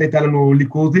ישראלית הייתה לנו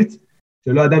ליקורזיץ,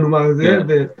 שלא ידענו מה זה,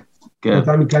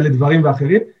 ונתנו כאלה דברים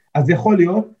ואחרים, אז יכול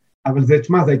להיות, אבל זה,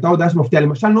 תשמע, זו הייתה הודעה שמפתיעה,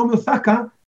 למשל נעמי אוסקה,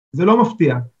 זה לא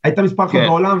מפתיע, הייתה מספר אחת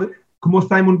בעולם, כמו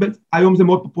סיימון בלס, היום זה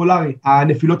מאוד פופולרי,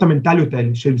 הנפילות המנטליות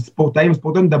האלה, של ספורטאים,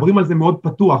 ספורטאים מדברים על זה מאוד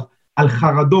פתוח, על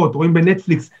חרדות, רואים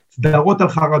בנטפליקס, סדרות על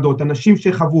חרדות, אנשים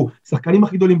שחוו, שחקנים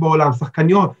הכי גדולים בעולם,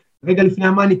 שחקניות, רגע לפני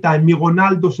המאני טיים,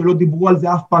 מרונלדו שלא דיברו על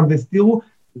זה אף פעם והסתירו,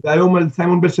 והיום על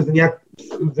סיימון בלס שזה נהיה,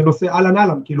 זה נושא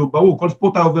אלן, כאילו ברור, כל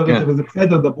ספורטאי עובר את זה, וזה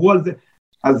בסדר, דברו על זה,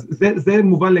 אז זה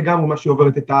מובן לגמרי מה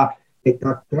שעוברת את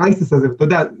הקרייסיס הזה, ואתה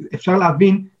יודע, אפשר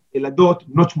להבין, ילדות,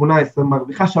 בנות 18,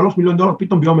 מרוויחה $3 מיליון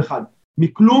פתאום ביום אחד,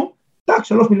 מכלום, טק,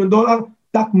 $3 מיליון,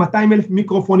 טק, 200,000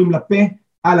 מיקרופונים לפה,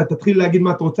 הלאה, תתחיל להגיד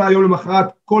מה את רוצה, היום למחרת,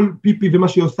 כל פיפי ומה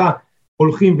שהיא עושה,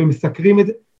 הולכים ומסקרים את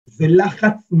זה, זה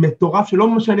לחץ מטורף, שלא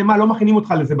משנה מה, לא מכינים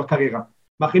אותך לזה בקריירה,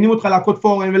 מכינים אותך להקות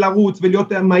פורן ולרוץ,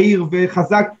 ולהיות מהיר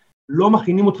וחזק, לא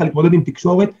מכינים אותך להתמודד עם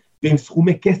תקשורת, ועם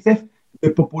סכומי כסף,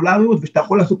 ופופולריות, ושאתה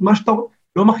יכול לעשות מה שאתה רוצה,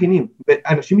 לא מכינים,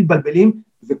 ואנשים מתבלבלים,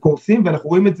 וקורסים, ואנחנו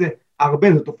רואים את זה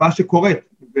הרבה, זו תופעה שקורית,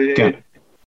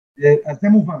 אז זה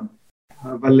מובן,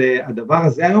 אבל הדבר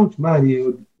הזה היום, תשמע, אני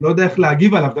לא יודע איך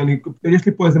להגיב עליו, יש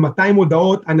לי פה איזה 200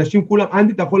 הודעות, אנשים כולם,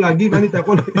 אנדי אתה יכול להגיב, אנדי אתה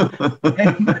יכול,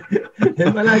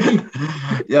 אין מה להגיב.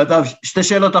 טוב, שתי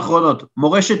שאלות אחרונות,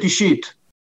 מורשת אישית,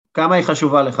 כמה היא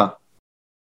חשובה לך?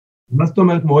 מה זאת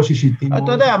אומרת מורשת אישית?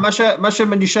 אתה יודע, מה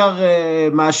שנשאר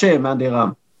מהשם, אנדי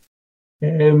רם.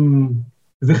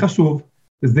 זה חשוב,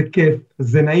 זה כיף,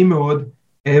 זה נעים מאוד,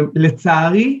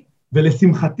 לצערי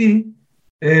ולשמחתי,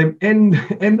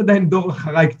 אין עדיין דור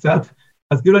אחריי קצת,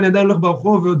 אז כאילו אני עדיין הולך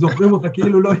ברחוב ועוד זוכרים אותה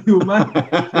כאילו לא יאומן,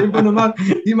 אם בוא נאמר,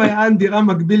 אם היה אנדי רם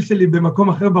מקביל שלי במקום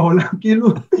אחר בעולם, כאילו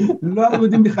לא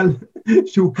יודעים בכלל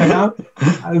שהוא קיים,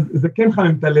 אז זה כן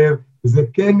חמם את הלב, זה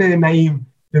כן נעים,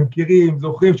 אתם מכירים,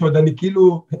 זוכרים שעוד אני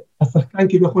כאילו, השחקן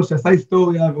כאילו יכול שעשה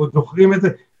היסטוריה ועוד זוכרים את זה,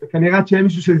 וכנראה שיהיה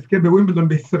מישהו שיזכה בווימבלדון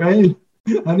בישראל,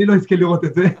 אני לא אזכה לראות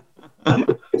את זה,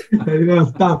 אני לא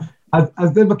סתם,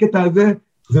 אז זה בקטע הזה,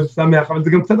 זה שמח, אבל זה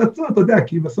גם קצת עצור, אתה יודע,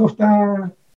 כי בסוף אתה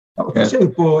רוצה שיהיה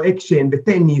פה אקשן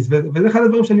וטניס, וזה אחד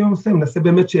הדברים שאני עושה, מנסה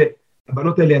באמת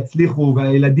שהבנות האלה יצליחו,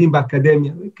 והילדים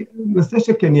באקדמיה, מנסה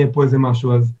שכן יהיה פה איזה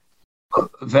משהו, אז...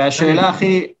 והשאלה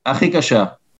הכי קשה,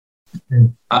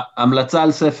 המלצה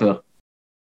על ספר.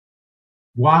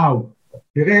 וואו,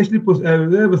 תראה, יש לי פה,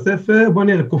 זה בספר, בוא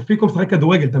נראה, קופיקו משחק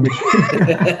כדורגל תמיד.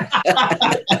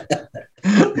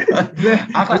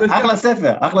 אחלה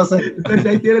ספר, אחלה ספר.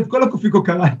 כשהייתי ילד, כל הקופיקו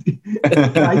קראתי.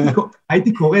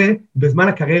 הייתי קורא בזמן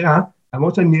הקריירה,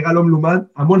 למרות שאני נראה לא מלומד,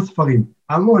 המון ספרים.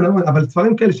 המון, אבל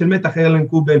ספרים כאלה של מתח, ארלן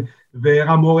קובל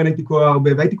ורם אורן הייתי קורא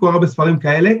הרבה, והייתי קורא הרבה ספרים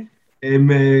כאלה,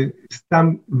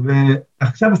 סתם,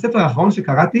 ועכשיו הספר האחרון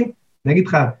שקראתי, אני אגיד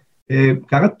לך,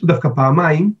 קראתי אותו דווקא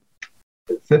פעמיים,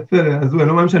 ספר, אז אני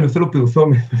לא מאמין שאני עושה לו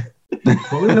פרסומת,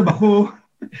 קוראים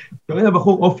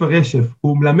לבחור עופר רשף,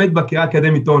 הוא מלמד בקריירה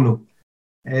אקדמית אונו,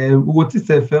 הוא הוציא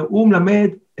ספר, הוא מלמד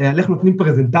על איך נותנים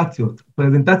פרזנטציות,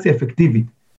 פרזנטציה אפקטיבית,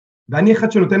 ואני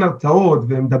אחד שנותן הרצאות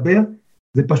ומדבר,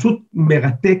 זה פשוט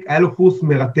מרתק, היה לו קורס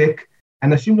מרתק,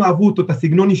 אנשים לא אהבו אותו, את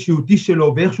הסגנון אישיותי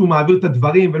שלו, ואיך שהוא מעביר את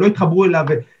הדברים, ולא התחברו אליו,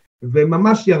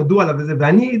 וממש ירדו עליו וזה,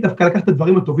 ואני דווקא לקחת את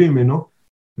הדברים הטובים ממנו,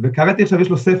 וקראתי עכשיו, יש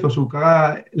לו ספר שהוא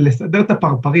קרא לסדר את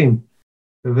הפרפרים,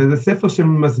 וזה ספר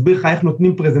שמסביר לך איך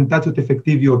נותנים פרזנטציות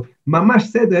אפקטיביות, ממש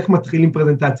סדר, איך מתחילים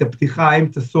פרזנטציה, פתיחה,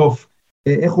 אמצע, סוף,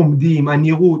 איך עומדים,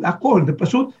 הנראות, הכל, זה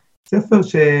פשוט ספר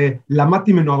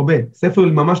שלמדתי ממנו הרבה, ספר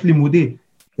ממש לימודי,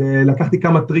 לקחתי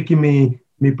כמה טריקים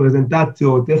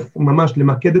מפרזנטציות, איך ממש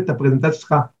למקד את הפרזנטציה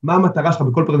שלך, מה המטרה שלך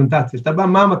בכל פרזנטציה, שאתה בא,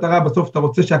 מה המטרה בסוף, אתה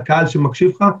רוצה שהקהל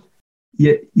שמקשיב לך,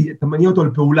 אתה מניע אותו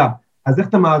לפעולה, אז איך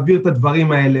אתה מעביר את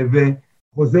הדברים האלה,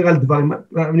 וחוזר על דברים,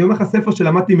 אני אומר לך ספר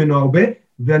שלמדתי ממנו הרבה,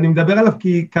 ואני מדבר עליו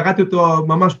כי קראתי אותו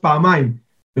ממש פעמיים,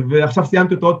 ועכשיו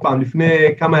סיימתי אותו עוד פעם, לפני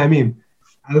כמה ימים,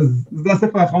 אז זה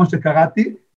הספר האחרון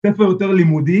שקראתי, ספר יותר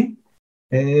לימודי,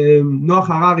 נוח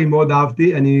הררי מאוד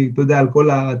אהבתי, אני, אתה יודע, על כל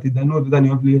העתידנות, אתה יודע, אני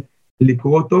אוהב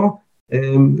לקרוא אותו,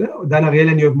 דן אריאל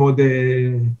אני אוהב מאוד,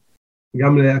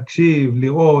 גם להקשיב,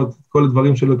 לראות, כל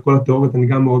הדברים שלו, את כל התיאוריות, אני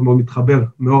גם מאוד מאוד מתחבר,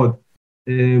 מאוד.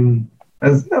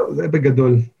 אז זהו, זה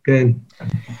בגדול, כן.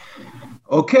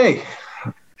 אוקיי,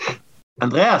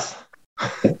 אנדריאס.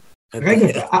 רגע,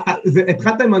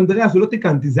 התחלת עם אנדריאס, ולא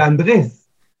תיקנתי, זה אנדרס.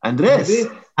 אנדרס.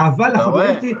 אבל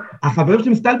החברים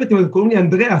שלי מסתלבטים, הם קוראים לי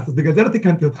אנדריאס, אז בגלל זה לא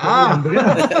תיקנתי אותך,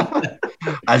 אנדריאס.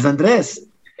 אז אנדרס,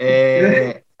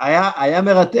 היה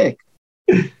מרתק.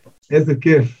 איזה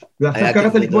כיף. ועכשיו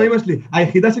קראת לי כמו אמא שלי,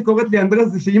 היחידה שקוראת לי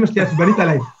אנדרס זה שאמא שלי עצבנית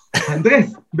עליי.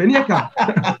 אנדרס, בני יקר.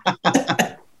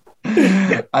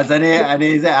 אז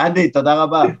אנדי, תודה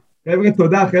רבה. חבר'ה,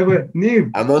 תודה, חבר'ה. ניב.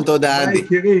 המון תודה, אנדי. ביי,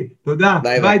 קירי. תודה.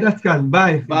 ביי, דסקל.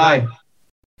 ביי. ביי.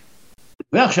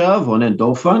 ועכשיו רונן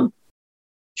דורפן,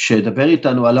 שדבר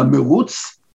איתנו על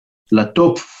המרוץ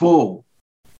לטופ 4,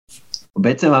 או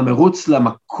בעצם המרוץ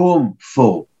למקום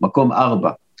 4, מקום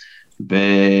 4,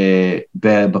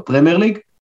 בפרמייר ליג.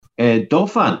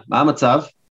 דורפן, מה המצב?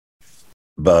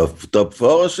 בטופ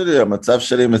 4 שלי, המצב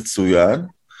שלי מצוין,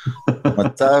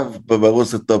 המצב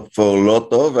במרוץ לטופ 4 לא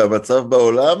טוב, והמצב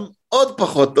בעולם עוד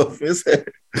פחות טוב מזה.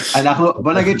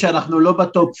 בוא נגיד שאנחנו לא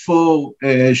בטופ 4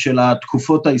 של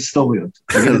התקופות ההיסטוריות,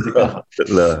 תגיד את זה ככה.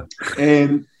 לא.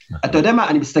 אתה יודע מה,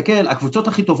 אני מסתכל, הקבוצות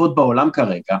הכי טובות בעולם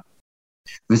כרגע,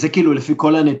 וזה כאילו לפי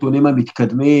כל הנתונים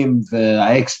המתקדמים,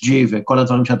 וה-XG וכל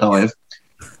הדברים שאתה אוהב,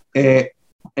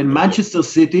 אין מנצ'סטר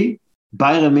סיטי,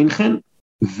 ביירן מינכן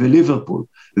וליברפול,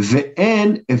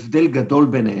 ואין הבדל גדול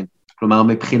ביניהם, כלומר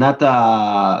מבחינת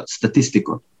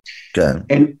הסטטיסטיקות.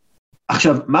 כן.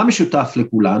 עכשיו, מה משותף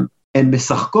לכולן? הן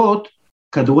משחקות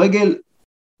כדורגל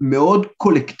מאוד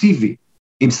קולקטיבי,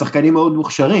 עם שחקנים מאוד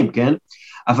מוכשרים, כן?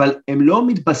 אבל הן לא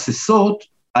מתבססות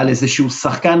על איזשהו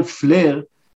שחקן פלר,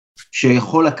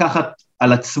 שיכול לקחת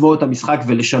על עצמו את המשחק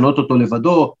ולשנות אותו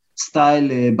לבדו,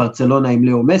 סטייל ברצלונה עם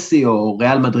לאו מסי, או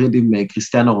ריאל מדריד עם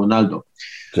קריסטיאנו רונלדו.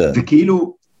 כן.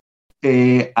 וכאילו,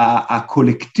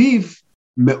 הקולקטיב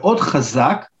מאוד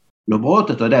חזק,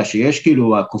 למרות, אתה יודע, שיש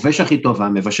כאילו הכובש הכי טוב,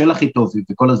 והמבשל הכי טוב,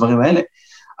 וכל הדברים האלה,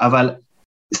 אבל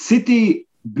סיטי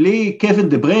בלי קווין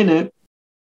דה בריינה,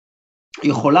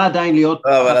 יכולה עדיין להיות...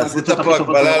 אבל עשית פה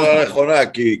הקבלה לא נכונה,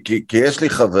 כי יש לי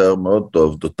חבר מאוד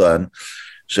טוב, דותן,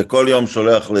 שכל יום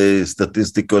שולח לי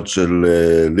סטטיסטיקות של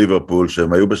ליברפול,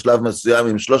 שהם היו בשלב מסוים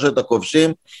עם 3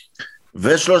 הכובשים,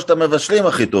 ו3 המבשלים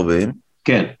הכי טובים.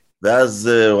 כן. ואז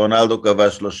רונלדו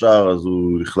כבש 3, אז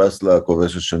הוא נכנס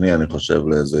לכובש השני, אני חושב,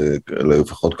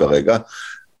 לפחות כרגע.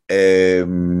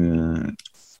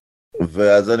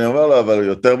 ואז אני אומר לו, אבל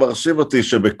יותר מרשים אותי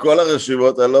שבכל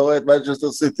הרשימות אני לא רואה את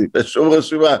מנצ'סטר סיטי, בשום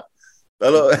רשימה.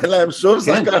 אין להם שום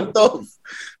שחקן טוב.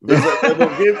 והם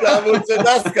מורגים את העמוד של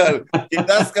דסקל, כי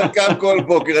דסקל קם כל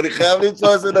בוקר, אני חייב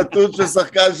למצוא איזה נתון של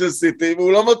שחקן של סיטי,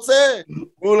 והוא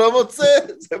לא מוצא,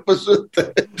 זה פשוט...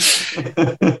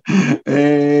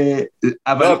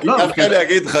 אבל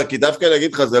כי דווקא אני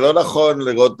אגיד לך, זה לא נכון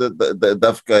לראות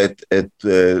דווקא את,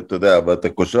 אתה יודע, אתה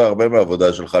קושר הרבה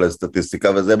מהעבודה שלך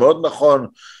לסטטיסטיקה, וזה מאוד נכון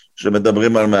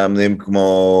שמדברים על מאמנים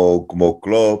כמו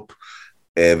קלופ,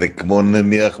 וכמו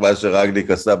נניח מה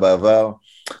שרגניק עשה בעבר,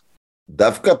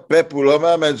 דווקא פפ הוא לא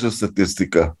מאמן של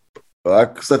סטטיסטיקה,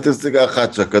 רק סטטיסטיקה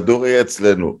אחת, שהכדור יהיה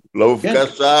אצלנו, לא הופקע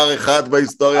שער אחד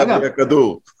בהיסטוריה בלי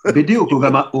הכדור. בדיוק,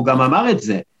 הוא גם אמר את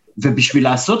זה, ובשביל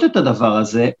לעשות את הדבר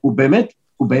הזה, הוא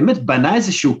באמת בנה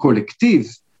איזשהו קולקטיב,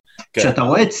 כשאתה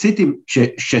רואה את סיטי,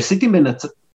 שסיטי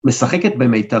משחקת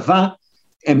במיטבה,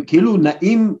 הם כאילו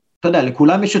נעים, אתה יודע,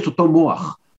 לכולם יש את אותו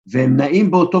מוח, והם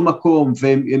נעים באותו מקום,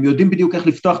 והם יודעים בדיוק איך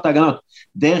לפתוח את ההגנות.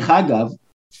 דרך אגב,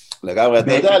 לגמרי,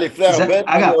 אתה יודע, לפני הרבה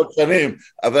מאוד שנים,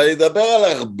 אבל אני אדבר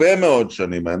על הרבה מאוד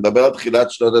שנים, אני מדבר על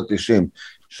תחילת שנות ה-90,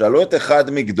 שאלו את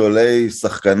אחד מגדולי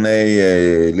שחקני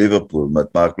ליברפול,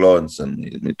 מרק לורנסון,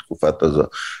 מתקופת הזו,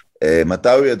 מתי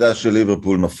הוא ידע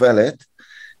שליברפול נופלת,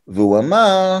 והוא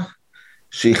אמר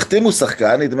שהחתימו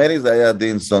שחקן, נדמה לי זה היה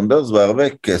דין סונדרס, בהרבה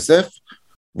כסף,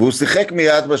 והוא שיחק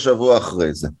מיד בשבוע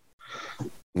אחרי זה.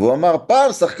 והוא אמר,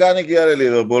 פעם שחקן הגיע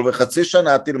לליברפול, וחצי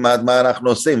שנה תלמד מה אנחנו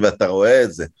עושים, ואתה רואה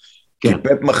את זה. כן. כי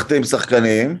פפ מחתים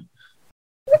שחקנים,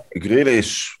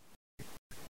 גריליש,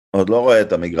 עוד לא רואה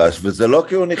את המגרש, וזה לא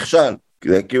כי הוא נכשל,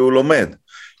 זה כי הוא לומד.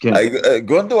 כן.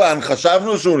 גונדואן,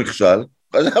 חשבנו שהוא נכשל,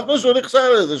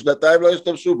 איזה 2 לא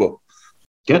השתמשו בו.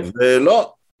 כן.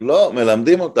 ולא,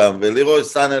 מלמדים אותם, ולירוי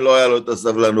סאנה לא היה לו את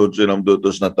הסבלנות שלמדו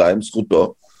אותו 2,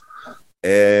 זכותו.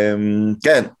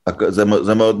 כן,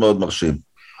 זה מאוד מאוד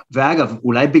מרשים. ואגב,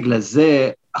 אולי בגלל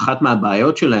זה, אחת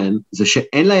מהבעיות שלהן, זה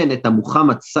שאין להן את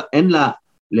אין לה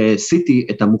לסיטי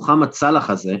את המוחמד סלאח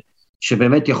הזה,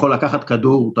 שבאמת יכול לקחת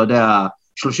כדור, אתה יודע,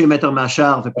 30 מטר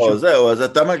מהשאר, ופשוט... זהו, אז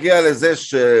אתה מגיע לזה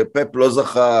שפפ לא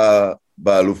זכה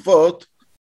באלופות,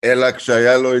 אלא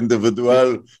כשהיה לו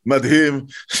אינדיבידואל מדהים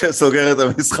שסוגר את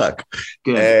המשחק.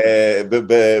 כן.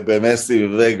 במסי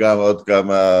וגם עוד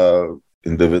כמה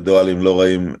אינדיבידואלים לא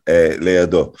רעים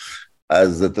לידו.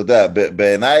 אז אתה יודע,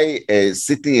 בעיניי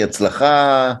סיטי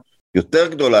הצלחה יותר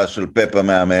גדולה של פפ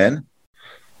המאמן,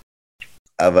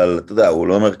 אבל אתה יודע, הוא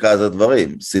לא מרכז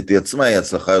הדברים, סיטי עצמה היא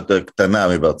הצלחה יותר קטנה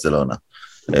מברצלונה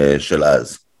של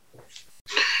אז.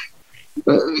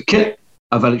 כן,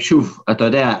 אבל שוב, אתה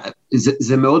יודע,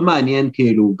 זה מאוד מעניין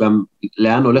כאילו גם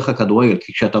לאן הולך הכדורגל,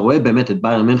 כי כשאתה רואה באמת את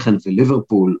ביירן מינכן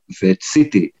וליברפול ואת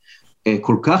סיטי,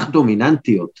 כל כך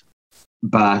דומיננטיות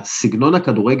בסגנון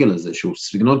הכדורגל הזה, שהוא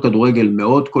סגנון כדורגל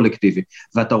מאוד קולקטיבי,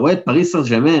 ואתה רואה את פריס סן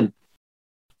ז'רמן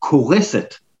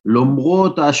קורסת,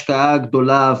 למרות ההשקעה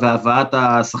הגדולה והבאת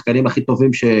השחקנים הכי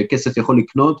טובים שכסף יכול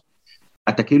לקנות,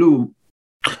 אתה כאילו,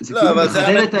 זה כאילו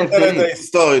מחדל את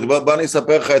ההבדלים. בוא אני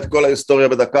אספר לך את כל ההיסטוריה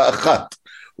בדקה אחת.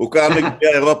 הוא קם בגביע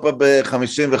אירופה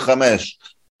ב-55.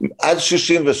 עד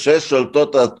 66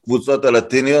 שולטות הקבוצות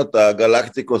הלטיניות,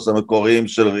 הגלקטיקוס המקוריים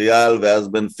של ריאל, ואז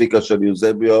בנפיקה של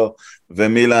יוזביו,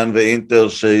 ומילאן ואינטר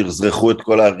שיחזרחו את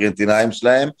כל הארגנטינאים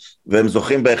שלהם, והם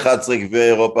זוכים ב-11 גביע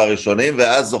אירופה הראשונים,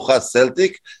 ואז זוכה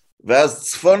סלטיק, ואז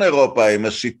צפון אירופה עם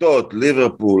השיטות,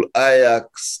 ליברפול,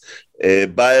 אייקס,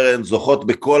 ביירן, זוכות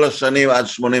בכל השנים עד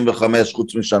 85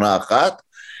 חוץ משנה אחת,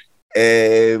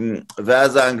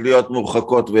 ואז האנגליות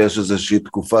מורחקות ויש איזושהי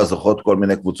תקופה, זוכות כל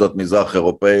מיני קבוצות מזרח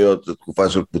אירופאיות, זו תקופה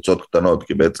של קבוצות קטנות,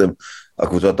 כי בעצם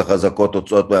הקבוצות החזקות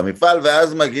הוצאות מהמפעל,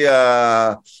 ואז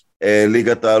מגיע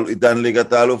עידן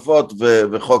ליגת האלופות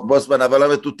וחוק בזמן, אבל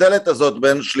המטוטלת הזאת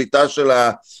בין שליטה של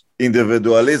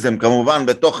האינדיבידואליזם, כמובן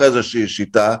בתוך איזושהי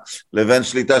שיטה, לבין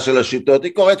שליטה של השיטות,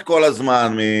 היא קורית כל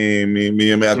הזמן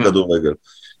מימי הכדורגל.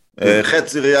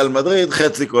 חצי ריאל מדריד,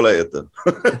 חצי כל היתר.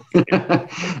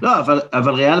 לא,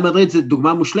 אבל ריאל מדריד זה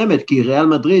דוגמה מושלמת, כי ריאל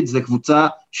מדריד זה קבוצה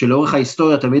שלאורך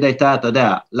ההיסטוריה תמיד הייתה, אתה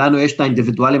יודע, לנו יש את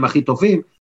האינדיבידואלים הכי טובים,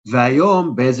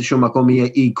 והיום באיזשהו מקום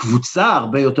היא קבוצה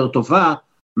הרבה יותר טובה,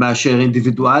 מאשר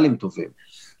אינדיבידואלים טובים.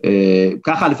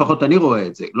 ככה לפחות אני רואה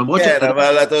את זה. כן,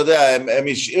 אבל אתה יודע, הם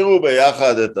השאירו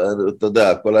ביחד, אתה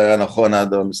יודע, הכל היה נכון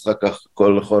עד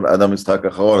המשחק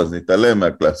האחרון, אז נתעלם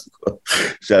מהקלאסיקות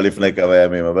שהיה לפני כמה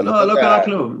ימים. לא קרה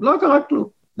כלום, לא קרה כלום.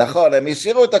 נכון, הם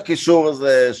השאירו את הקישור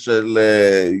הזה של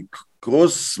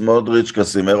קרוס, מודריץ',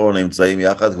 קסימרו נמצאים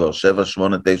יחד כבר 7,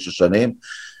 8, 9 שנים,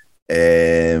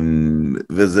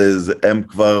 והם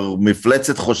כבר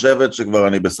מפלצת חושבת שכבר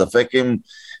אני בספק אם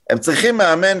הם צריכים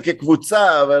מאמן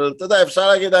כקבוצה, אבל אתה יודע, אפשר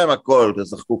להגיד להם הכל,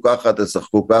 תשחקו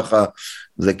ככה,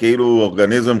 זה כאילו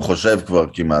אורגניזם חושב כבר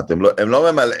כמעט, הם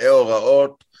לא ממלאי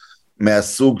הוראות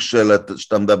מהסוג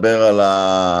שאתה מדבר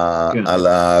על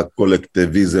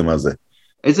הקולקטיביזם הזה.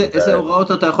 איזה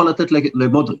הוראות אתה יכול לתת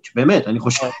למודריץ'? באמת, אני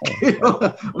חושב,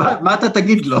 מה אתה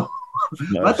תגיד לו?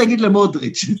 מה תגיד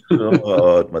למודריץ'?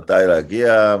 מתי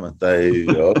להגיע, מתי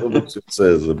האוטובוס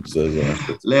יוצא, זה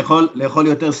לאכול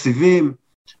יותר סיבים,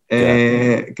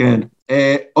 כן,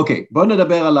 אוקיי, בואו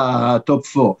נדבר על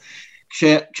הטופ 4.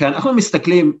 כשאנחנו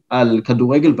מסתכלים על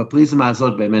כדורגל בפריזמה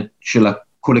הזאת באמת של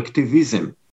הקולקטיביזם,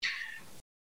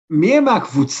 מי הם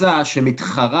הקבוצה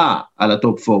שמתחרה על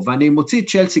הטופ 4? ואני מוציא את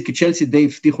צ'לסי, כי צ'לסי די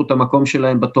הבטיחו את המקום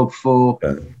שלהם בטופ 4,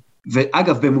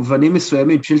 ואגב, במובנים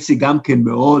מסוימים, צ'לסי גם כן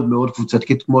מאוד מאוד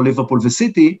קבוצתית כמו ליברפול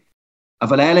וסיטי,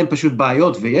 אבל היה להם פשוט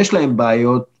בעיות, ויש להם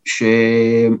בעיות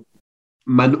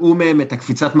שמנעו מהם את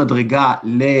הקפיצת מדרגה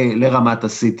לרמת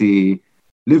הסיטי,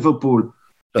 ליברפול.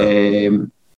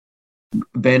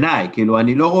 בעיניי, כאילו,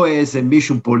 אני לא רואה איזה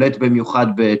מישהו פולט במיוחד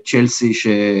בצ'לסי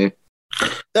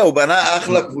הוא בנה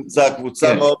אחלה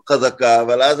קבוצה מאוד חזקה,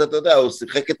 אבל אז אתה יודע, הוא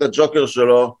שיחק את הג'וקר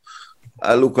שלו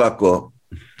על לוקאקו,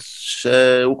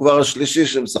 שהוא כבר השלישי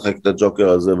שמשחק את הג'וקר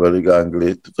הזה בליגה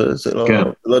האנגלית, וזה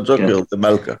לא ג'וקר, זה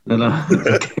מלכה.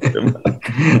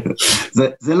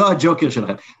 זה לא הג'וקר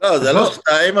שלכם. לא, זה לא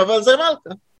 2, אבל זה מלכה.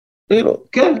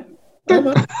 כן.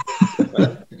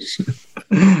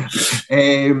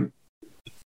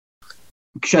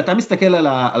 כשאתה מסתכל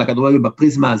על הכדורגל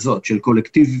בפריזמה הזאת, של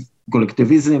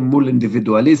קולקטיביזם מול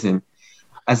אינדיבידואליזם,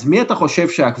 אז מי אתה חושב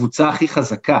שהקבוצה הכי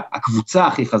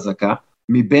חזקה,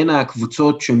 מבין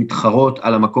הקבוצות שמתחרות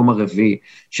על המקום הרביעי,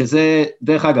 שזה,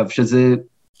 דרך אגב, שזה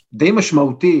די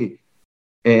משמעותי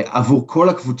עבור כל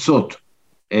הקבוצות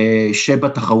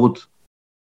שבתחרות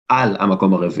על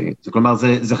המקום הרביעי. זה כלומר,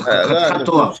 זה חתיכת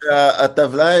תואר.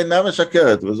 הטבלה אינה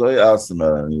משקרת, וזוהי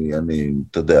ארסנל, אני,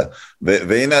 אתה יודע.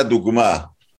 והנה הדוגמה.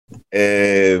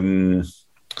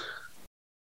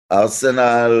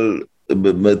 ארסנל,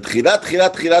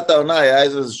 בתחילת העונה היה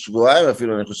איזה שבועיים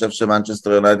אפילו, אני חושב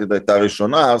שמנצ'סטר יונייטד הייתה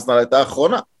ראשונה, ארסנל הייתה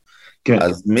אחרונה. כן.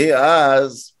 אז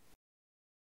מאז,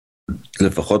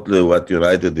 לפחות לוואט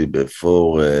יונייטד היא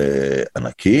בפור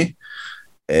ענקי,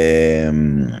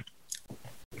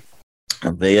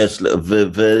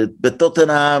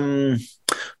 ובטוטנהאם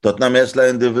יש לה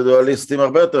אינדיבידואליסטים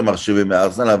הרבה יותר מרשימים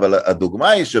מארסנל, אבל הדוגמה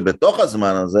היא שבתוך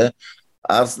הזמן הזה,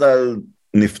 ארסנל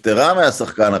נפטרה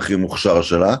מהשחקן הכי מוכשר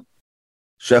שלה,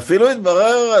 שאפילו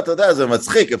התברר, אתה יודע, זה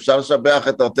מצחיק, אפשר לשבח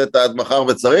את ארטטה עד מחר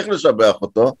וצריך לשבח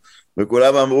אותו,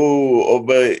 וכולם אמרו,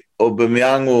 או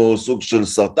במיאנג הוא סוג של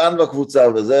סרטן בקבוצה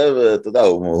וזה, ואתה יודע,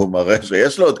 הוא מראה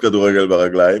שיש לו עוד כדורגל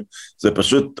ברגליים, זה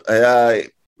פשוט היה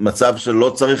מצב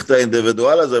שלא צריך את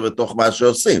האינדיבידואל הזה בתוך מה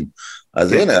שעושים.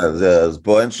 אז הנה, אז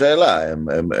פה אין שאלה,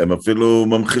 הם אפילו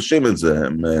ממחישים את זה,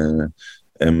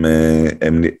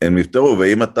 הם נפטרו,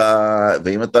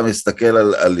 ואם אתה מסתכל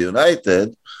על יונייטד,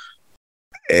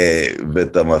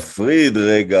 ואתה מפריד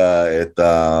רגע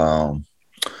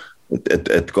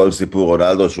את כל סיפור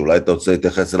רונלדו, שאולי אתה רוצה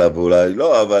להתייחס אליו ואולי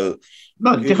לא, אבל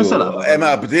לא, נתייחס אליו. הם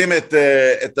מאבדים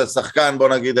את השחקן, בוא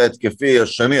נגיד, ההתקפי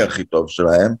השני הכי טוב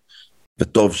שלהם,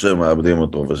 וטוב שהם מאבדים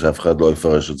אותו, ושאף אחד לא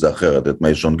יפרש את זה אחרת, את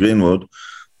מיישון גרינווד,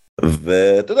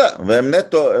 ואתה יודע, והם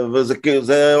נטו,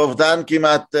 וזה אובדן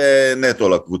כמעט נטו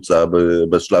לקבוצה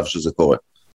בשלב שזה קורה.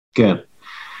 כן.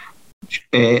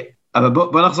 אבל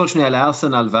בוא נחזור שנייה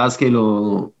לארסנל, ואז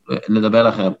כאילו נדבר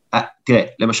לכם. תראה,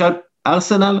 למשל,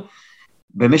 ארסנל,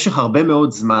 במשך הרבה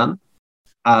מאוד זמן,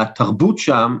 התרבות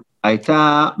שם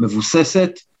הייתה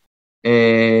מבוססת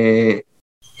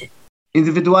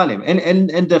אינדיבידואלים,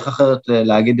 אין דרך אחרת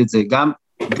להגיד את זה,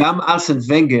 גם ארסן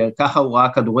ונגר, ככה הוא ראה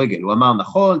כדורגל, הוא אמר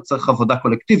נכון, צריך עבודה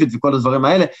קולקטיבית וכל הדברים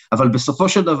האלה, אבל בסופו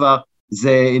של דבר,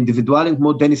 זה אינדיבידואלים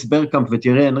כמו דניס ברקאמפ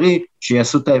וטירי אנרי,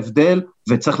 שיעשו את ההבדל,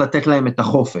 וצריך לתת להם את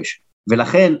החופש,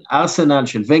 ולכן ארסנל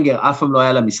של ונגר, אף פעם לא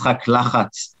היה לה משחק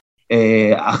לחץ,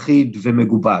 אחיד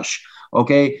ומגובש,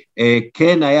 אוקיי?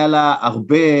 כן, היה לה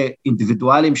הרבה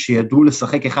אינדיבידואלים, שידעו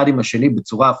לשחק אחד עם השני,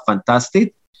 בצורה פנטסטית,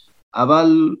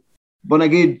 אבל בוא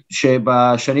נגיד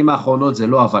שבשנים האחרונות זה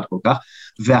לא עבד כל כך,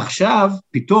 ועכשיו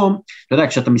פתאום, אתה יודע,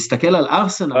 כשאתה מסתכל על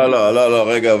ארסנל... לא,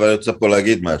 רגע, אבל אני רוצה פה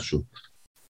להגיד משהו.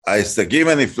 ההישגים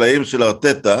הנפלאים של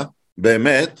ארטטה,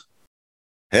 באמת,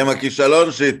 הם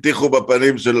הכישלון שהטיחו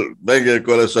בפנים של ונגר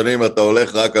כל השנים, אתה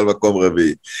הולך רק על מקום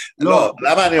רביעי. לא,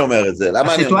 למה אני אומר את זה?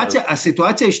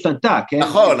 הסיטואציה השתנתה, כן?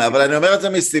 נכון, אבל אני אומר את זה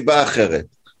מסיבה אחרת.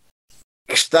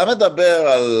 כשאתה מדבר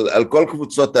על כל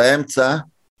קבוצות האמצע,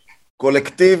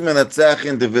 קולקטיב מנצח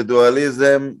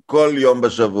אינדיבידואליזם כל יום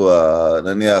בשבוע,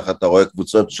 נניח אתה רואה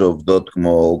קבוצות שעובדות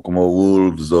כמו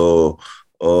וולפס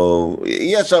או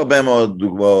יש הרבה מאוד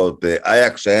דוגמאות,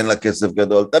 אייקס שאין לה כסף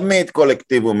גדול, תמיד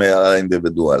קולקטיב הוא מעל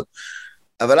האינדיבידואל,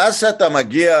 אבל אז שאתה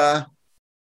מגיע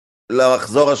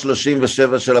למחזור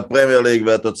ה-37 של הפרמייר ליג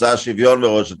והתוצאה שוויון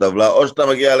בראש הטבלה, או שאתה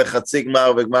מגיע לחצי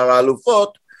גמר וגמר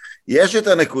האלופות, יש את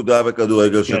הנקודה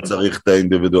בכדורגל שצריך את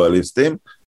האינדיבידואליסטים,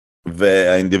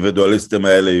 והאינדיבידואליסטים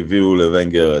האלה הביאו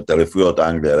לוונגר את אליפויות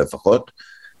אנגליה לפחות,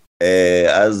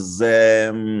 אז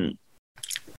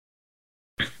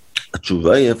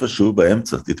התשובה היא איפשהו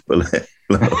באמצע, תתפלא.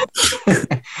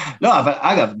 לא,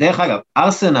 אבל דרך אגב,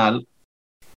 ארסנל,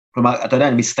 כלומר, אתה יודע,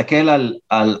 אני מסתכל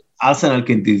על ארסנל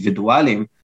כאינדיבידואלים,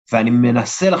 ואני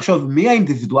מנסה לחשוב מי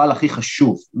האינדיבידואל הכי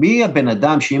חשוב, מי הבן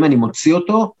אדם שאם אני מוציא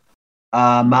אותו,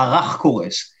 המערך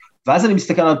קורס, ואז אני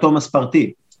מסתכל על תומאס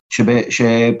פרטי,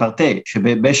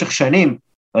 שבמשך שנים,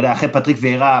 לא יודע,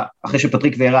 אחרי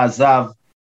שפטריק ויירה עזב,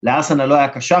 לארסנל לא היה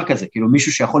קשר כזה, כאילו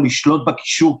מישהו שיכול לשלוט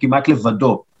בקישור כמעט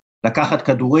לבדו, לקחת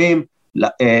כדורים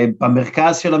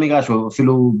במרכז של המגרש, או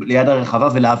אפילו ליד הרחבה,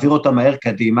 ולהעביר אותם מהר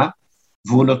קדימה,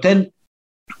 והוא נותן,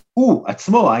 הוא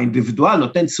עצמו, האינדיבידואל,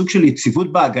 נותן סוג של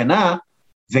יציבות בהגנה,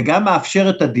 וגם מאפשר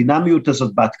את הדינמיות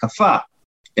הזאת בהתקפה,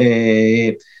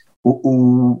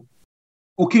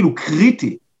 הוא כאילו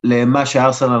קריטי, למה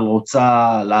שארסנל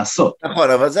רוצה לעשות. נכון,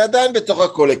 אבל זה עדיין בתוך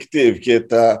הקולקטיב, כי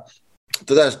אתה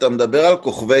יודע, שאתה מדבר על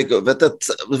כוכבי,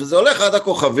 וזה הולך עד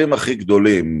הכוכבים הכי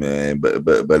גדולים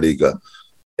בליגה.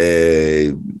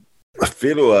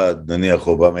 אפילו, נניח,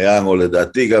 אובמיאנג, או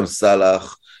לדעתי גם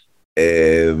סלאח,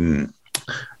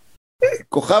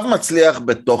 כוכב מצליח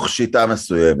בתוך שיטה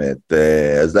מסוימת,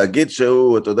 אז להגיד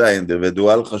שהוא, אתה יודע,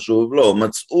 אינדיבידואל חשוב, לא,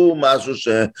 מצאו משהו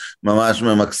שממש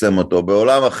ממקסם אותו,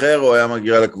 בעולם אחר הוא היה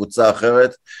מגיע לקבוצה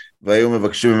אחרת, והיו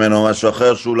מבקשים ממנו משהו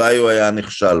אחר, שאולי הוא היה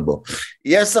נכשל בו.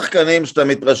 יש שחקנים שאתה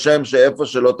מתרשם שאיפה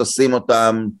שלא תשים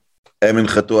אותם, הם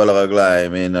ינחתו על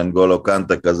הרגליים, הנה אנגולו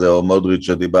קנטה כזה, או מודריץ'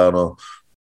 שדיברנו,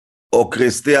 או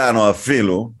קריסטיאנו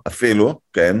אפילו,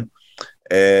 כן,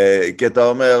 כי אתה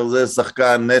אומר, זה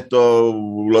שחקן נטו,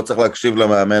 הוא לא צריך להקשיב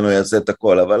למאמן, הוא יעשה את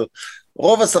הכל, אבל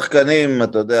רוב השחקנים,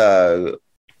 אתה יודע,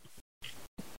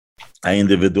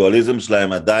 האינדיבידואליזם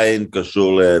שלהם עדיין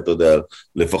קשור, אתה יודע,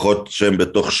 לפחות שהם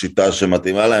בתוך שיטה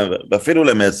שמתאימה להם, ואפילו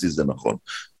למסי זה נכון.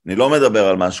 אני לא מדבר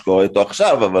על מה שקורה איתו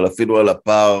עכשיו, אבל אפילו על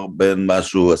הפער בין מה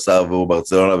שהוא עשה עבור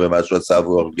ברצלונה ומה שהוא עשה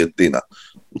עבור ארגנטינה.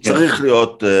 הוא צריך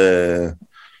להיות,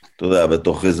 אתה יודע,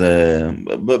 בתוך איזה,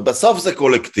 בסוף זה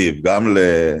קולקטיב,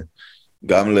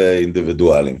 גם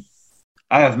לאינדיבידואלים.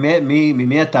 אגב,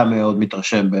 ממי אתה מאוד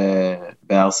מתרשם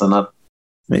בארסנל?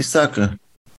 מסאקה.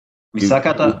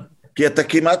 מסאקה אתה? כי אתה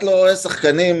כמעט לא רואה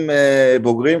שחקנים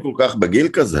בוגרים כל כך בגיל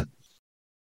כזה.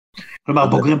 כלומר,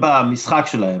 בוגרים במשחק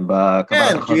שלהם,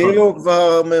 כן, כאילו הוא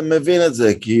כבר מבין את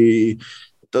זה, כי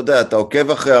אתה יודע, אתה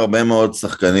עוקב אחרי הרבה מאוד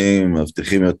שחקנים,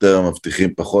 מבטיחים יותר,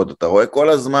 מבטיחים פחות, אתה רואה כל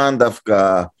הזמן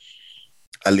דווקא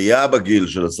עלייה בגיל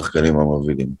של השחקנים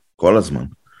המובילים, כל הזמן.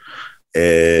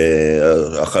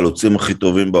 החלוצים הכי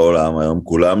טובים בעולם היום,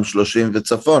 כולם 30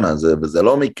 וצפונה, וזה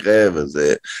לא מקרה,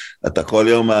 וזה, אתה כל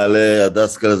יום מעלה,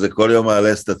 הדסקל הזה כל יום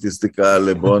מעלה סטטיסטיקה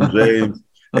לברון ג'יימס,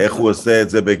 איך הוא עושה את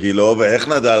זה בגילו, ואיך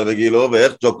נדאל בגילו,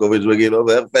 ואיך ג'וקוביץ בגילו,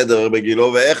 ואיך פדרר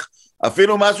בגילו, ואיך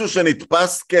אפילו משהו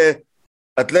שנתפס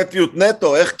כאתלטיות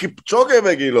נטו, איך קיפצ'וגה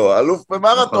בגילו, אלוף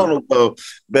במרתון הוא כבר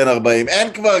בן 40,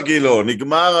 אין כבר גילו,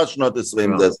 נגמר השנות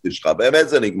 20 זה השיא שלך, באמת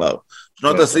זה נגמר.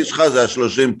 שנות השיא שלך זה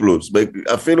ה-30 פלוס,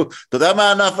 אפילו, אתה יודע מה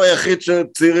הענף היחיד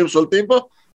שצעירים שולטים פה?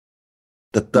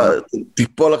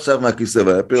 תיפול עכשיו מהכיסא,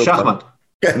 שחמט.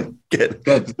 כן,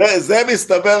 כן, זה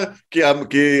מסתבר, כי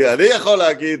אני יכול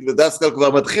להגיד, ודסקל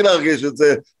כבר מתחיל להרגיש את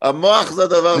זה, המוח זה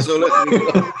הדבר שהולך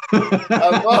ראשון,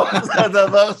 המוח זה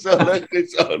הדבר שהולך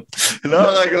ראשון, לא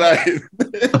הרגליים.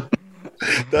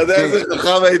 אתה יודע איזה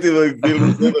חכם הייתי בגיל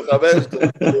 25?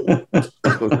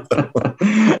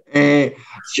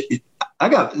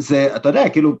 אגב, אתה יודע,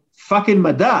 כאילו, פאקינג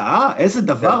מדע, איזה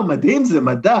דבר מדהים זה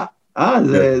מדע,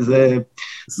 זה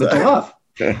מטורף.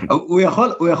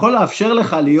 הוא יכול לאפשר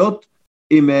לך להיות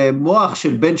עם מוח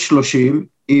של בן 30,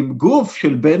 עם גוף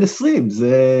של בן 20,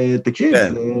 זה, תקשיב.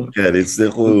 כן,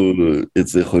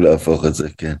 הצליחו להפוך את זה,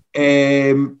 כן.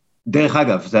 דרך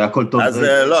אגב, זה הכל טוב. אז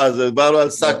לא, אז באנו על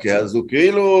סאקה, אז הוא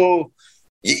כאילו,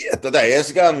 אתה יודע,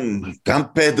 יש גם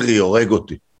פדרי הורג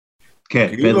אותי. כן,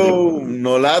 פדרי. כאילו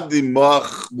נולד עם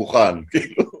מוח מוכן.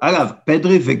 אגב,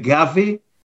 פדרי וגבי,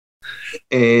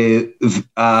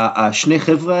 השני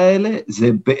חבר'ה האלה, זה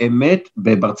באמת,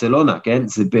 בברצלונה, כן?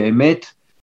 זה באמת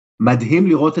מדהים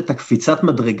לראות את הקפיצת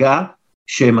מדרגה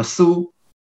שהם עשו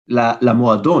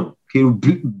למועדון. כאילו,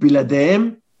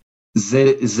 בלעדיהם,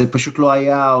 זה פשוט לא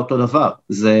היה אותו דבר.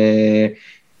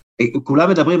 כולם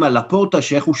מדברים על לפורטה,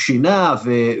 שאיך הוא שינה,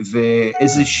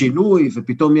 ואיזה שינוי,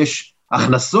 ופתאום יש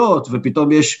הכנסות,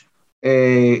 ופתאום יש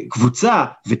קבוצה,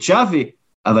 וצ'אבי,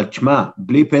 אבל תשמע,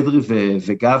 בלי פדרי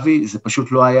וגבי, זה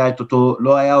פשוט לא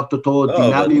היה אותו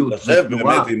דינמיות. אני חושב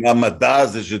באמת עם המדע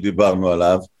הזה שדיברנו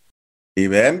עליו,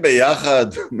 אם הם ביחד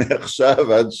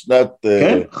מעכשיו עד שנת...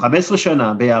 כן, 15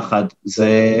 שנה ביחד.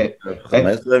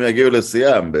 15 הם יגיעו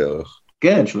לסיים בערך.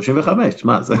 כן, 35,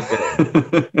 תשמע, זה...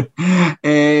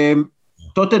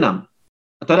 טוטנאם,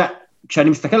 אתה יודע, כשאני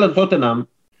מסתכל על טוטנאם,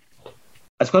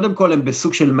 אז קודם כל הם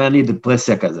בסוג של מאני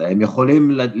דפרסיה כזה, הם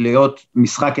יכולים להיות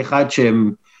משחק אחד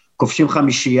שהם כובשים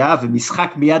חמישייה,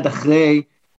 ומשחק מיד אחרי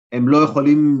הם לא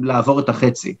יכולים לעבור את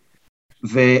החצי.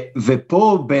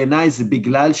 ופה בעיניי זה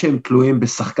בגלל שהם תלויים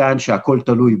בשחקן שהכל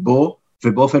תלוי בו,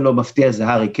 ובאופן לא מפתיע זה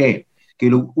הארי קיין.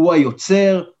 כאילו הוא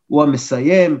היוצר, הוא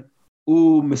המסיים,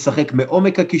 הוא משחק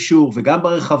מעומק הקישור, וגם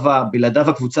ברחבה, בלעדיו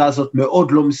הקבוצה הזאת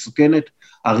מאוד לא מסוכנת,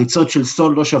 הריצות של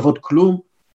סון לא שוות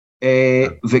כלום,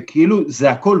 וכאילו זה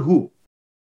הכל הוא.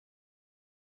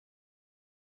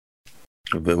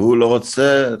 והוא לא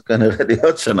רוצה כנראה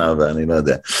להיות שנה, ואני לא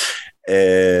יודע.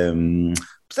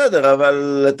 בסדר,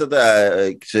 אבל אתה יודע,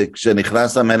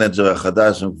 כשנכנס המנג'ר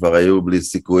החדש, הם כבר היו בלי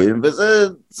סיכויים,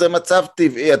 וזה מצב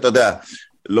טבעי, אתה יודע,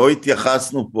 לא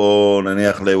התייחסנו פה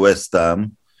נניח לווסטהאם,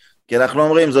 כי אנחנו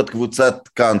אומרים זאת קבוצת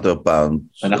קאונטר פאונד.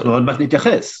 אנחנו עוד מעט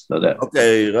נתייחס, אתה יודע.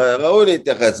 אוקיי, ראוי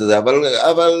להתייחס לזה,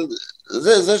 אבל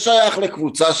זה שייך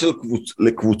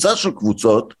לקבוצה של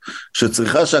קבוצות,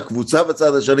 שצריכה שהקבוצה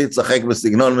בצד השני תשחק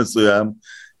בסגנון מסוים,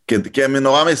 כי הם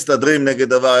נורא מסתדרים נגד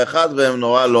דבר אחד, והם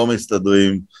נורא לא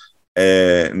מסתדרים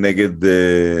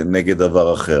נגד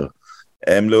דבר אחר.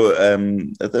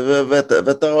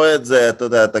 ואתה רואה את זה, אתה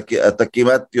יודע, אתה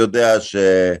כמעט יודע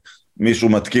שמישהו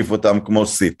מתקיף אותם כמו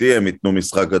סיטי, הם ייתנו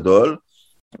משחק גדול,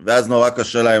 ואז נורא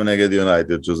קשה להם נגד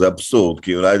יונייטד, שזה אבסורד,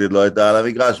 כי יונייטד לא הייתה על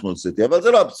המגרש מול סיטי, אבל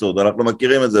זה לא אבסורד, אנחנו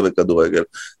מכירים את זה בכדורגל.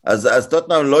 אז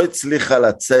טוטנהאם לא הצליחה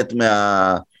לצאת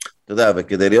אתה יודע,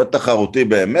 וכדי להיות תחרותי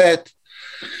באמת,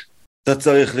 אתה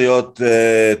צריך להיות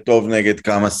טוב נגד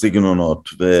כמה סגנונות,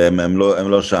 והם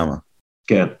לא שמה.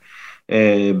 כן.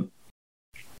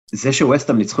 זה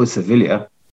שווסטהאם ניצחו את סביליה,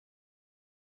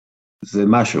 זה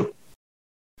משהו.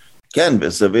 כן,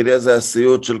 בסביליה זה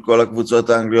הסיוט של כל הקבוצות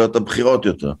האנגליות הבכירות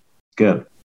יותר. כן.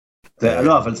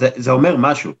 לא, אבל זה אומר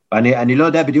משהו. אני לא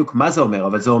יודע בדיוק מה זה אומר,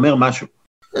 אבל זה אומר משהו.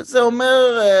 זה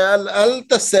אומר, אל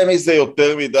תעשה מזה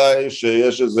יותר מדי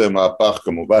שיש איזה מהפך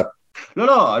כמובן.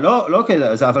 לא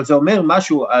כזה, אבל זה אומר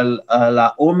משהו על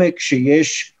העומק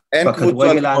שיש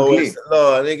בכדורגל האנגלי.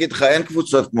 לא, אני אגיד לך, אין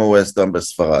קבוצות כמו ווסטהאם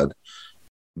בספרד.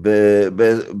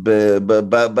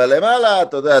 בלמעלה,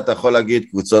 אתה יודע, אתה יכול להגיד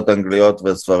קבוצות אנגליות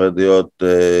וספרדיות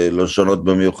לא שונות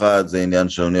במיוחד, זה עניין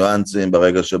של ניואנסים,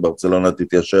 ברגע שברצלונה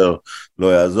תתיישר לא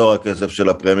יעזור הכסף של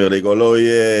הפרמייר ליג, או לא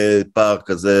יהיה פער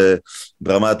כזה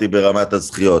דרמטי ברמת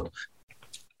הזכיות.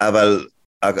 אבל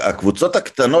הקבוצות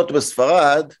הקטנות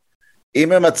בספרד,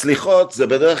 אם הן מצליחות, זה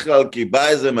בדרך כלל כי בא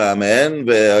איזה מאמן,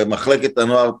 ומחלקת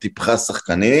הנוער טיפחה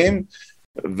שחקנים,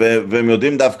 והם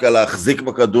יודעים דווקא להחזיק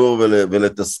בכדור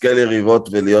ולתסכל יריבות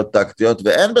ולהיות טקטיות,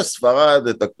 ואין בספרד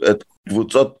את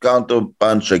קבוצות קאונטר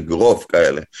פאנץ' אגרוף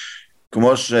כאלה,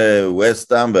 כמו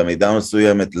שווסטהאם, במידה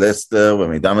מסוימת לסטר,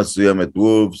 במידה מסוימת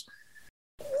וולפס,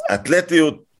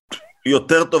 אתלטיות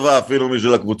יותר טובה אפילו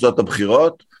משל הקבוצות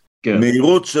הבכירות, כן.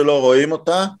 מהירות שלא רואים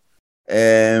אותה,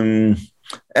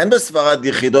 אין בספרד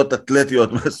יחידות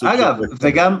אתלטיות מסוג.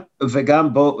 אגב,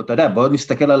 וגם בוא, אתה יודע, בוא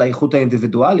נסתכל על האיכות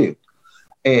האינדיבידואלית,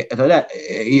 אתה יודע,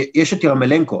 יש את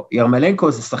ירמלנקו,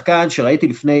 ירמלנקו זה שחקן שראיתי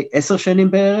לפני 10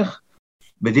 שנים בערך,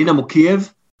 בדינמו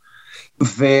קייב,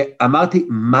 ואמרתי,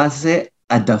 מה זה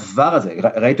הדבר הזה?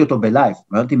 ראיתי אותו בלייב,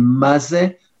 אמרתי, מה זה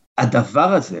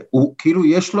הדבר הזה? הוא כאילו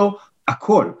יש לו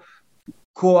הכל,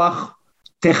 כוח,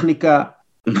 טכניקה,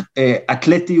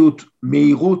 אתלטיות,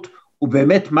 מהירות, הוא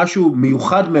באמת משהו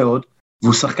מיוחד מאוד,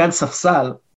 והוא שחקן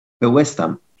ספסל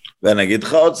בווסטהאם. ואני אגיד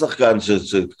לך עוד שחקן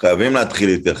שחייבים להתחיל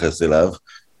להתייחס אליו,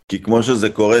 כי כמו שזה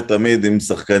קורה תמיד עם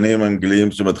שחקנים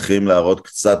אנגליים שמתחילים להראות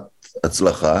קצת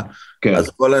הצלחה, כן. אז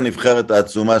כל הנבחרת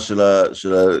העצומה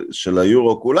של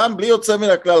היורו, כולם בלי יוצא מן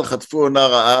הכלל חטפו עונה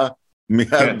רעה מיד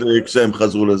כן. כשהם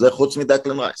חזרו לזה, חוץ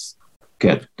מדקלן רייס.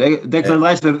 כן, דקלן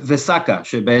רייס וסאקה,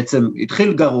 שבעצם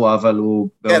התחיל גרוע, אבל הוא...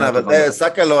 כן, אבל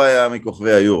סאקה לא היה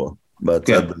מכוכבי היורו,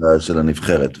 בצד של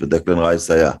הנבחרת, ודקלן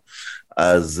רייס היה.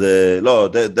 אז לא,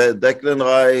 דקלן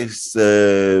רייס,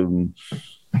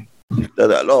 אתה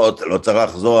יודע, לא צריך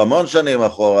לחזור המון שנים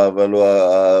אחורה, אבל הוא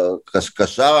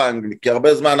הקשר האנגלי, כי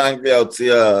הרבה זמן האנגליה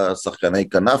הוציאה שחקני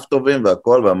כנף טובים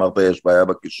והכל, ואמרת יש בעיה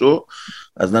בקישור,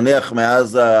 אז נניח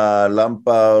מאז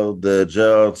הלמפרד,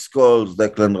 ג'רארד סקולס,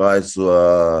 דקלן רייס הוא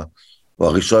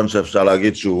הראשון שאפשר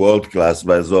להגיד שהוא וולד קלאס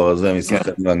באזור הזה,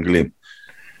 משחקנים האנגלים.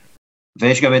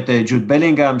 ויש גם את ג'וד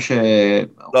בלינגהם,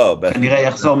 שכנראה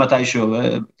יחזור מתישהו.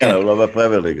 כן, הוא לא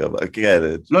בפרמייר ליג, אבל כן.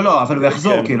 לא, אבל הוא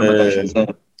יחזור כאילו מתישהו.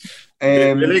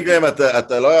 בלינגהם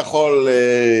אתה לא יכול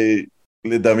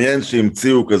לדמיין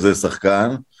שהמציאו כזה שחקן,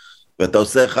 ואתה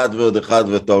עושה אחד ועוד אחד,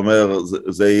 ואתה אומר,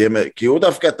 זה יהיה, כי הוא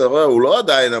דווקא, אתה רואה, הוא לא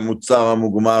עדיין המוצר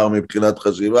המוגמר מבחינת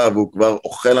חשיבה, והוא כבר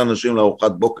אוכל אנשים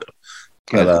לארוחת בוקר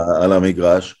על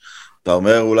המגרש. אתה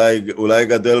אומר, אולי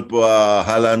גדל פה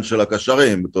ההלן של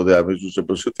הקשרים, אתה יודע, מישהו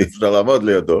שפשוט אי אפשר לעמוד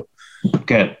לידו.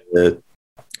 כן.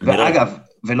 ואגב,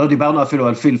 ולא דיברנו אפילו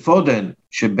על פיל פודן,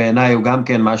 שבעיניי הוא גם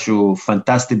כן משהו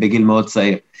פנטסטי בגיל מאוד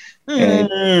צעיר.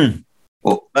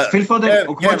 פיל פודן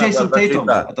הוא כמו ג'ייסון טייטום,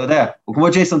 אתה יודע, הוא כמו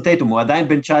ג'ייסון טייטום, הוא עדיין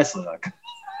בן 19 רק.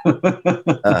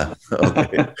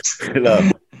 אוקיי.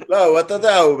 לא, אתה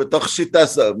יודע, הוא בתוך שיטה,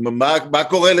 מה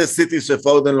קורה לסיטי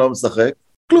שפודן לא משחק?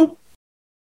 כלום.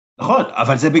 נכון,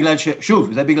 אבל זה בגלל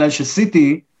שוב, זה בגלל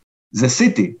שסיטי, זה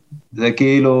סיטי, זה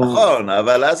כאילו... נכון,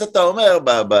 אבל אז אתה אומר,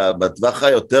 בטווח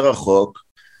היותר רחוק,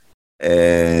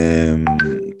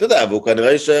 אתה יודע, והוא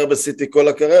כנראה יישאר בסיטי כל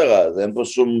הקריירה, אז אין פה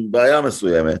שום בעיה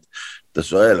מסוימת. אתה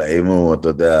שואל, האם הוא, אתה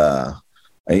יודע,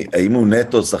 האם הוא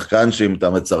נטו שחקן שאם אתה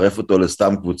מצרף אותו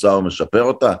לסתם קבוצה או משפר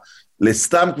אותה?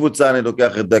 לסתם קבוצה אני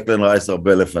לוקח את דקלן רייס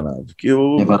הרבה לפניו, כי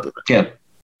הוא... כן.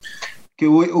 כי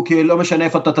הוא לא משנה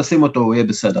איפה אתה תשים אותו, הוא יהיה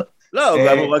בסדר. לא,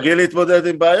 גם הוא רגיל להתמודד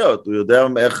עם בעיות,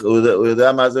 הוא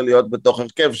יודע מה זה להיות בתוך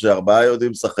הרכב, ש4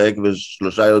 יודעים לשחק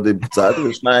ו3 יודעים קצת,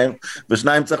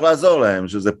 ושניים צריך לעזור להם,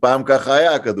 שזה פעם ככה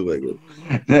היה הכדורגל.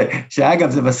 שאגב,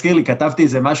 זה מזכיר לי, כתבתי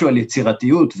איזה משהו על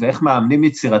יצירתיות, ואיך מאמנים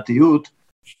יצירתיות,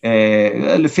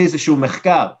 לפי איזשהו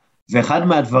מחקר, ואחד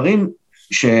מהדברים,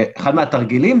 אחד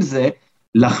מהתרגילים זה,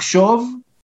 לחשוב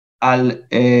על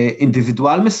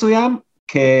אינדיבידואל מסוים,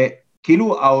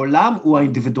 כאילו העולם הוא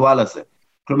האינדיבידואל הזה.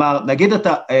 כלומר, נגיד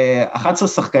אתה 11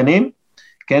 שחקנים,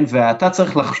 כן, ואתה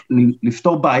צריך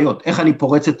לפתור בעיות, איך אני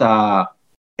פורץ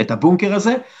את הבונקר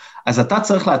הזה, אז אתה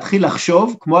צריך להתחיל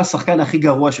לחשוב כמו השחקן הכי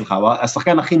גרוע שלך, או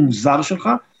השחקן הכי מוזר שלך,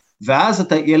 ואז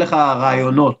יהיה לך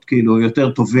רעיונות, כאילו,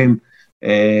 יותר טובים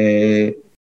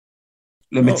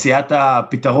למציאת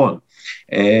הפתרון.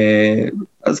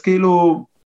 אז כאילו,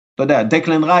 אתה יודע,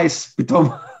 דקלן רייס פתאום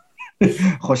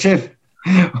חושב,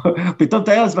 פתאום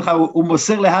תאר לעצמך, הוא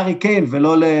מוסר להרי קיין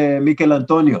ולא למיקל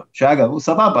אנטוניו, שאגב, הוא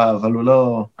סבבה, אבל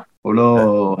הוא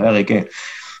לא הרי קיין.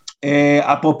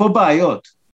 אפרופו בעיות,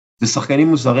 ושחקנים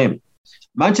מוזרים.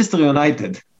 מנצ'סטר יונייטד.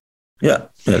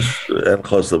 אין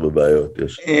חוסר בבעיות,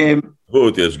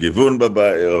 יש גיוון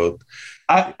בבעיות.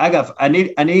 אגב,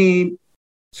 אני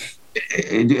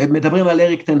מדברים על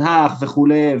אריק תנהך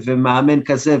וכולי, ומאמן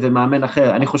כזה ומאמן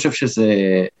אחר, אני חושב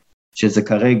שזה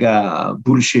כרגע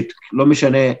בולשיט, לא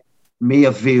משנה מי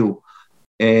יביאו,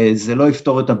 זה לא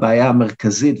יפתור את הבעיה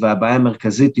המרכזית, והבעיה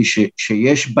המרכזית היא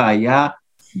שיש בעיה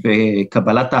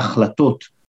בקבלת ההחלטות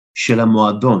של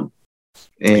המועדון.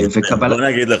 בוא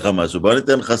נגיד לך משהו, בוא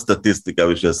ניתן לך סטטיסטיקה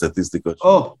בשביל הסטטיסטיקות.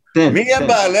 מי הם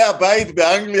בעלי הבית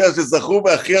באנגליה שזכו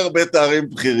בהכי הרבה תארים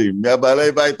בכירים,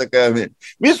 מהבעלי בית הקיימים?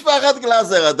 משפחת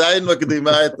גלאזר עדיין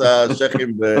מקדימה את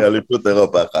השכים באליפות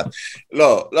אירופה אחת.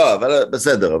 לא, אבל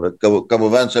בסדר, אבל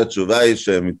כמובן שהתשובה היא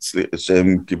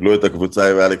שהם קיבלו את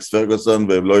הקבוצה עם אלכס פרגוסון,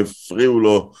 והם לא הפריעו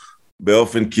לו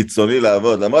באופן קיצוני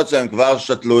לעבוד, למרות שהם כבר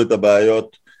שתלו את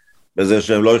הבעיות, בזה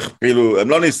שהם לא הכפילו, הם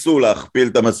לא ניסו להכפיל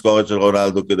את המשכורת של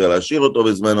רונלדו כדי להשאיר אותו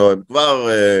בזמנו,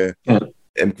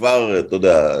 הם כבר, אתה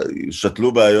יודע,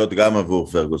 שתלו בעיות גם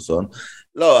עבור פרגוסון,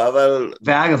 לא, אבל...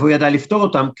 ואגב, הוא ידע לפתור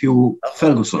אותם כי הוא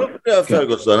פרגוסון.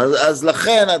 אז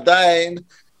לכן עדיין,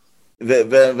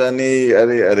 ואני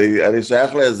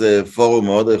שייך לאיזה פורום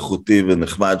מאוד איכותי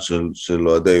ונחמד של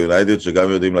אוהדי יונייטד,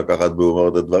 שגם יודעים לקחת בהומור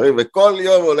את הדברים, וכל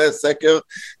יום עולה סקר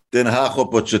תנהך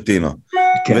או פוצ'טינו.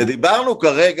 ודיברנו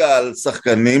כרגע על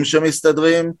שחקנים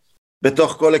שמסתדרים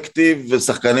בתוך קולקטיב,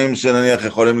 ושחקנים שנניח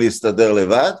יכולים להסתדר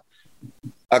לבד.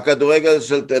 הכדורגל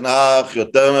של תנהך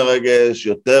יותר מרגש,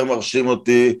 יותר מרשים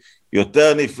אותי,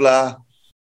 יותר נפלא.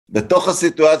 בתוך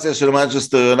הסיטואציה של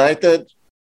מנצ'סטר יונייטד,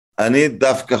 אני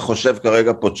דווקא חושב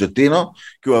כרגע פוצ'טינו,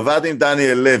 כי הוא עבד עם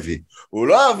דניאל לוי. הוא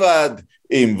לא עבד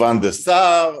עם ואן דה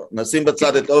סאר, נשים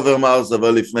בצד את אוברמארס, אבל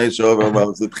לפני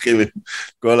שאוברמארס התחיל עם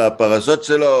כל הפרשות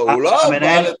שלו, הוא לא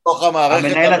עבד לתוך המערכת.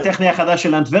 המנהל הטכני החדש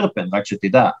של אנטוורפן, רק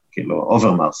שתדע, כאילו,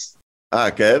 אוברמארס.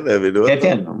 כן? הם הביאו אותו?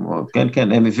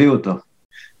 כן, הם הביאו אותו.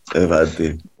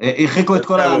 הבנתי. הרחיקו את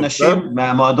כל האנשים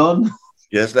מהמועדון.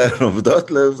 יש להם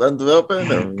עובדות לאנטוורפן?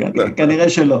 כנראה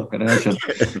שלא.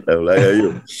 אולי היו.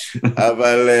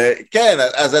 אבל כן,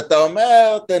 אז אתה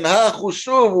אומר, תנהך הוא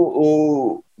שוב,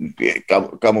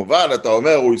 כמובן, אתה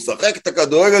אומר, הוא ישחק את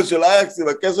הכדורגל של אייקס עם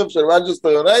הכסף של מנצ'סטר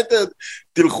יונייטד,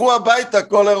 תלכו הביתה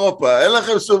כל אירופה, אין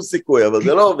לכם שום סיכוי, אבל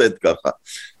זה לא עובד ככה.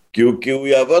 כי הוא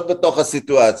יעבוד בתוך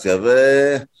הסיטואציה,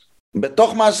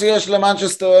 ובתוך מה שיש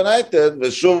למנצ'סטר יונייטד,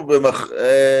 ושוב,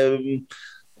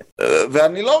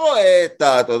 ואני לא רואה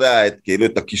אתה יודע, כאילו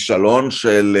את הכישלון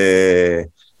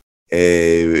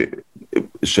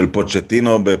של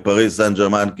פוצ'טינו בפריז סן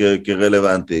ג'רמן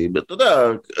כרלוונטי, אתה יודע,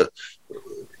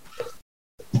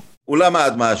 הוא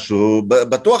למד משהו,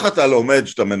 בטוח אתה לומד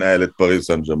שאתה מנהל את פריז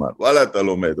סן ג'רמן, וואלה אתה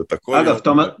לומד, אתה כל... אגב,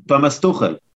 תומאס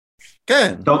טוחל.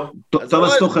 כן,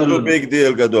 תומאס טוחל. הוא ביג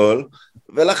דיל גדול,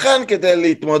 ולכן כדי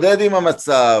להתמודד עם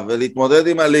המצב, ולהתמודד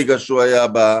עם הליגה שהוא היה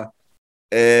בה,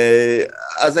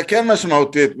 אז זה כן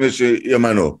משמעותי את מי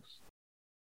שימנו.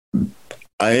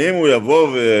 האם הוא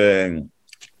יבוא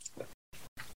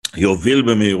ויוביל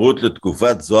במהירות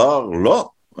לתקופת זוהר? לא.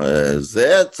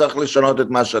 זה צריך לשנות את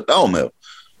מה שאתה אומר.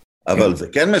 אבל זה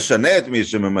כן משנה את מי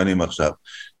שממנים עכשיו.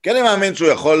 כן אני מאמין שהוא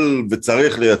יכול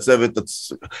וצריך לייצב את...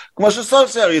 כמו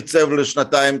שסולשייר ייצב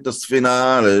לשנתיים את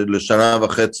הספינה, לשנה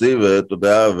וחצי, ואתה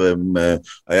יודע,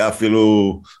 היו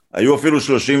אפילו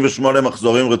 38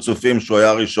 מחזורים רצופים שהוא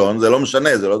היה ראשון, זה לא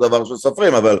משנה, זה לא דבר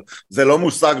שסופרים, אבל זה לא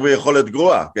מושג ביכולת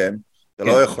גרועה, כן? זה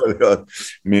לא יכול להיות.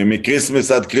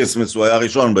 מקריסמס עד קריסמס הוא היה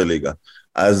ראשון בליגה.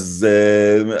 אז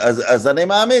אני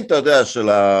מאמין, אתה יודע,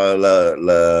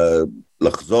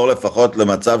 לחזור לפחות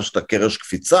למצב שאתה קרש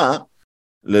קפיצה,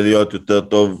 להיות יותר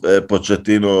טוב,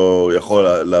 פוצ'טינו יכול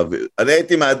להביא. אני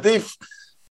הייתי מעדיף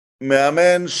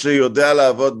מאמן שיודע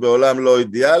לעבוד בעולם לא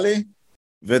אידיאלי,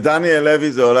 ודניאל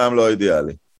לוי זה עולם לא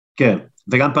אידיאלי. כן,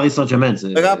 וגם פריז סן ז'רמן.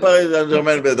 וגם פריז סן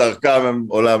ז'רמן בדרכם הם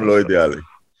עולם לא אידיאלי.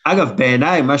 אגב,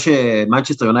 בעיניי, מה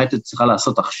שמנצ'סטר יונייטד צריכה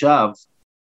לעשות עכשיו,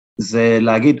 זה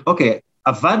להגיד, אוקיי,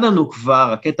 עבד לנו כבר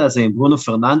הקטע הזה עם ברונו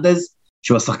פרננדז,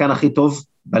 שהוא השחקן הכי טוב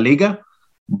בליגה,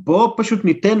 בוא פשוט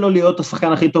ניתן לו להיות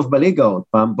השחקן הכי טוב בליגה עוד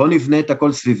פעם, בוא נבנה את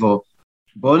הכל סביבו,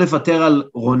 בוא נוותר על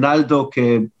רונלדו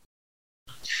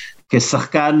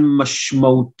כשחקן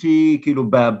משמעותי, כאילו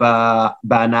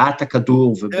בהנעת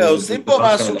הכדור. עושים פה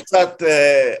משהו קצת,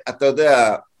 אתה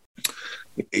יודע,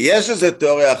 יש איזו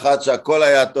תיאוריה אחת שהכל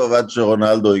היה טוב עד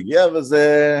שרונלדו הגיע,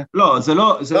 וזה... לא, זה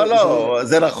לא...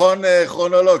 זה נכון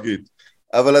כרונולוגית.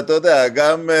 אבל אתה יודע,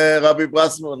 גם רבי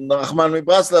נחמן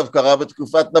מברסלב קרא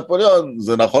בתקופת נפוליאון,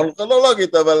 זה נכון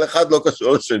כרונולוגית, אבל אחד לא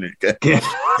קשור לשני, כן? כן.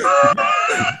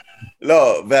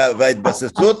 לא,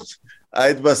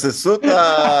 וההתבססות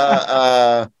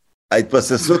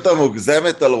ההתבססות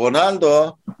המוגזמת על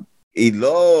רונלדו, היא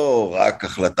לא רק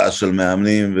החלטה של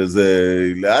מאמנים, וזה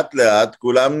לאט לאט,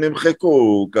 כולם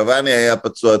נמחקו, קוואני היה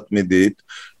פצוע תמידית,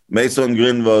 מייסון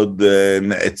גרינווד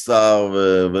נעצר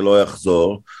ולא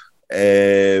יחזור,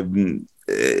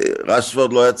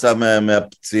 רשפורד לא יצא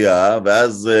מהפציעה,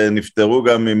 ואז נפטרו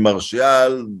גם עם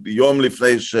מרשיאל, יום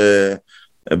לפני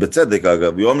בצדק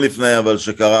אגב, יום לפני אבל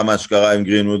שקרה מה שקרה עם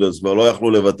גרינווד, אז כבר לא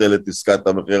יכלו לבטל את עסקת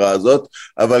המחירה הזאת,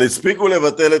 אבל הספיקו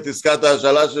לבטל את עסקת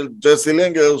ההשאלה של ג'סי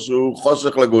לינגר, שהוא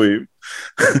חושך לגויים,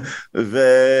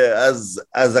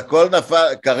 ואז הכל נפל,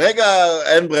 כרגע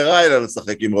אין ברירה אלא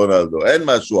לשחק עם רונלדו, אין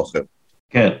משהו אחר.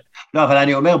 כן, לא, אבל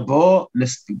אני אומר,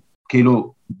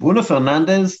 כאילו, ברונו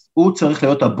פרננדז, הוא צריך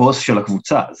להיות הבוס של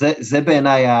הקבוצה, זה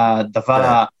בעיניי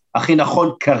הדבר הכי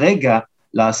נכון כרגע,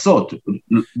 לעשות,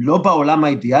 לא בעולם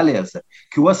האידיאלי הזה,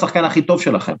 כי הוא השחקן הכי טוב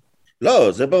שלכם.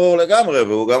 לא, זה ברור לגמרי,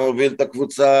 והוא גם הוביל את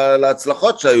הקבוצה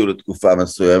להצלחות שהיו לתקופה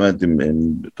מסוימת,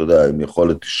 אתה יודע, עם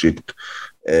יכולת אישית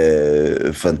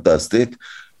פנטסטית,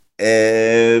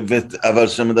 אבל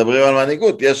כשמדברים על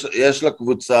מנהיגות, יש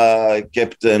לקבוצה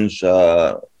קפטן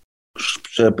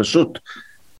שפשוט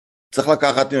צריך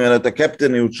לקחת ממנו את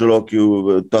הקפטניות שלו, כי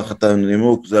הוא תחת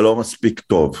הנימוק, זה לא מספיק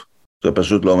טוב, זה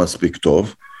פשוט לא מספיק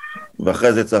טוב,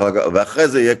 ואחרי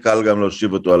זה יהיה קל גם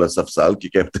להושיב אותו על הספסל, כי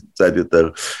קפטן קצת יותר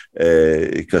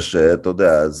קשה, אתה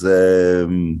יודע, זה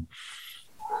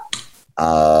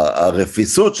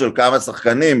הרפיסות של כמה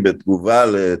שחקנים בתגובה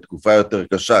לתקופה יותר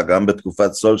קשה, גם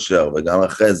בתקופת סולשייר וגם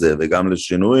אחרי זה, וגם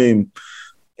לשינויים,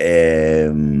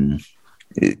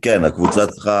 כן, הקבוצה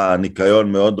צריכה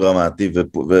ניקיון מאוד דרמטי,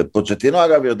 ופוצ'טינו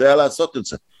אגב יודע לעשות את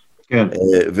זה. כן.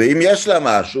 ואם יש לה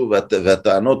משהו,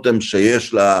 והטענות הן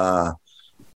שיש לה,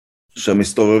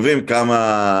 שמסתובבים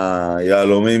כמה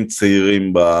יעלומים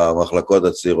צעירים במחלקות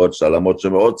הצעירות שלה, למרות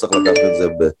שמאוד צריך לקחת את זה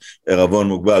בערבון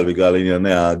מוגבל בגלל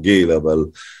ענייני הגיל, אבל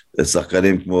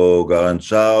שחקנים כמו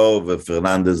גרנצ'או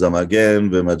ופרננדז המגן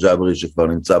ומג'אברי שכבר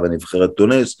נמצא בנבחרת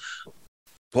טוניס,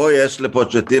 פה יש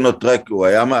לפוצ'טינו טרק, הוא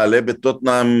היה מעלה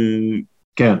בטוטנאם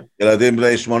כן. ילדים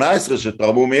בני 18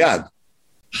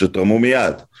 שתרמו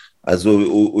מיד, אז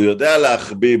הוא יודע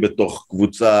להחביא בתוך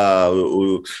קבוצה,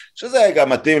 שזה גם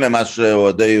מתאים למה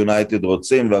שאוהדי יונייטד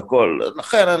רוצים והכל,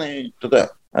 לכן אתה יודע,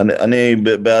 אני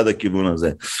בעד הכיוון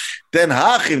הזה. תן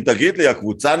האח, אם תגיד לי,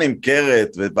 הקבוצה נמכרת,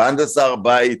 ובאנדסר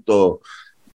בא איתו,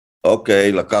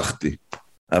 אוקיי, לקחתי,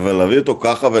 אבל להביא אותו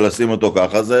ככה ולשים אותו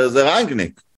ככה, זה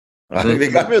רגניק,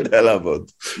 רגניק גם יודע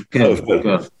לעבוד. כן,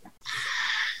 כן.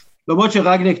 למרות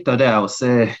שרגניק, אתה יודע,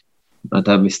 עושה...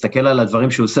 אתה מסתכל על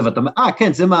הדברים שהוא עושה, ואתה אומר,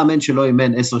 כן, זה מאמן שלא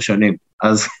אימן 10 שנים,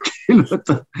 אז כאילו,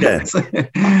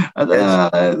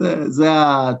 זה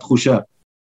התחושה.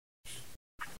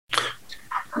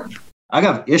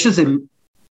 אגב, יש איזה,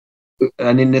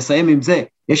 אני נסיים עם זה,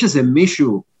 יש איזה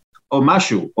מישהו, או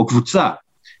משהו, או קבוצה,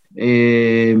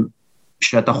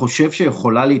 שאתה חושב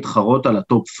שיכולה להתחרות על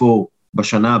הטופ 4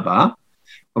 בשנה הבאה,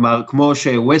 כלומר, כמו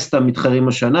שווסטהאם מתחרים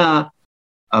השנה,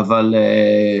 אבל...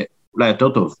 אולי יותר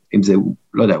טוב, אם זה,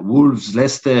 לא יודע, וולפס,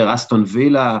 לסטר, אסטון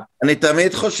וילה. אני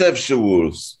תמיד חושב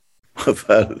שוולפס,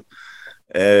 אבל...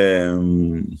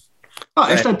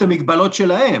 יש להם את המגבלות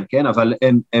שלהם, כן, אבל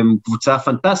הם קבוצה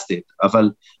פנטסטית, אבל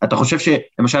אתה חושב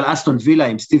שלמשל אסטון וילה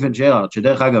עם סטיבן ג'רארד,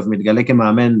 שדרך אגב מתגלה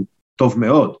כמאמן טוב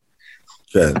מאוד,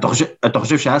 אתה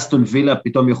חושב שאסטון וילה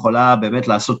פתאום יכולה באמת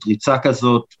לעשות ריצה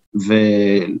כזאת,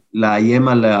 ולאיים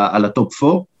על הטופ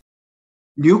 4?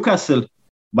 ניוקאסל,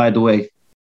 by the way.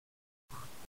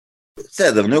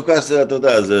 בסדר, ניוקאסל, אתה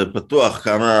יודע, זה פתוח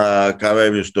כמה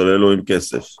הם ישתוללו עם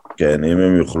כסף, כן, אם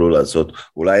הם יוכלו לעשות,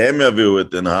 אולי הם יביאו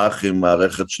את אנהך עם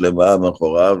מערכת שלמה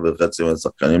מאחוריו, וחצי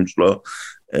מהשחקנים שלו,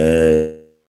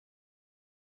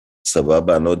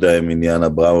 סבבה, אני לא יודע אם עניין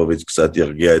אברמוביץ' קצת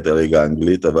ירגיע את הליגה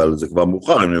האנגלית, אבל זה כבר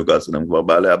מאוחר עם ניוקאסל, הם כבר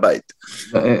בעלי הבית.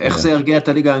 איך זה ירגיע את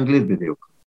הליגה האנגלית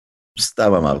בדיוק?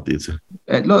 סתם אמרתי את זה.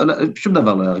 לא, שום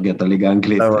דבר לא ירגיע את הליגה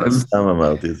האנגלית. סתם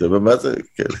אמרתי את זה, ומה זה?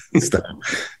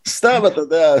 סתם, אתה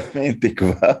יודע,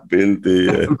 תקווה בלתי...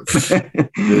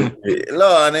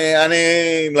 לא,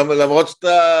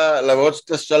 למרות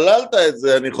שאתה שללת את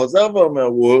זה, אני חוזר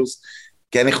ואומר וולס,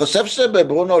 כי אני חושב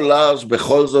שבברונו לארש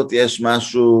בכל זאת יש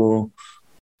משהו...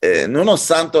 נונו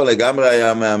סנטו לגמרי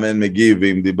היה מאמן מגיב,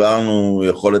 ואם דיברנו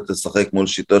יכולת לשחק מול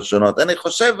שיטות שונות, אני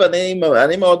חושב,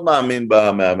 אני מאוד מאמין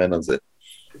במאמן הזה.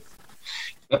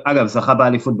 אגב, זכה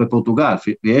באליפות בפורטוגל,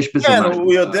 ויש בזה כן, משהו.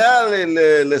 הוא יודע,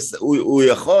 הוא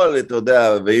יכול, אתה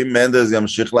יודע, ואם מנדז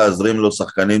ימשיך להזרים לו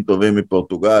שחקנים טובים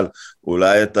מפורטוגל,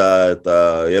 אולי את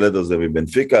הילד הזה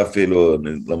מבנפיקה אפילו,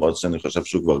 למרות שאני חושב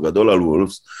שהוא כבר גדול על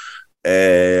וולפס,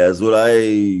 אז אולי,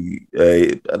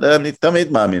 אני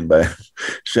תמיד מאמין בהם,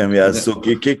 שהם יעשו,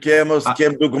 כי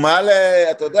הם דוגמה,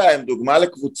 אתה יודע, הם דוגמה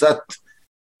לקבוצת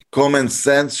common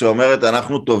sense שאומרת,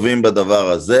 אנחנו טובים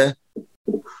בדבר הזה,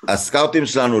 הסקאוטים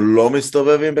שלנו לא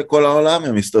מסתובבים בכל העולם,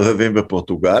 הם מסתובבים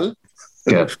בפורטוגל,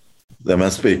 זה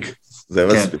מספיק, זה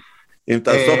מספיק. אם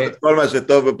תאסוף את כל מה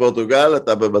שטוב בפורטוגל,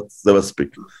 זה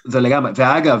מספיק. זה לגמרי,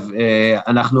 ואגב,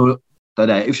 אנחנו, אתה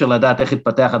יודע, אי אפשר לדעת איך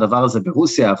התפתח הדבר הזה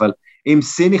ברוסיה, אבל אם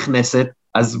סין נכנסת,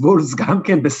 אז וולפס גם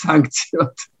כן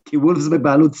בסנקציות, כי וולפס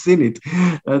בבעלות סינית.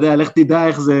 אתה יודע, לך תדע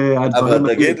איך זה...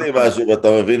 אבל תגיד לי משהו, ואתה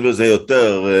מבין בזה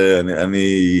יותר,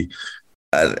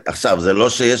 עכשיו, זה לא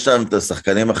שיש שם את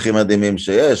השחקנים הכי מדהימים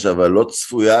שיש, אבל לא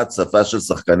צפויה הצפה של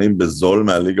שחקנים בזול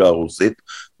מהליגה הרוסית,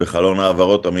 בחלון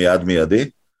העברות המייד מיידי?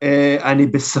 אני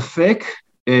בספק,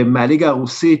 מהליגה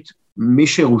הרוסית, מי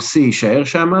שרוסי יישאר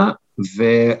שם,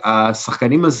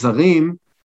 והשחקנים הזרים,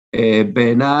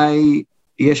 בעיניי,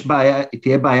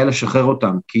 תהיה בעיה לשחרר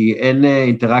אותם, כי אין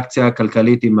אינטראקציה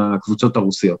כלכלית עם הקבוצות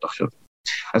הרוסיות עכשיו.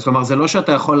 אז כלומר, זה לא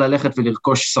שאתה יכול ללכת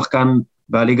ולרכוש שחקן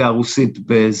בליגה הרוסית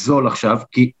בזול עכשיו,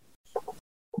 כי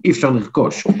אי אפשר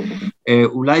לרכוש.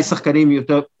 אולי שחקנים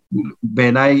יותר,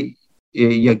 בעיניי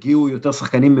יגיעו יותר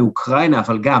שחקנים מאוקראינה,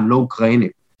 אבל גם לא אוקראינים.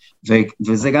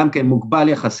 וזה גם כן מוגבל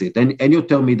יחסית, אין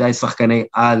יותר מדי שחקני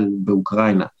על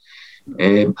באוקראינה.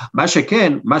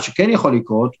 מה שכן יכול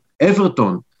לקרות,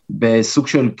 אברטון, בסוג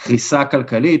של קריסה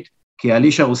כלכלית, כי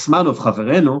אלישה רוסמנוב,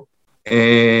 חברנו,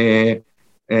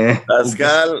 אז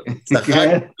קל,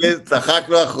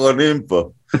 צחקנו האחרונים פה.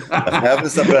 אתה חייב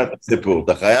לספר את הסיפור,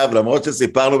 אתה חייב, למרות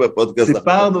שסיפרנו בפודקאסט.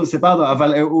 סיפרנו,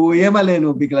 אבל הוא איים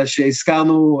עלינו, בגלל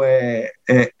שהזכרנו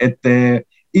את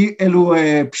אלו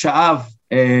פשעיו,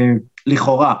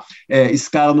 לכאורה,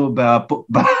 הזכרנו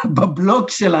בבלוג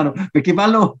שלנו,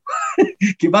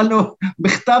 וקיבלנו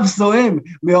מכתב זוהם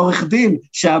מעורך דין,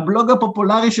 שהבלוג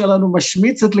הפופולרי שלנו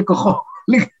משמיץ את לקוחו.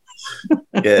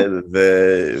 כן,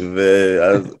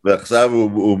 ועכשיו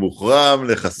הוא מוחרם,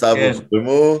 לחסיו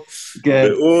הוחרמו,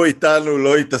 והוא איתנו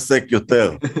לא יתעסק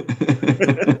יותר.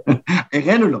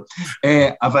 הראינו לו,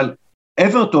 אבל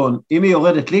אברטון, אם היא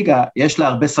יורדת ליגה, יש לה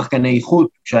הרבה שחקני איכות,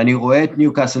 שאני רואה את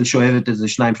ניוקאסל שואבת איזה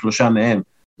 2-3 מהם,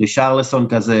 רישרלסון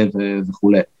כזה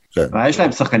וכו'. ויש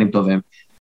להם שחקנים טובים.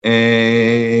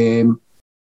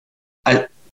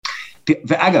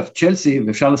 ואגב, צ'לסי,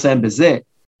 ואפשר לסיים בזה,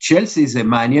 צ'לסי זה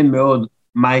מעניין מאוד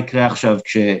מה יקרה עכשיו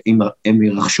כשהם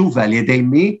ירחשו ועל ידי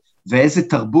מי, ואיזה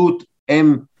תרבות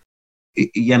הם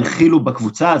ינחילו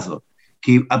בקבוצה הזאת.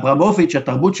 כי אברמוביץ',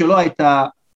 התרבות שלו הייתה,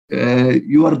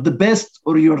 you are the best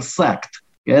or you're sacked,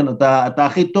 כן? אתה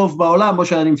הכי טוב בעולם, או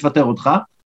שאני מפטר אותך,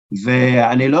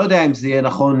 ואני לא יודע אם זה יהיה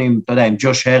נכון עם, אתה יודע, עם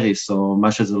ג'וש הריס, או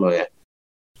מה שזה לא יהיה.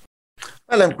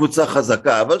 להם קבוצה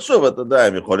חזקה, אבל שוב, אתה יודע,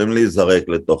 הם יכולים להיזרק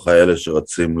לתוך האלה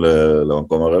שרצים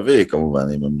למקום הרביעי, כמובן,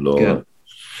 אם הם לא... כן.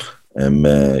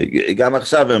 גם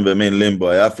עכשיו הם במין לימבו,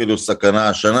 היה אפילו סכנה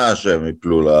השנה שהם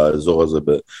יפלו לאזור הזה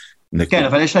כן,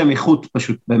 אבל יש להם איכות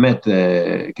פשוט, באמת,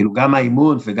 כאילו גם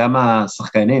האימון וגם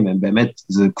השחקנים, הם באמת,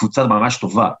 זו קבוצה ממש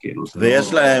טובה, כאילו.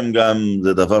 ויש להם גם,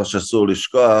 זה דבר שאסור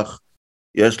לשכוח,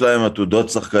 יש להם עתודות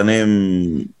שחקנים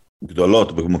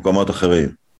גדולות במקומות אחרים.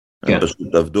 כן. הם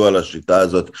פשוט עבדו על השיטה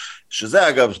הזאת, שזה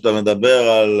אגב, שאתה מדבר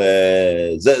על,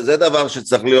 זה דבר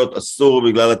שצריך להיות אסור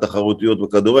בגלל התחרותיות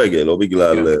בכדורגל, לא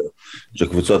בגלל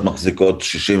שקבוצות מחזיקות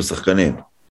 60 שחקנים.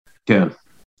 כן.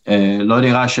 לא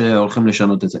נראה שהולכים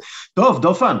לשנות את זה. טוב,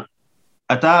 דופן,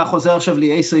 אתה חוזר עכשיו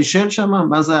לאי סיישל שם?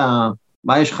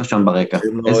 מה יש לך שם ברקע?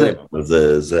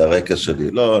 זה הרקע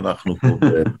שלי. לא,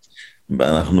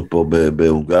 אנחנו פה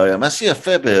בהונגריה. מה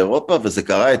שיפה באירופה, וזה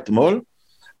קרה אתמול,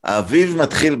 האביב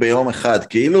מתחיל ביום אחד,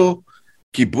 כאילו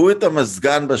קיבו את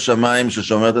המזגן בשמיים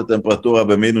ששומר את הטמפרטורה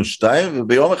ב-2,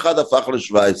 וביום אחד הפך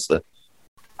ל-17.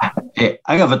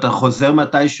 אגב, אתה חוזר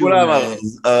מתישהו...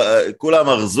 כולם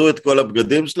ארזו את כל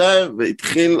הבגדים שלהם,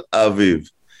 והתחיל האביב.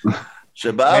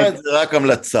 שבארץ זה רק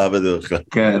המלצה בדרך כלל.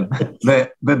 כן,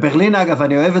 ובברלין אגב,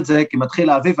 אני אוהב את זה, כי מתחיל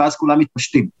האביב, ואז כולם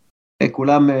מתפשטים.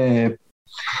 כולם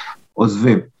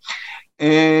עוזבים.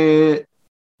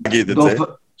 תגיד את זה,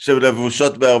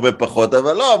 שלבושות בהרבה פחות,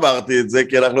 אבל לא אמרתי את זה,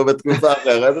 כי אנחנו בתקופה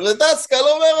אחרת, ודסקל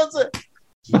אומר את זה.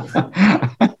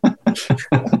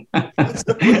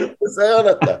 זה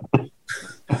יונתן.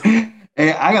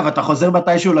 אגב, אתה חוזר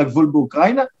מתישהו לגבול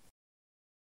באוקראינה?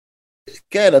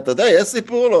 כן, אתה יודע, יש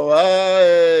סיפור לו,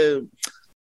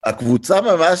 הקבוצה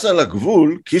ממש על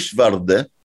הגבול, קישוורדה,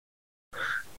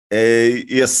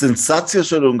 היא הסנסציה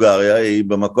של הונגריה, היא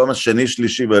במקום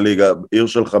השני-שלישי בליגה, עיר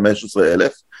של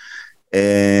 15,000,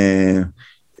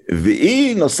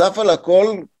 והיא נוסף על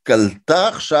הכל קלטה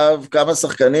עכשיו כמה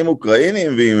שחקנים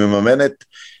אוקראינים, והיא מממנת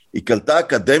היא קלטה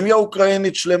אקדמיה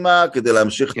אוקראינית שלמה, כדי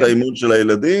להמשיך את האימון של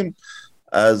הילדים,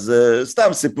 אז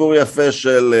סתם סיפור יפה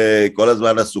של כל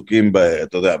הזמן עסוקים,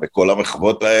 אתה יודע, בכל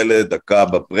המחוות האלה, דקה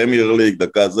בפרמייר ליג,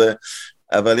 דקה זה,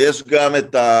 אבל יש גם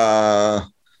את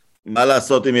מה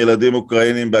לעשות עם ילדים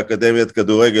אוקראינים באקדמיית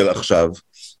כדורגל עכשיו,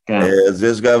 אז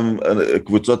יש גם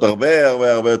קבוצות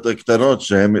הרבה יותר קטנות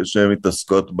שהן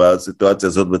מתעסקות בסיטואציה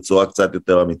הזאת בצורה קצת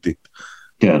יותר אמיתית.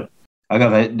 כן.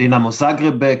 אגב, דינמו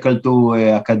זאגרב קלטו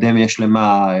אקדמיה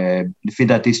שלמה, לפי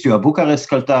דעתי סטיו בוקרשט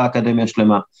קלטה אקדמיה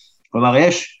שלמה, כלומר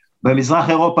יש, במזרח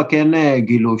אירופה כן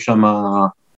גילו שם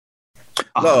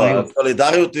אחריות. לא,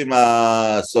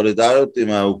 הסולידריות עם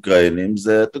האוקראינים,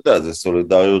 זה, אתה יודע, זה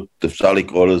סולידריות, אפשר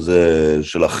לקרוא לזה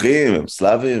של אחים, הם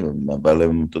סלאבים, אבל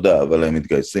הם, אתה יודע, אבל הם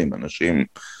מתגייסים, אנשים,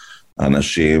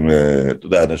 אתה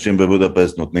יודע, אנשים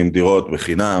בבודפסט נותנים דירות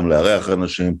בחינם, לארח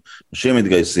אנשים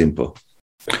מתגייסים פה.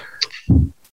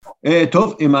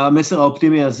 טוב, עם המסר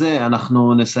האופטימי הזה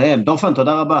אנחנו נסיים. דורפן,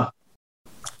 תודה רבה.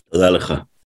 תודה לך.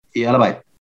 יאללה ביי.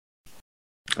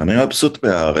 אני מבסוט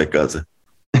מהרקע הזה.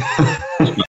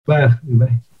 ביי.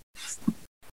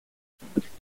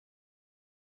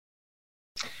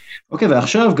 אוקיי,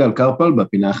 ועכשיו גל קרפל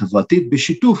בפינה החברתית,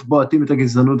 בשיתוף בועטים את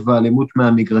הגזענות והאלימות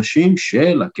מהמגרשים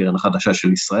של הקרן החדשה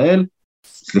של ישראל,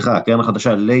 סליחה, הקרן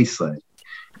החדשה לישראל.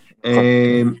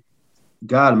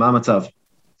 גל, מה המצב?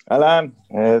 אהלן,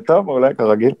 טוב, אולי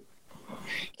כרגיל.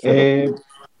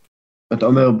 אתה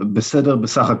אומר בסדר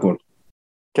בסך הכל.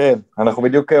 כן, אנחנו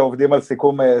בדיוק עובדים על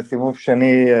סיכום סיבוב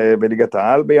שני בליגת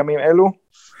העל בימים אלו.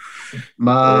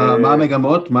 מה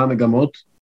המגמות?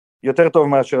 יותר טוב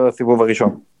מאשר הסיבוב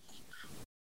הראשון.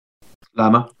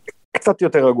 למה? קצת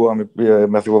יותר רגוע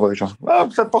מהסיבוב הראשון.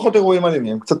 קצת פחות אירועים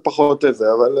אלימים, קצת פחות זה,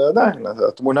 אבל עדיין,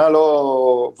 התמונה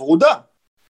לא ורודה.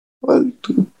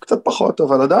 קצת פחות,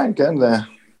 אבל עדיין, כן.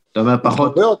 אתה אומר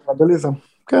פחות? מנדליזם,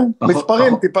 כן.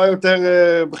 מספרים טיפה יותר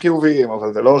חיוביים,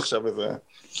 אבל זה לא עכשיו איזה...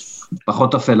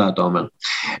 פחות אפלה, אתה אומר.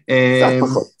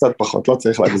 קצת פחות, לא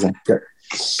צריך להגזם, כן.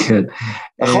 כן.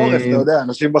 החורף, אתה יודע,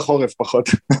 אנשים בחורף פחות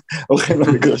הולכים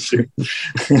למגרשים.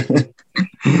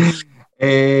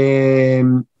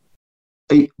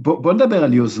 בוא נדבר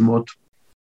על יוזמות,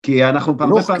 כי אנחנו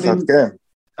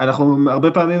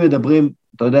הרבה פעמים מדברים,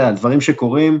 אתה יודע, על דברים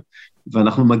שקורים,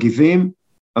 ואנחנו מגיבים,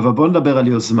 אבל בוא נדבר על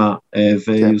יוזמה,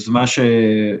 ויוזמה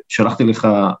ששלחתי לך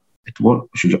אתמול,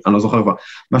 אני לא זוכר כבר,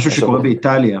 משהו שקורה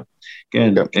באיטליה,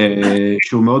 כן,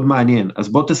 שהוא מאוד מעניין, אז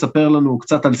בוא תספר לנו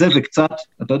קצת על זה, וקצת,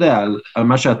 אתה יודע, על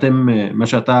מה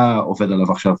שאתה עובד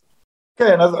עליו עכשיו.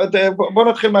 כן, אז בוא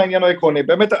נתחיל מהעניין העקרוני,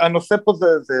 באמת הנושא פה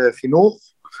זה חינוך,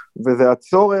 וזה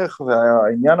הצורך,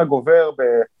 והעניין הגובר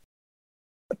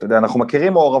אתה יודע, אנחנו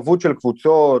מכירים מעורבות של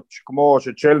קבוצות, כמו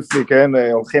שצ'לסי, כן,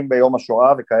 הולכים ביום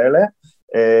השואה וכאלה,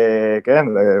 כן,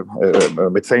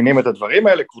 מציינים את הדברים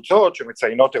האלה, קבוצות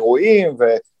שמציינות אירועים,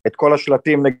 ואת כל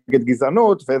השלטים נגד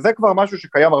גזענות, וזה כבר משהו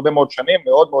שקיים הרבה מאוד שנים,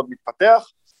 מאוד מאוד מתפתח,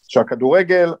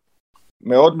 שהכדורגל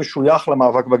מאוד משוייך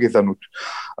למאבק בגזענות.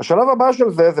 השלב הבא של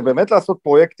זה באמת לעשות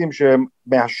פרויקטים שהם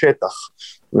מהשטח,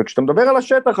 וכשאתה מדבר על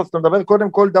השטח, אז אתה מדבר קודם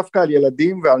כל דווקא על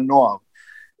ילדים ועל נוער.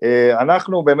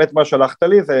 אנחנו באמת מה שלחת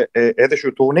לי זה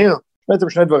איזשהו טורניר, בעצם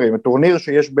שני דברים, טורניר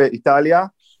שיש באיטליה,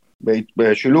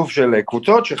 בשילוב של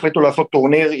קבוצות שהחליטו לעשות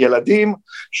טורניר ילדים,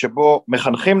 שבו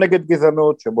מחנכים נגד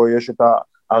גזענות, שבו יש את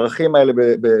הערכים האלה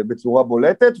בצורה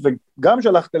בולטת, וגם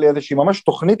שלחת לי איזושהי ממש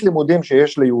תוכנית לימודים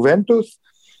שיש ליובנטוס,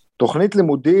 תוכנית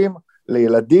לימודים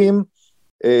לילדים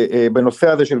בנושא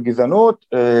הזה של גזענות,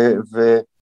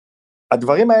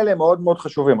 והדברים האלה הם מאוד מאוד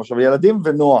חשובים. עכשיו, ילדים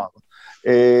ונוער,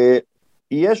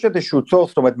 יש איזשהו צורך,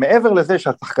 זאת אומרת, מעבר לזה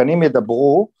שהשחקנים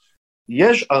ידברו,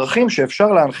 יש ערכים שאפשר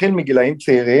להנחיל מגילאים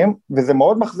צעירים, וזה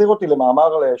מאוד מחזיר אותי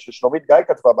למאמר ששלומית גיא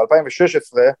כתבה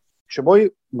ב-2016, שבו היא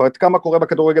בדקה מה קורה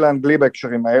בכדורגל האנגלי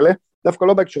בהקשרים האלה, דווקא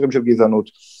לא בהקשרים של גזענות,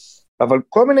 אבל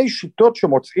כל מיני שיטות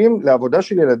שמוצאים לעבודה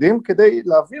של ילדים, כדי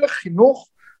להביא לחינוך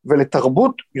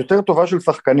ולתרבות יותר טובה של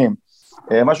שחקנים.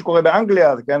 מה שקורה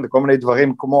באנגליה, כן, זה כל מיני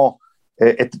דברים כמו,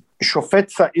 את שופט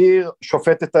צעיר,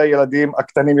 שופט את הילדים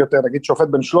הקטנים יותר, נגיד שופט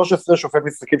בן 13, שופט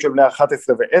משחקים של בני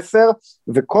 11 ו10,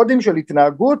 וקודים של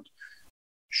התנהגות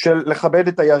של לכבד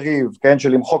את היריב, כן, של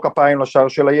למחוא כפיים לשער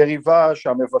של היריבה,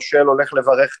 שהמבשל הולך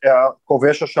לברך,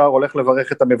 כובש השער הולך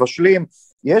לברך את המבשלים,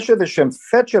 יש איזשהם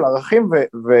סט של ערכים,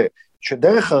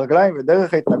 ושדרך הרגליים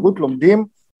ודרך ההתנהגות לומדים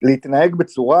להתנהג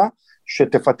בצורה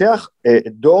שתפתח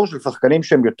דור של שחקנים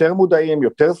שהם יותר מודעים,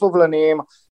 יותר סובלניים,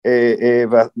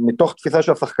 ומתוך תפיסה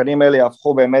שהשחקנים האלה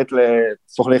יהפכו באמת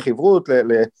לסוכני חברות,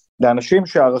 לאנשים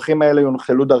שהערכים האלה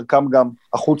יונחלו דרכם גם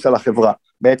החוצה לחברה,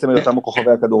 בעצם אותם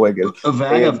כוכבי הכדורגל.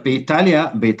 ואגב,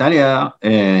 באיטליה,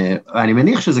 אני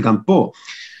מניח שזה גם פה,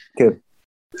 כן.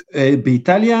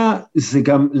 באיטליה זה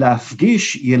גם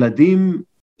להפגיש ילדים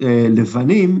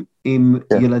לבנים עם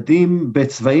ילדים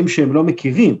בצבעים שהם לא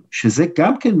מכירים, שזה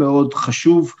גם כן מאוד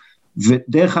חשוב,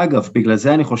 ודרך אגב, בגלל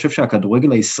זה אני חושב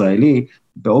שהכדורגל הישראלי,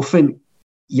 באופן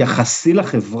יחסי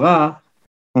לחברה,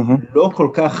 לא כל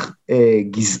כך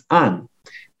גזען.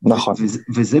 נכון.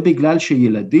 וזה בגלל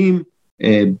שילדים,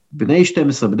 בני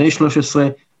 12, בני 13,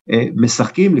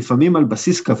 משחקים לפעמים על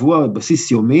בסיס קבוע,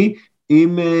 בסיס יומי,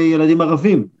 עם ילדים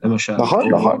ערבים, למשל. נכון,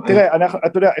 נכון. תראה,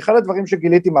 אתה יודע, אחד הדברים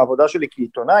שגיליתי מהעבודה שלי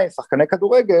כעיתונאי, שחקני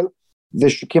כדורגל, זה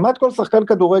שכמעט כל שחקן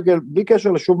כדורגל, בלי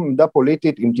קשר לשום עמדה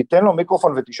פוליטית, אם תיתן לו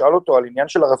מיקרופון ותשאל אותו על עניין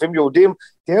של ערבים יהודים,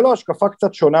 תהיה לו השקפה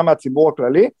קצת שונה מהציבור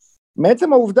הכללי,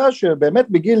 מעצם העובדה שבאמת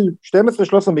בגיל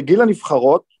 12-13, בגיל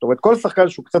הנבחרות, זאת אומרת כל שחקן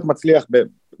שהוא קצת מצליח,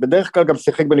 בדרך כלל גם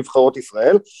שיחק בנבחרות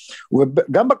ישראל,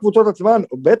 וגם בקבוצות עצמן,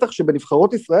 בטח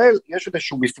שבנבחרות ישראל יש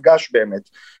איזשהו מפגש באמת,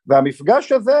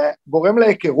 והמפגש הזה גורם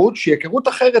להיכרות, שהיא היכרות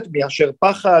אחרת מאשר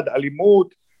פחד,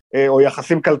 אלימות, או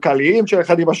יחסים כלכליים של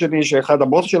אחד עם השני, שאחד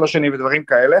הבוס של השני ודברים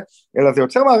כאלה, אלא זה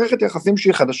יוצר מערכת יחסים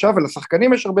שהיא חדשה,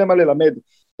 ולשחקנים יש הרבה מה ללמד,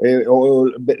 או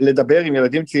לדבר עם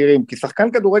ילדים צעירים, כי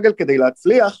שחקן כדורגל כדי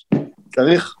להצליח,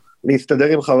 צריך להסתדר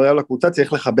עם חבריו לקבוצה,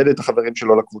 צריך לכבד את החברים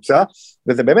שלו לקבוצה,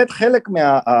 וזה באמת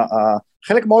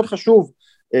חלק מאוד חשוב,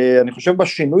 אני חושב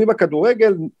בשינוי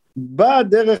בכדורגל, בא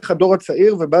דרך הדור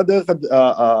הצעיר, ובא דרך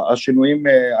השינויים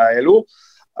האלו,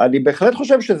 אני בהחלט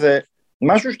חושב שזה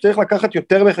משהו שצריך לקחת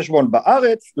יותר בחשבון.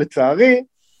 בארץ, לצערי,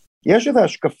 יש איזו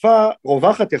השקפה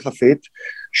רווחת יחסית,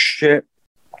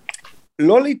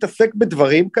 שלא להתעסק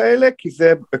בדברים כאלה, כי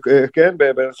זה, כן,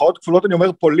 במרכאות כפולות אני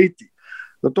אומר פוליטי.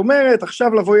 זאת אומרת,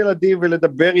 עכשיו לבוא ילדים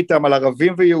ולדבר איתם על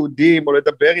ערבים ויהודים, או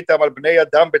לדבר איתם על בני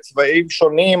אדם בצבעים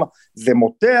שונים, זה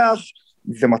מותח,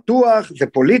 זה מתוח, זה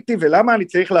פוליטי, ולמה אני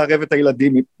צריך לערב את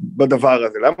הילדים בדבר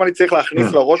הזה? למה אני צריך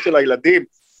להכניס לראש של הילדים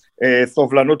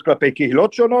סובלנות כלפי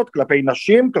קהילות שונות, כלפי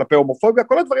נשים, כלפי הומופוביה,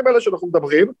 כל הדברים האלה שאנחנו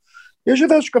מדברים, יש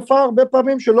איזו השקפה הרבה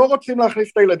פעמים שלא רוצים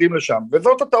להכניס את הילדים לשם,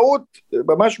 וזאת הטעות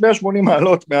ממש 180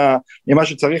 מעלות ממה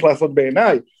שצריך לעשות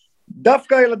בעיניי.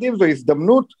 דווקא הילדים זו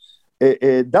הזדמנות,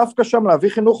 דווקא שם להביא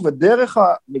חינוך ודרך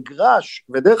המגרש,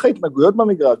 ודרך ההתנהגויות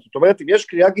במגרש. זאת אומרת, אם יש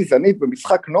קריאה גזענית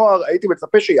במשחק נוער, הייתי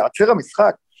מצפה שיעצר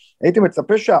המשחק, הייתי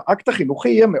מצפה שהאקט החינוכי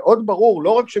יהיה מאוד ברור, לא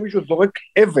רק שמישהו זורק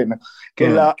אבן,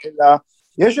 אלא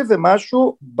יש איזה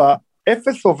משהו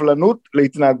באפס סובלנות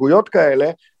להתנהגויות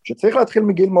כאלה, שצריך להתחיל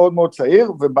מגיל מאוד מאוד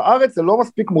צעיר, ובארץ זה לא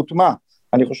מספיק מוטמע.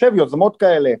 אני חושב יוזמות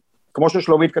כאלה, כמו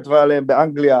ששלומית כתבה עליהם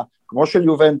באנגליה, כמו של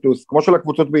יובנטוס, כמו של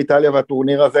הקבוצות באיטליה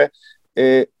והטורניר הזה,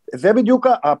 זה בדיוק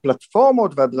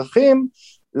הפלטפורמות והדרכים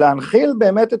להנחיל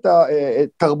באמת את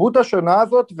התרבות השונה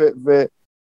הזאת,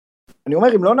 ואני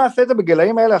אומר, אם לא נעשה את זה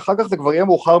בגילאים האלה, אחר כך זה כבר יהיה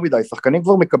מאוחר מדי, שחקנים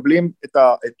כבר מקבלים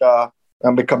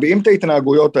הם מקבעים את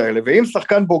ההתנהגויות האלה, ואם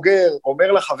שחקן בוגר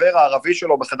אומר לחבר הערבי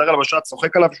שלו בחדר למשל,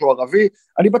 צוחק עליו שהוא ערבי,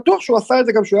 אני בטוח שהוא עשה את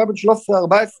זה גם שהוא היה בן 13,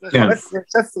 14, 15,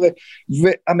 16,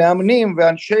 והמאמנים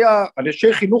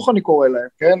ואנשי חינוך אני קורא להם,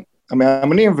 כן?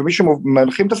 המאמנים ומי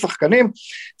שמנחים את השחקנים,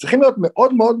 צריכים להיות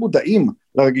מאוד מאוד מודעים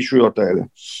לרגישויות האלה.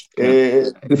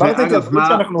 דיברתי את זה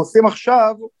שאנחנו עושים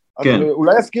עכשיו, אז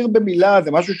אולי אזכיר במילה,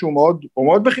 זה משהו שהוא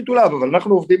מאוד בחיתוליו, אבל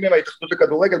אנחנו עובדים עם ההתאחדות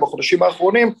לכדורגל בחודשים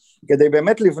האחרונים, כדי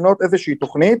באמת לבנות איזושהי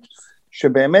תוכנית,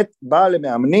 שבאמת באה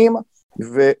למאמנים,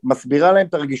 ומסבירה להם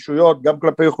את הרגישויות, גם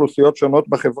כלפי אוכלוסיות שונות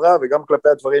בחברה, וגם כלפי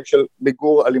הדברים של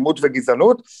מיגור אלימות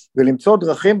וגזענות, ולמצוא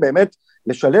דרכים באמת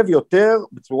לשלב יותר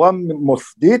בצורה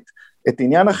מוסדית, את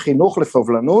עניין החינוך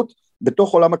לסובלנות,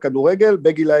 בתוך עולם הכדורגל,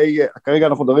 בגילאי, כרגע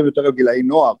אנחנו מדברים יותר על גילאי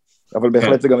נוער, אבל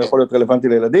בהחלט זה גם יכול להיות רלוונטי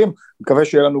לילדים, מקווה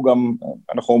שיהיה לנו גם,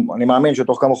 אני מאמין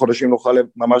שתוך כמה חודשים נוכל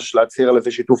ממש להצהיר על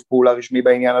איזה שיתוף פעולה רשמי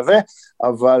בעניין הזה,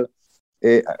 אבל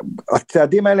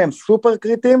הצעדים האלה הם סופר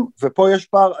קריטיים, ופה יש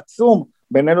פער עצום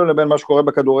בינינו לבין מה שקורה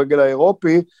בכדורגל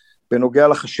האירופי, בנוגע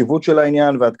לחשיבות של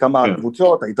העניין, ועד כמה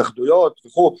הקבוצות, ההתאחדויות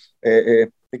וכו',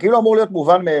 זה כאילו אמור להיות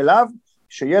מובן מאליו,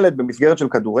 שילד במסגרת של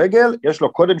כדורגל, יש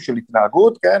לו קודם של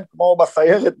התנהגות, כן, כמו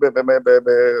בסיירת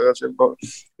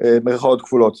במרכאות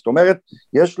כפולות, זאת אומרת,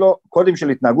 יש לו קודם של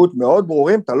התנהגות מאוד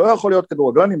ברורים, אתה לא יכול להיות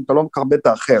כדורגלן אם אתה לא מכבד את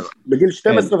האחר, בגיל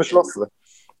 12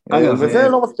 ו-13, וזה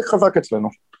לא מספיק חזק אצלנו.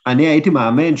 אני הייתי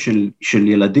מאמן של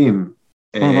ילדים,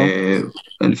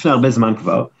 לפני הרבה זמן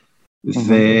כבר,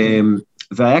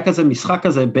 והיה כזה משחק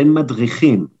כזה בין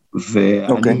מדריכים,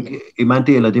 ואני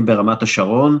אימנתי ילדים ברמת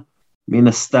השרון, מן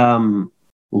הסתם,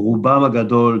 רובם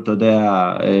הגדול, אתה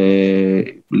יודע,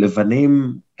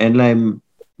 לבנים, אין להם,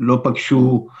 לא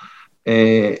פגשו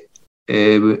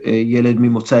ילד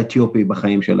ממוצא אתיופי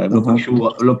בחיים שלהם,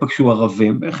 לא פגשו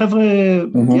ערבים, חבר'ה,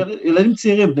 ילדים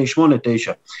צעירים, בני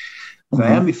 8-9,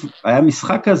 והיה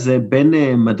משחק כזה בין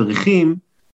מדריכים,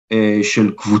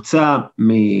 של קבוצה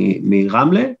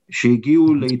מרמלה,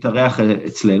 שהגיעו להתארח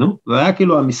אצלנו, והיה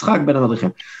כאילו המשחק בין המדריכים.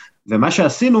 ומה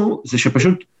שעשינו, זה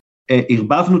שפשוט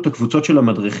הרבבנו את הקבוצות של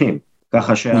המדריכים,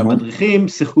 ככה שהמדריכים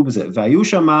שיחקו בזה, והיו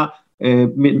שם,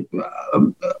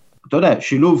 אתה יודע,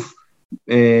 שילוב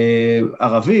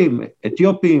ערבים,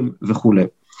 אתיופים וכו'.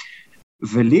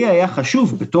 ולי היה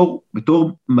חשוב,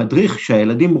 בתור מדריך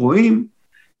שהילדים רואים,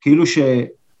 כאילו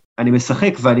שאני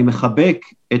משחק ואני מחבק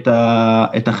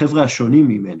את החבר'ה השונים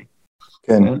ממני.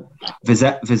 כן.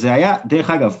 וזה היה, דרך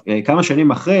אגב, כמה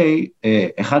שנים אחרי,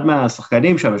 אחד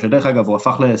מהשחקנים שם, שדרך אגב הוא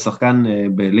הפך לשחקן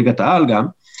בליגת העל גם,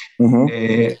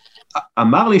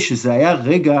 אמר לי שזה היה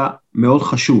רגע מאוד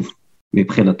חשוב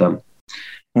מבחינתם.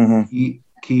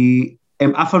 כי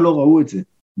הם אף פעם לא ראו את זה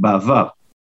בעבר.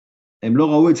 הם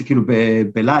לא ראו את זה כאילו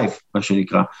בלייב, מה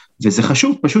שנקרא. וזה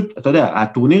חשוב, פשוט, אתה יודע,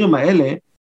 הטורנירים האלה,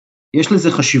 יש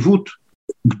לזה חשיבות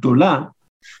גדולה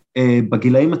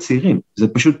בגילאים הצעירים. זה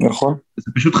פשוט, נכון.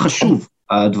 זה פשוט חשוב,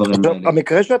 הדברים האלה.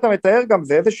 המקרה שאתה מתאר גם,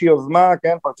 זה איזושהי יוזמה,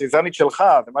 כן, פרטיזנית שלך,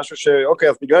 זה משהו אוקיי,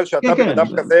 אז בגלל שאתה בן אדם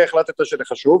כזה החלטת שזה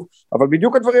חשוב, אבל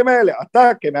בדיוק הדברים האלה,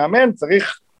 אתה כמאמן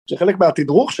צריך שחלק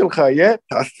מהתדרוך שלך יהיה,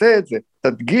 תעשה את זה,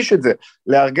 תדגיש את זה,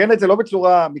 לארגן את זה לא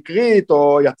בצורה מקרית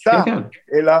או יצא,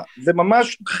 אלא זה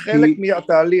ממש חלק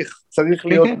מהתהליך, צריך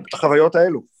להיות החוויות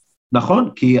האלו. נכון,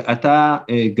 כי אתה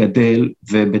גדל,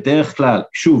 ובדרך כלל,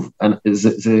 שוב,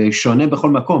 זה שונה בכל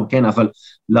מקום, כן, אבל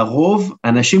לרוב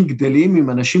אנשים גדלים עם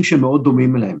אנשים שמאוד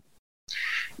דומים אליהם.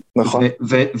 נכון.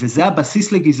 וזה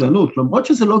הבסיס לגזענות, למרות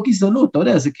שזה לא גזענות, אתה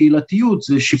יודע, זה קהילתיות,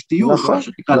 זה שבטיות, מה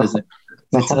שתקרא לזה.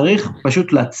 וצריך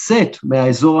פשוט לצאת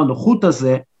מהאזור הנוחות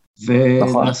הזה,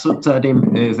 ולעשות צעדים.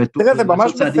 תראה, זה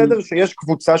ממש בסדר שיש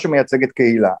קבוצה שמייצגת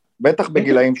קהילה, בטח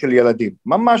בגילאים של ילדים,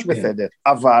 ממש בסדר,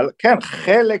 אבל כן,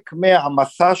 חלק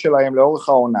מהמסע שלהם לאורך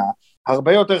העונה,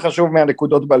 הרבה יותר חשוב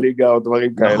מהנקודות בליגה או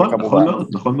דברים כאלה כמובן,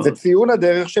 זה ציון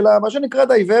הדרך של מה שנקרא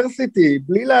דייברסיטי,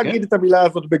 בלי להגיד את המילה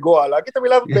הזאת בגועל, להגיד את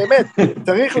המילה הזאת באמת,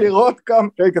 צריך לראות כמה,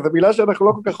 זו מילה שאנחנו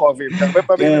לא כל כך אוהבים, כי הרבה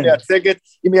פעמים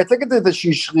היא מייצגת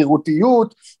איזושהי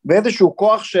שרירותיות, ואיזשהו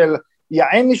כוח של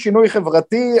יעני שינוי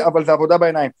חברתי, אבל זה עבודה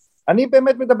בעיניים. אני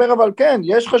באמת מדבר, אבל כן,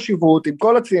 יש חשיבות עם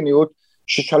כל הציניות,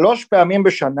 ש3 פעמים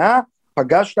בשנה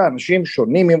פגשת אנשים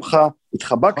שונים ממך,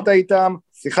 התחבקת איתם,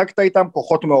 שיחקת איתם,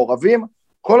 כוחות מעורבים,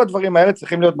 כל הדברים האלה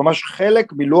צריכים להיות ממש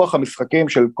חלק מלוח המשחקים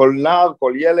של כל נער,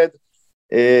 כל ילד,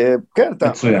 כן,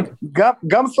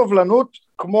 גם סובלנות,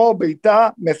 כמו ביתה,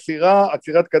 מסירה,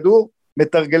 עצירת כדור,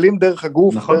 מתרגלים דרך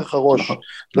הגוף, דרך הראש.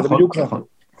 נכון.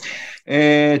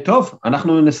 טוב,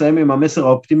 אנחנו נסיים עם המסר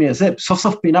האופטימי הזה, סוף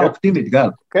סוף פינה אופטימית, גל.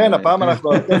 כן, הפעם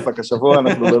אנחנו על כיפק, השבוע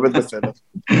אנחנו באמת בסדר.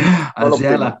 אז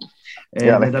יאללה,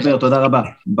 נדבר, תודה רבה,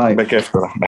 ביי. בכיף, תודה.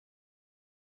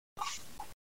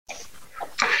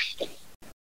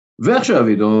 ועכשיו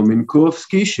עידו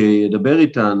מינקובסקי שידבר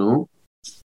איתנו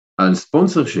על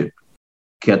ספונסרשיפ,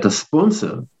 כי אתה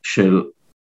ספונסר של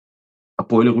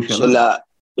הפועל ירושלים.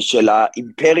 של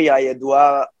האימפריה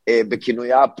הידועה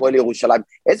בכינויה הפועל ירושלים.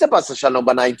 איזה באסה שלנו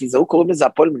בניינטי, זהו קוראים לזה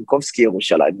הפועל מינקובסקי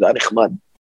ירושלים, זה היה נחמד.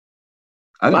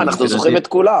 מה, אנחנו זוכרים את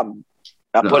כולם.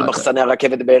 הפועל מחסני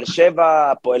הרכבת באר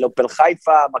שבע, הפועל אופל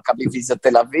חיפה, מכבי ויזה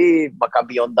תל אביב,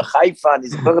 מכבי יונדה חיפה, אני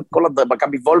זוכר את כל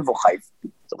מכבי וולבו חיפה,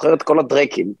 זוכר את כל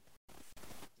הדרקים.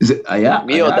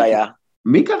 מי עוד היה?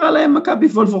 מי קרא להם מכבי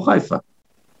וולבו חיפה?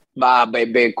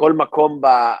 בכל מקום,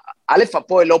 א'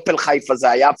 הפועל אופל חיפה, זה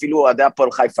היה אפילו עדי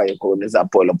הפועל חיפה, קוראים לזה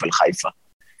הפועל אופל חיפה.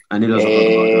 אני לא זוכר.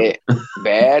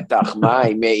 בטח, מה,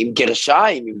 עם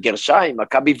גרשיים,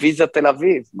 מכבי ויזה תל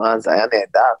אביב, מה, זה היה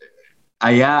נהדר.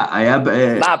 היה...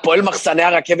 מה, הפועל מחסני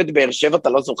הרכבת באר שבע, אתה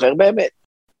לא זוכר באמת?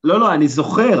 לא, אני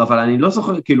זוכר, אבל אני לא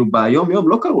זוכר, כאילו ביום יום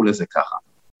לא קראו לזה ככה.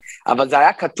 אבל זה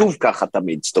היה כתוב ככה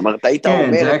תמיד, זאת אומרת, היית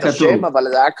אומר את השם, אבל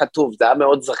זה היה כתוב, זה היה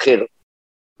מאוד זכיר.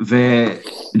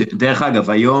 ודרך אגב,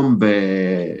 היום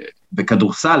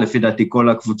בכדורסל, לפי דעתי כל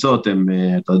הקבוצות הם,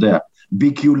 אתה יודע,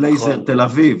 BQ לייזר תל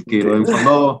אביב, כאילו הם כבר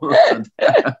לא...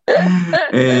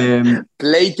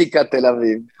 פלייטיקה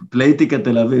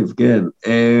תל אביב, כן.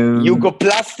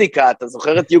 יוגופלסטיקה, אתה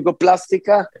זוכר את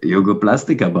יוגופלסטיקה?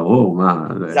 יוגופלסטיקה, ברור, מה...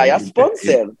 זה היה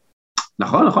ספונסר.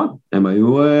 נכון, הם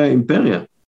היו אימפריה.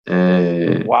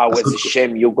 וואו, איזה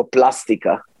שם,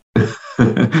 יוגופלסטיקה.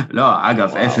 לא,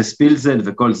 אגב, אפס פילזן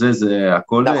וכל זה, זה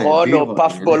הכל... נכון, או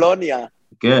פף בולוניה.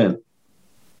 כן.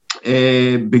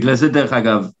 בגלל זה, דרך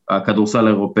אגב, הכדורסל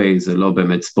האירופאי זה לא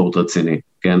באמת ספורט רציני,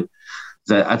 כן?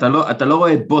 אתה לא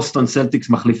רואה את בוסטון סלטיקס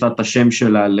מחליפה את השם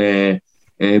שלה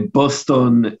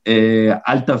לבוסטון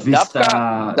אלטה ויסטה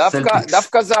סלטיקס.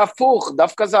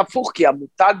 דווקא זה הפוך, כי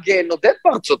המותג נודד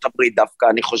בארצות הברית דווקא,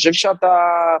 אני חושב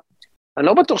אני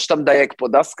לא בטוח שאתה מדייק פה,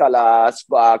 דווקא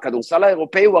הכדורסל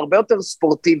האירופאי הוא הרבה יותר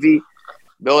ספורטיבי,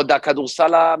 בעוד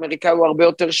הכדורסל האמריקאי הוא הרבה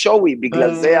יותר שואוי,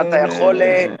 בגלל זה אתה יכול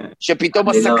שפתאום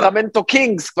הסקרמנטו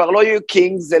קינגס כבר לא יהיו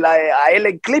קינגס, אלא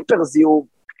ה-LA קליפרס יהיו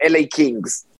LA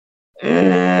קינגס.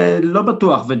 לא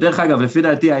בטוח, ודרך אגב, לפי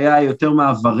דעתי היה יותר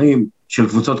מעברים של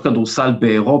קבוצות כדורסל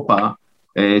באירופה,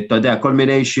 אתה יודע, כל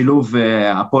מיני שילוב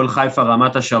הפועל חיפה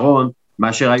רמת השרון,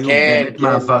 מאשר היו באמת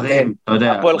מעברים, אתה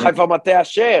יודע. הפועל חיפה מטה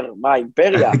אשר, מה,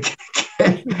 אימפריה?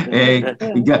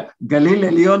 גליל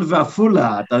עליון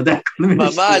ואפולה, אתה יודע, כל מיני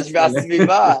ממש,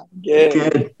 והסביבה,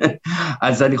 כן.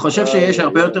 אז אני חושב שיש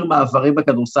הרבה יותר מעברים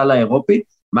בכדורסל האירופי,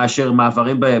 מאשר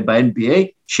מעברים ב-NBA,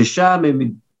 ששם הם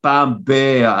פעם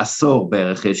בעשור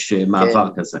בערך יש מעבר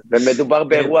כזה. ומדובר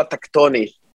באירוע טקטוני.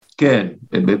 כן,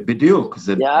 בדיוק.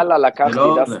 יאללה, לקחתי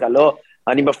דווקא, לא.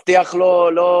 אני מבטיח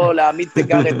לא להעמיד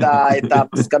תגר את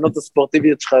המסקנות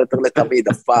הספורטיביות שלך יותר לתמיד,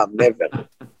 אף פעם, never.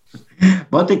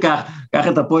 בוא קח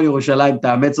את הפועל ירושלים,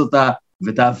 תאמץ אותה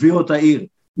ותעביר אותה עיר,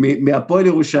 מהפועל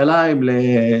ירושלים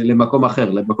למקום אחר,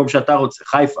 למקום שאתה רוצה,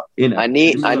 חיפה, הנה.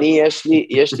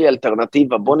 יש לי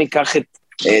אלטרנטיבה, בוא ניקח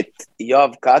את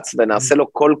יואב קץ ונעשה לו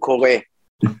קול קורא.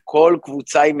 כל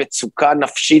קבוצה עם מצוקה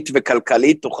נפשית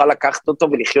וכלכלית, תוכל לקחת אותו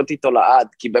ולחיות איתו לעד,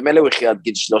 כי במילא הוא יחיה עד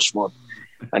גיל 300.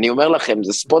 אני אומר לכם,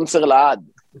 זה ספונסר לעד,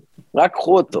 רק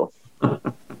קחו אותו.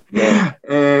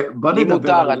 אני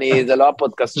מותר, זה לא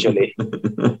הפודקאסט שלי.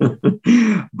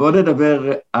 בוא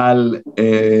נדבר על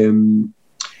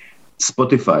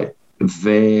ספוטיפיי,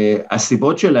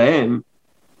 והסיבות שלהם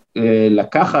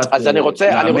לקחת... אז אני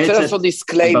רוצה לעשות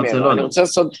דיסקליימר,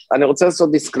 אני רוצה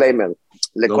לעשות דיסקליימר,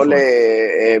 לכל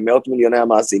מאות מיליוני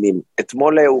המאזינים.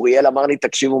 אתמול אוריאל אמר לי,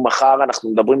 תקשיבו, מחר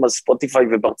אנחנו מדברים על ספוטיפיי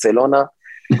וברצלונה,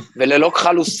 וללא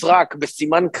כחל וסרק,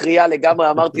 בסימן קריאה לגמרי,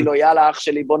 אמרתי לו, יאללה אח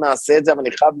שלי, בוא נעשה את זה, אבל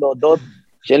אני חייב להודות,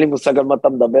 שאין לי מושג על מה אתה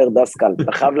מדבר, דסקל,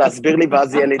 אתה חייב להסביר לי,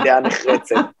 ואז יהיה לי דעה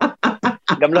נחרצת.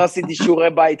 גם לא עשיתי שיעורי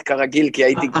בית כרגיל, כי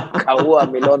הייתי קרוע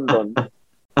מלונדון.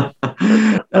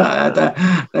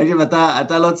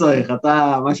 אתה לא צריך,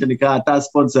 אתה, מה שנקרא, אתה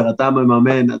הספונסר, אתה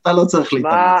מממן, אתה לא צריך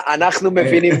להתאמץ. מה, אנחנו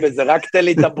מבינים בזה, רק תן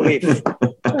לי את הבריף.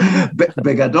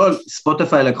 בגדול,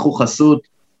 ספוטיפיי לקחו חסות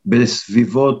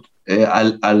בסביבות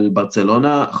על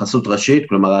ברצלונה, חסות ראשית,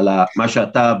 כלומר על מה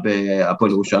שאתה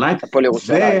בהפועל ירושלים,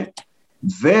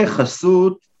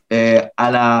 וחסות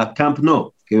על הקאמפ נו,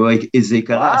 כאילו זה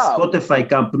יקרה ספוטיפיי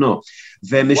קאמפ נו,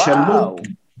 והם משלמו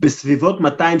בסביבות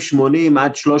 280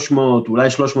 עד 300, אולי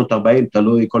 340,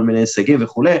 תלוי כל מיני הישגים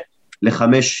וכו', ל5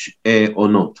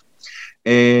 עונות.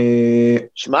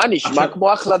 שמע, נשמע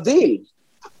כמו אחלה דיל.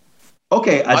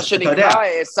 אוקיי, אז אתה יודע... מה שנקרא,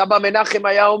 סבא מנחם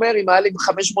היה אומר, אם היה לי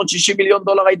 $560 מיליון,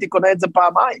 הייתי קונה את זה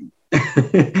פעמיים.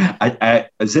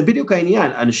 זה בדיוק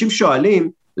העניין, אנשים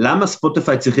שואלים, למה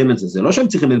ספוטיפיי צריכים את זה? זה לא שהם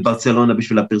צריכים את ברצלונה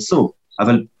בשביל הפרסום,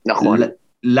 אבל נכון.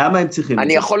 למה הם צריכים את זה?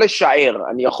 אני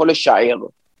יכול לשער.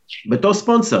 בתור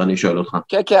ספונסר אני שואל אותך.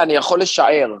 כן, אני יכול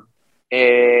לשער.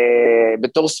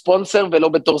 בתור ספונסר ולא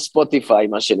בתור ספוטיפיי,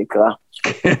 מה שנקרא.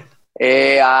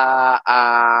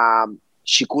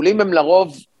 השיקולים הם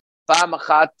לרוב פעם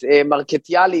אחת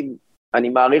מרקטיאליים. אני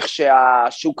מעריך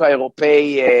שהשוק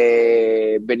האירופאי,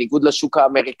 בניגוד לשוק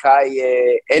האמריקאי,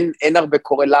 אין הרבה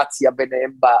קורלציה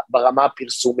ביניהם ברמה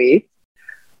הפרסומית,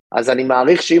 אז אני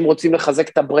מעריך שאם רוצים לחזק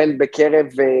את הברנד בקרב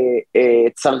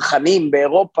צרכנים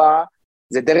באירופה,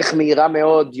 זה דרך מהירה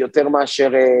מאוד, יותר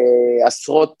מאשר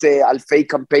עשרות אלפי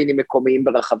קמפיינים מקומיים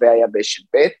ברחבי היבשת.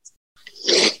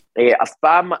 אף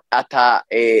פעם אתה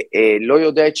לא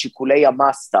יודע את שיקולי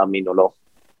המס, תאמין או לא.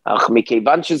 אך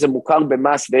מכיוון שזה מוכר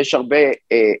במס, ויש הרבה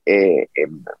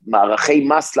מערכי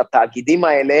מס לתאגידים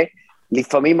האלה,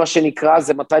 לפעמים מה שנקרא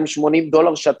זה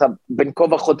 $280 שאתה בין כה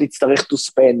וכה תצטרך to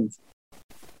spend.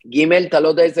 ג' אתה לא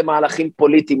יודע איזה מהלכים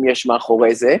פוליטיים יש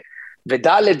מאחורי זה, וד'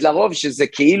 לרוב שזה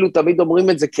כאילו תמיד אומרים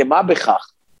את זה כמה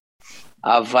בכך,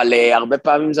 אבל הרבה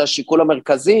פעמים זה השיקול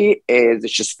המרכזי, זה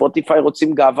שספוטיפיי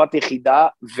רוצים גאוות יחידה,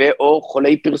 ואו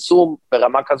חולי פרסום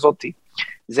ברמה כזאת.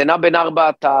 זה נע בין 4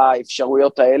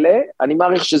 האפשרויות האלה, אני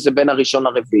מעריך שזה בין הראשון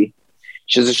לרביעי,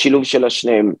 שזה שילוב של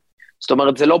השניהם. זאת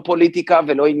אומרת, זה לא פוליטיקה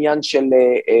ולא עניין של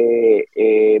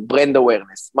ברנד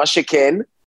אווירנס. מה שכן,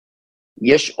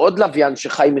 יש עוד לוויין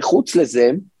שחי מחוץ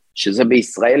לזה, שזה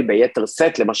בישראל ביתר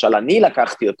סט, למשל אני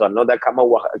לקחתי אותו, אני לא יודע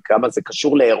כמה זה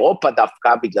קשור לאירופה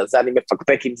דווקא, בגלל זה אני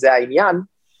מפקפק אם זה העניין,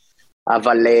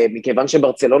 אבל מכיוון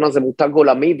שברצלונה זה מותג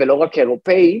עולמי ולא רק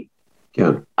אירופאי,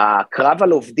 כן. הקרב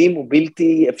על עובדים הוא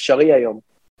בלתי אפשרי היום,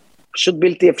 פשוט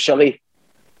בלתי אפשרי.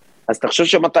 אז תחשוב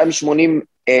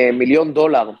ש$280 מיליון,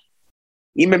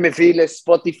 אם הם מביא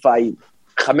לספוטיפיי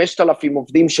 5,000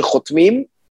 עובדים שחותמים,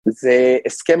 זה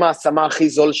הסכם ההשמה הכי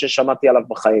זול ששמעתי עליו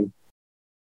בחיים.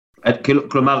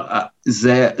 כלומר,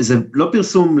 זה לא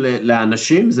פרסום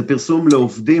לאנשים, זה פרסום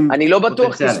לעובדים. אני לא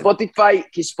בטוח,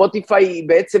 כי ספוטיפיי היא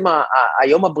בעצם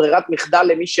היום הברירת מחדל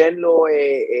למי שאין לו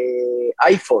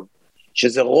אייפון,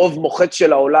 שזה רוב מוחץ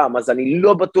של העולם, אז אני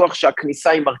לא בטוח שהכניסה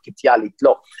היא מרקטיאלית,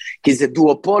 לא, כי זה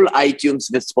דואופול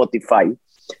אייטיונס וספוטיפיי,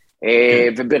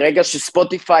 וברגע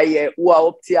שספוטיפיי הוא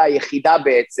האופציה היחידה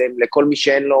בעצם לכל מי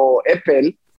שאין לו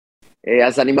אפל,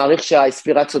 אז אני מעריך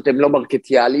שהאספירציות הן לא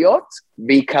מרקטיאליות,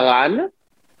 בעיקרן,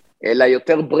 אלא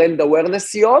יותר ברנד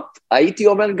אווירנסיות, הייתי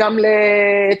אומר גם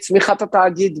לצמיחת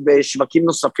התאגיד בשווקים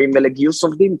נוספים ולגיוס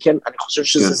עובדים, כן, אני חושב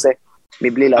שזה זה,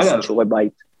 מבלי לעשות שיעורי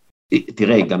בית.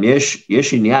 תראה, גם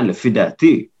יש עניין לפי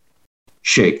דעתי,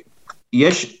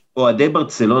 שיש אוהדי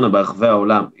ברצלונה ברחבי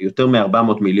העולם, יותר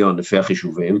מ-400 מיליון לפי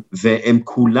החישובים, והם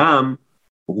כולם,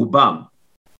 רובם,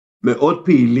 מאוד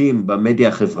פעילים במדיה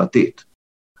החברתית.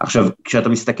 עכשיו, כשאתה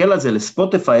מסתכל על זה,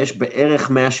 לספוטיפיי יש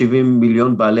בערך 170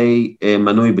 מיליון בעלי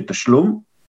מנוי בתשלום,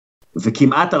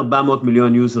 וכמעט 400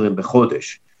 מיליון יוזרים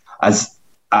בחודש. אז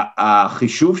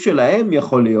החישוב שלהם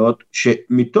יכול להיות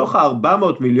שמתוך ה-400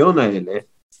 מיליון האלה,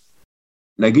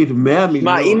 נגיד 100 מיליון...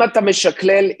 מה, אם אתה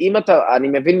משקלל, אני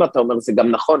מבין מה אתה אומר, זה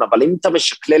גם נכון, אבל אם אתה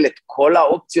משקלל את כל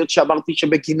האופציות שאמרתי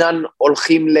שבגינן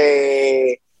הולכים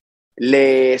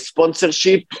לספונסר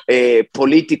שיפ,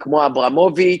 פוליטי כמו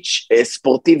אברמוביץ',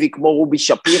 ספורטיבי כמו רובי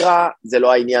שפירה, זה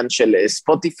לא העניין של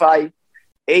ספוטיפיי,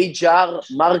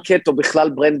 HR, מרקט או בכלל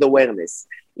ברנד אווירנס.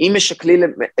 אם משקליל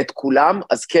את כולם,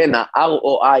 אז כן,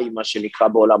 ה-ROI, מה שנקרא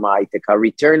בעולם ההייטק,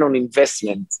 ה-Return on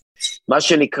Investment, מה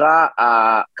שנקרא,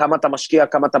 כמה אתה משקיע,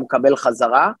 כמה אתה מקבל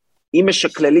חזרה, אם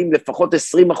משקללים לפחות 20%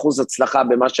 הצלחה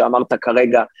במה שאמרת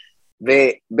כרגע,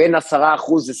 ובין 10%, 20%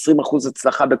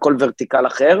 הצלחה בכל ורטיקל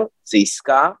אחר, זה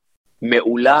עסקה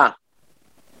מעולה,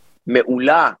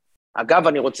 מעולה. אגב,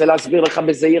 אני רוצה להסביר לך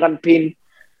בזעיר אנפין,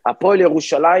 הפועל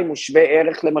ירושלים הוא שווה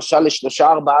ערך למשל ל3-4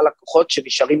 לקוחות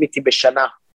שנשארים איתי בשנה.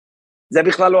 זה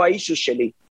בכלל לא האישו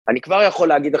שלי. אני כבר יכול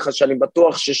להגיד לך שאני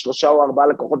בטוח ש3 או 4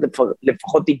 לקוחות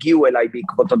לפחות הגיעו אליי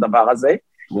בעקבות הדבר הזה,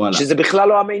 שזה בכלל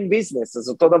לא המיין ביזנס, אז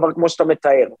אותו דבר כמו שאתה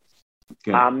מתאר.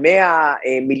 100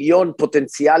 מיליון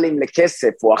פוטנציאלים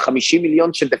לכסף, או 50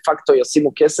 מיליון שדה פקטו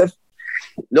ישימו כסף,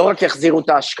 לא רק יחזירו את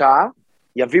ההשקעה,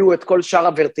 יביאו את כל שאר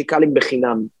הוורטיקלים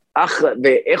בחינם.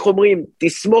 ואיך אומרים,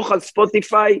 תסמוך על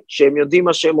ספוטיפיי, שהם יודעים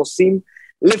מה שהם עושים,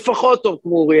 לפחות טוב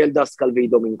כמו אוריאל דסקל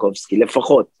ועידו מינקובסקי,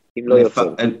 לפחות, אם לא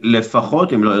יותר.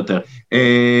 לפחות, אם לא יותר.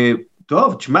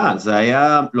 טוב, תשמע, זה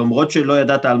היה, למרות שלא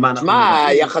ידעת על מה... תשמע,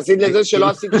 יחסית לזה שלא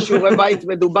עשיתי שיעורי בית,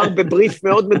 מדובר בבריף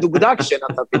מאוד מדוקדק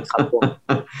שנתתי לך פה.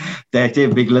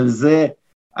 תקשיב, בגלל זה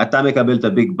אתה מקבל את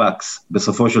הביג בקס,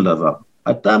 בסופו של דבר.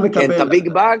 אתה מקבל... כן, את הביג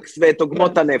בקס ואת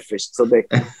עוגמות הנפש, צודק.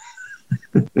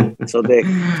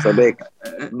 צודק.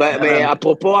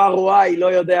 אפרופו הרואי, לא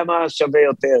יודע מה שווה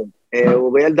יותר.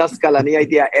 אוריאל דסקל, אני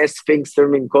הייתי האס-פינקסטר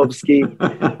מינקובסקי,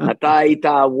 אתה היית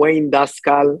וויין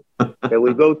דסקל,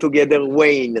 we go together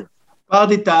וויין.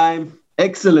 Party time,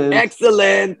 excellent.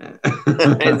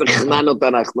 איזה חננות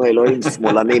אנחנו, אלוהים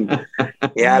שמאלנים.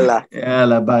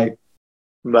 יאללה, ביי.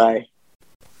 ביי.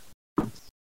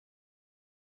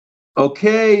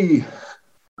 אוקיי,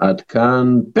 עד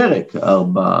כאן פרק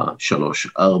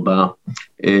 434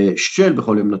 של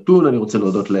בכל יום נתון. אני רוצה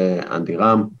להודות לאנדי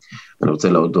רם, אני רוצה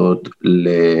להודות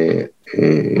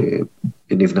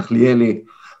לניב נחליאלי,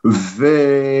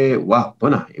 ווואו,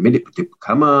 בוא'נה,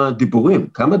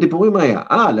 כמה דיבורים היה,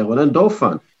 לרונן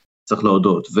דורפן, צריך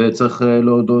להודות, וצריך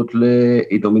להודות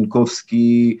לעידו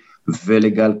מינקובסקי,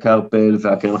 ולגל קרפל,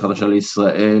 והקרן החדשה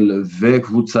לישראל,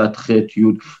 וקבוצת ח' י'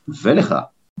 ולך,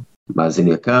 מאזין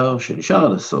יקר, שנשאר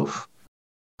עד הסוף.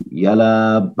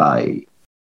 יאללה, ביי.